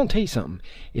 Because I'm going to tell you something.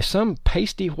 If some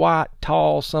pasty white,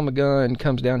 tall son of a gun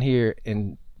comes down here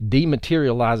and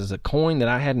dematerializes a coin that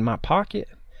I had in my pocket,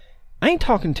 I ain't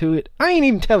talking to it. I ain't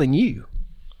even telling you.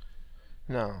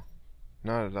 No,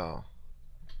 not at all.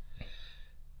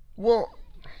 Well,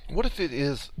 what if it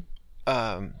is,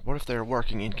 what if they're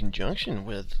working in conjunction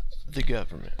with the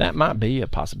government? That might be a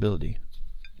possibility.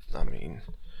 I mean,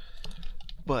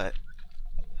 but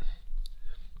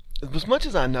as much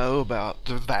as I know about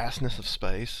the vastness of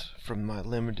space from my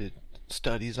limited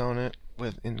studies on it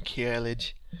in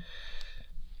college,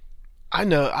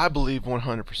 I believe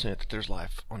 100% that there's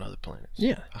life on other planets.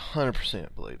 Yeah.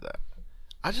 100% believe that.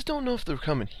 I just don't know if they're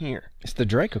coming here. It's the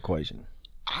Drake equation.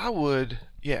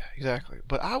 Yeah, exactly.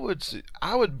 But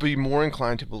I would be more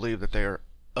inclined to believe that they are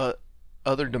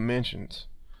other dimensions,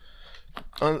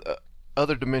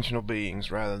 other dimensional beings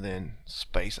rather than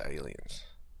space aliens,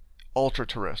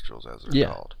 ultra-terrestrials as they're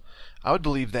called. I would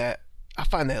believe that. I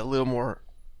find that a little more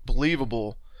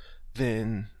believable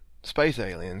than space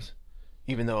aliens,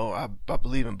 even though I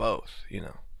believe in both,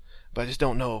 But I just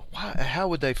don't know how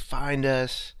would they find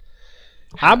us.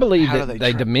 I believe that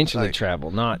they dimensionally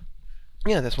travel, not.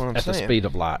 Yeah, that's what I'm saying. At the speed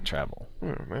of light travel.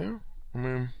 Yeah, man. I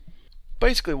mean,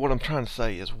 basically what I'm trying to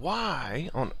say is why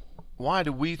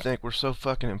do we think we're so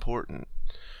fucking important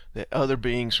that other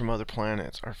beings from other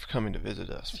planets are coming to visit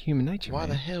us? It's human nature, Why man.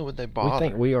 the hell would they bother? We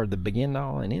think we are the begin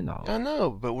all and end all. I know,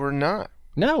 but we're not.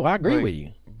 No, I agree with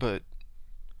you. But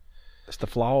it's the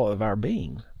flaw of our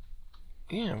being.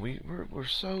 Yeah, we're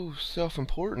so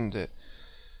self-important that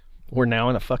we're now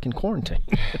in a fucking quarantine.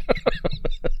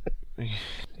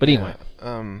 But anyway,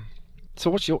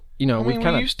 so what's your? We've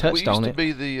kind of touched on it. We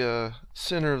used to be the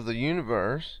center of the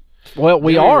universe. Well,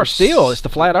 we are still. It's the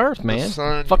flat Earth,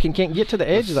 man. Fucking can't get to the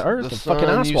edge of the Earth. The fucking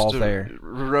ice wall's there.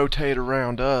 Rotate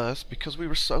around us because we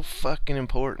were so fucking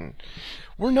important.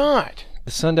 We're not.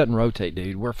 The sun doesn't rotate,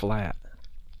 dude. We're flat.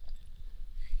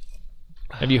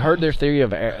 Have you heard their theory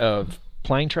of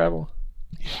plane travel?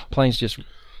 Yeah. Planes just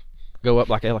go up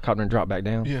like a helicopter and drop back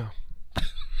down. Yeah.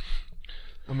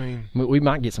 I mean, we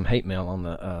might get some hate mail on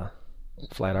the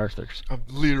flat earthers. I've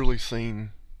literally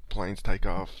seen planes take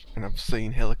off, and I've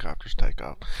seen helicopters take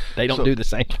off. They don't do the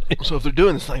same thing. So if they're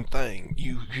doing the same thing,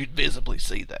 you'd visibly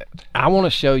see that. I want to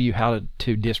show you how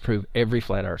to disprove every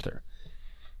flat earther.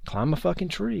 Climb a fucking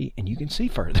tree, and you can see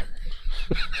further.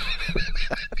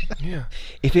 Yeah.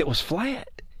 If it was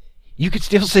flat, you could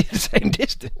still see the same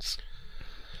distance.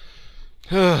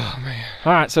 Oh, man.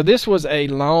 All right, so this was a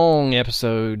long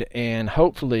episode, and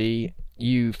hopefully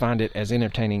you find it as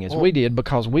entertaining as we did,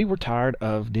 because we were tired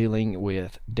of dealing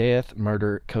with death,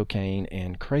 murder, cocaine,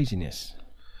 and craziness.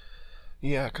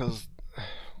 Yeah, because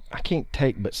I can't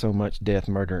take but so much death,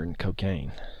 murder, and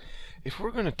cocaine. If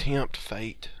we're going to tempt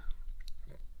fate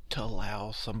to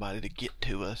allow somebody to get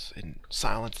to us and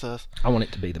silence us, I want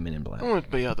it to be the Men in Black. I want it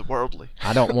to be otherworldly.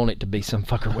 I don't want it to be some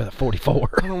fucker with a 44.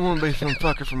 I don't want to be some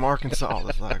fucker from Arkansas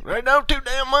that's like, they know too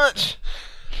damn much.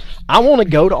 I want to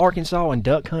go to Arkansas and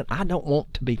duck hunt. I don't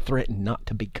want to be threatened not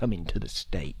to be coming to the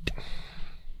state.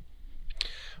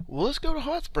 Well, let's go to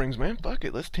Hot Springs, man. Fuck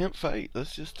it. Let's tempt fate.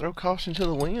 Let's just throw caution to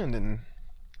the wind and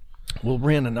we'll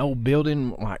rent an old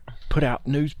building, like put out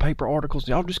newspaper articles.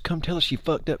 Y'all just come tell us you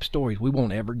fucked up stories. We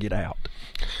won't ever get out.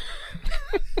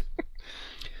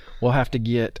 We'll have to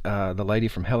get the lady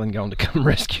from Hell and Gone to come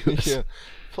rescue us. Yeah,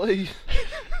 please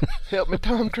help me,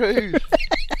 Tom Cruise.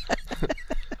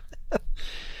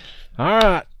 All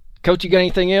right, Coach, you got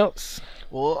anything else?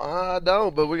 Well, I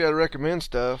don't, but we got to recommend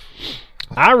stuff.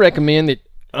 I recommend that,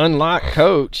 unlike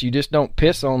Coach, you just don't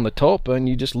piss on the tulpa and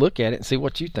you just look at it and see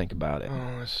what you think about it.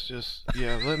 Oh, it's just,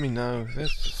 let me know.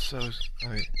 That's just so,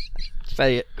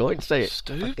 say it. Go ahead and say it.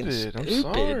 Stupid. I'm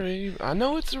sorry. I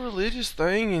know it's a religious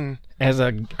thing, and as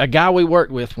a guy we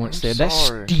worked with once said, that's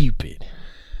stupid.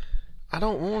 I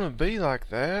don't want to be like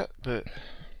that, but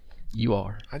you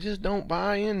are. I just don't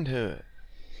buy into it.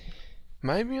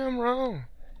 Maybe I'm wrong.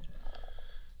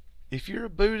 If you're a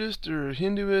Buddhist or a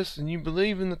Hinduist and you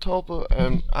believe in the tulpa,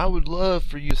 I would love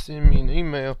for you to send me an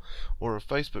email or a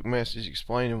Facebook message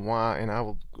explaining why, and I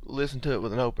will listen to it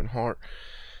with an open heart.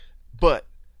 But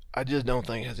I just don't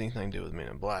think it has anything to do with Men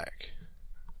in Black.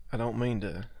 I don't mean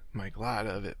to make light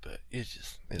of it, but it's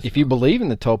just... If you believe in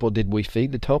the tulpa, did we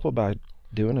feed the tulpa by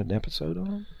doing an episode on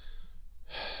them?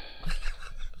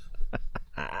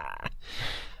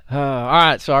 All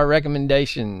right, so our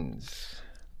recommendations.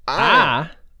 No,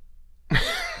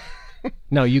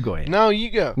 you go ahead. No, you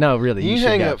go. No, really. You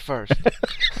hang up first.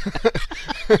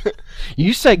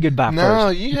 You say goodbye first. No,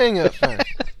 you hang up first.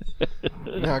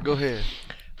 Now, go ahead.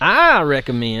 I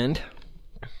recommend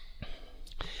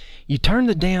you turn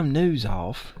the damn news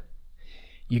off,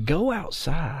 you go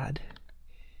outside,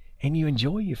 and you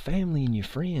enjoy your family and your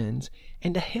friends,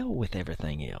 and to hell with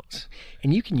everything else.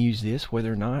 And you can use this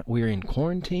whether or not we're in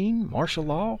quarantine, martial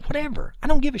law, whatever. I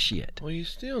don't give a shit. Well, you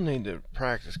still need to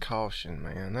practice caution,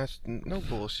 man. That's no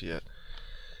bullshit.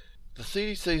 The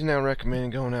CDC's now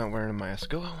recommending going out wearing a mask.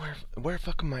 Go out and wear a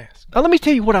fucking mask. Let me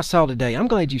tell you what I saw today. I'm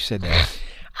glad you said that.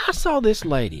 I saw this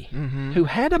lady who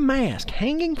had a mask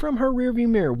hanging from her rearview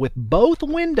mirror with both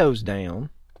windows down,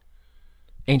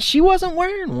 and she wasn't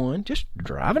wearing one, just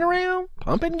driving around,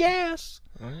 pumping gas.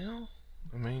 Well,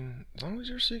 I mean, as long as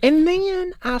you're 6. And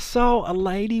then I saw a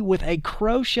lady with a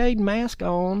crocheted mask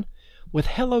on with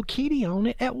Hello Kitty on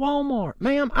it at Walmart.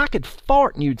 Ma'am, I could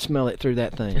fart and you'd smell it through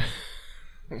that thing.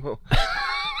 Well,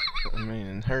 I mean,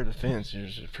 in her defense, you're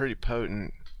pretty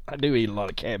potent. I do eat a lot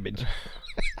of cabbage.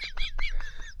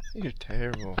 You're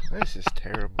terrible. This is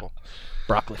terrible.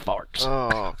 Broccoli farts.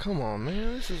 Oh, come on,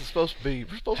 man. We're supposed to be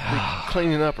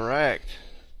cleaning up our act.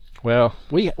 Well,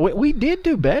 we did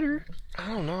do better. I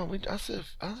don't know. I said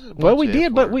well, we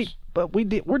did, but we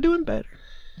did. We're doing better.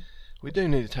 We do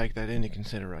need to take that into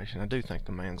consideration. I do think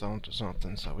the man's on to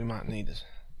something, so we might need to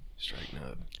straighten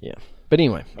up. Yeah. But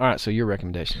anyway, all right, so your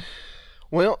recommendation.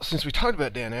 Well, since we talked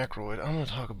about Dan Aykroyd, I'm going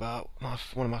to talk about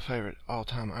one of my favorite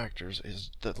all-time actors is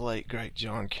the late, great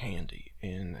John Candy.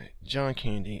 And John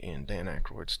Candy and Dan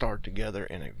Aykroyd starred together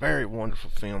in a very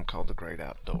wonderful film called The Great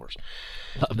Outdoors.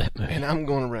 Love that movie. And I'm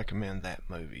going to recommend that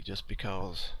movie just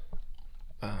because...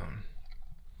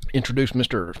 Introduce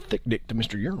Mr. Thick Dick to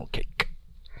Mr. Urinal Cake.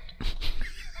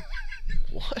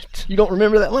 What? You don't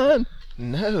remember that line?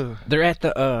 No. They're at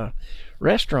the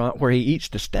restaurant where he eats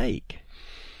the steak.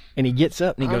 And he gets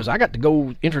up and he goes, I got to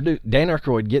go introduce... Dan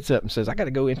Aykroyd gets up and says, I got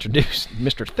to go introduce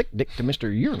Mr. Thick Dick to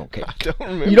Mr. Urinal Cake. I don't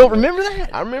remember. You don't remember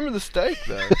that? I remember the steak,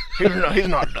 though. He's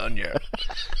not done yet.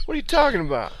 What are you talking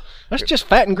about? That's just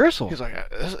fat and gristle. He's like,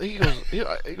 he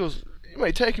goes, it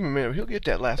may take him a minute, but he'll get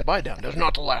that last bite down. That's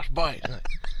not the last bite. Like,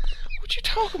 what you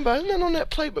talking about? Isn't that on that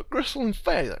plate but gristle and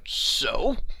fat? He's like,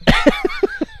 so?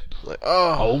 Like,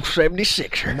 oh. Old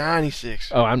 76er.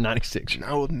 96. Oh, I'm 96. An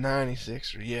old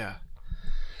 96er, yeah.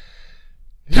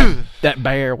 That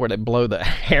bear where they blow the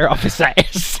hair off his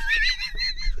ass.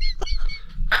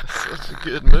 That's a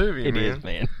good movie, It man. is,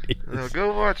 man. Now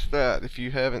go watch that if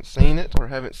you haven't seen it or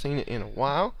haven't seen it in a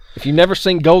while. If you've never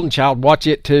seen Golden Child, watch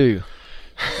it too.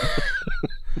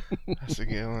 That's a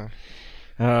good one.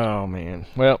 Oh, man.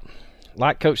 Well,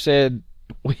 like Coach said,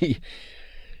 we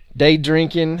day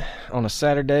drinking on a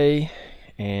Saturday,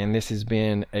 and this has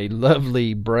been a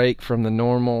lovely break from the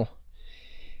normal,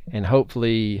 and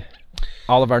hopefully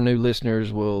all of our new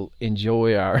listeners will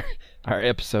enjoy our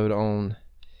episode on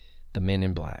the Men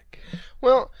in Black.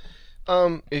 Well,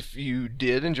 if you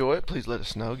did enjoy it, please let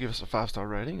us know. Give us a 5-star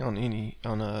rating on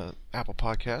Apple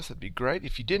Podcast. That'd be great.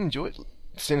 If you did enjoy it,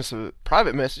 send us a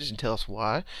private message and tell us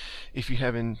why. If you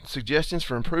have any suggestions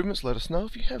for improvements, let us know.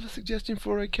 If you have a suggestion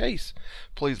for a case,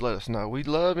 please let us know. We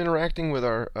love interacting with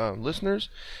our listeners.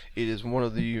 It is one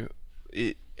of the...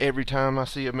 every time I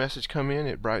see a message come in,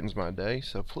 it brightens my day.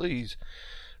 So please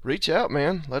reach out,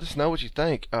 man. Let us know what you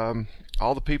think.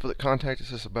 All the people that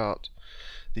contacted us about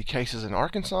the cases in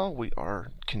Arkansas, we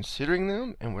are considering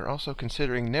them, and we're also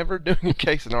considering never doing a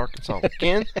case in Arkansas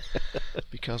again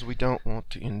because we don't want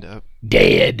to end up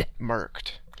dead,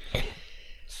 murked.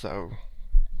 So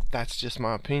that's just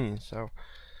my opinion. So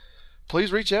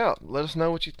please reach out. Let us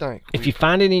know what you think. If you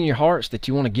find it in your hearts that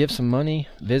you want to give some money,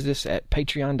 visit us at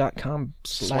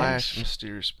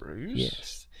patreon.com/Mysterious Brews.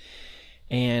 Yes.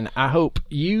 And I hope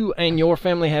you and your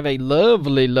family have a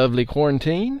lovely, lovely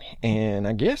quarantine. And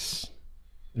I guess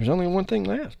there's only one thing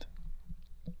left.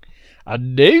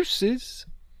 Deuces.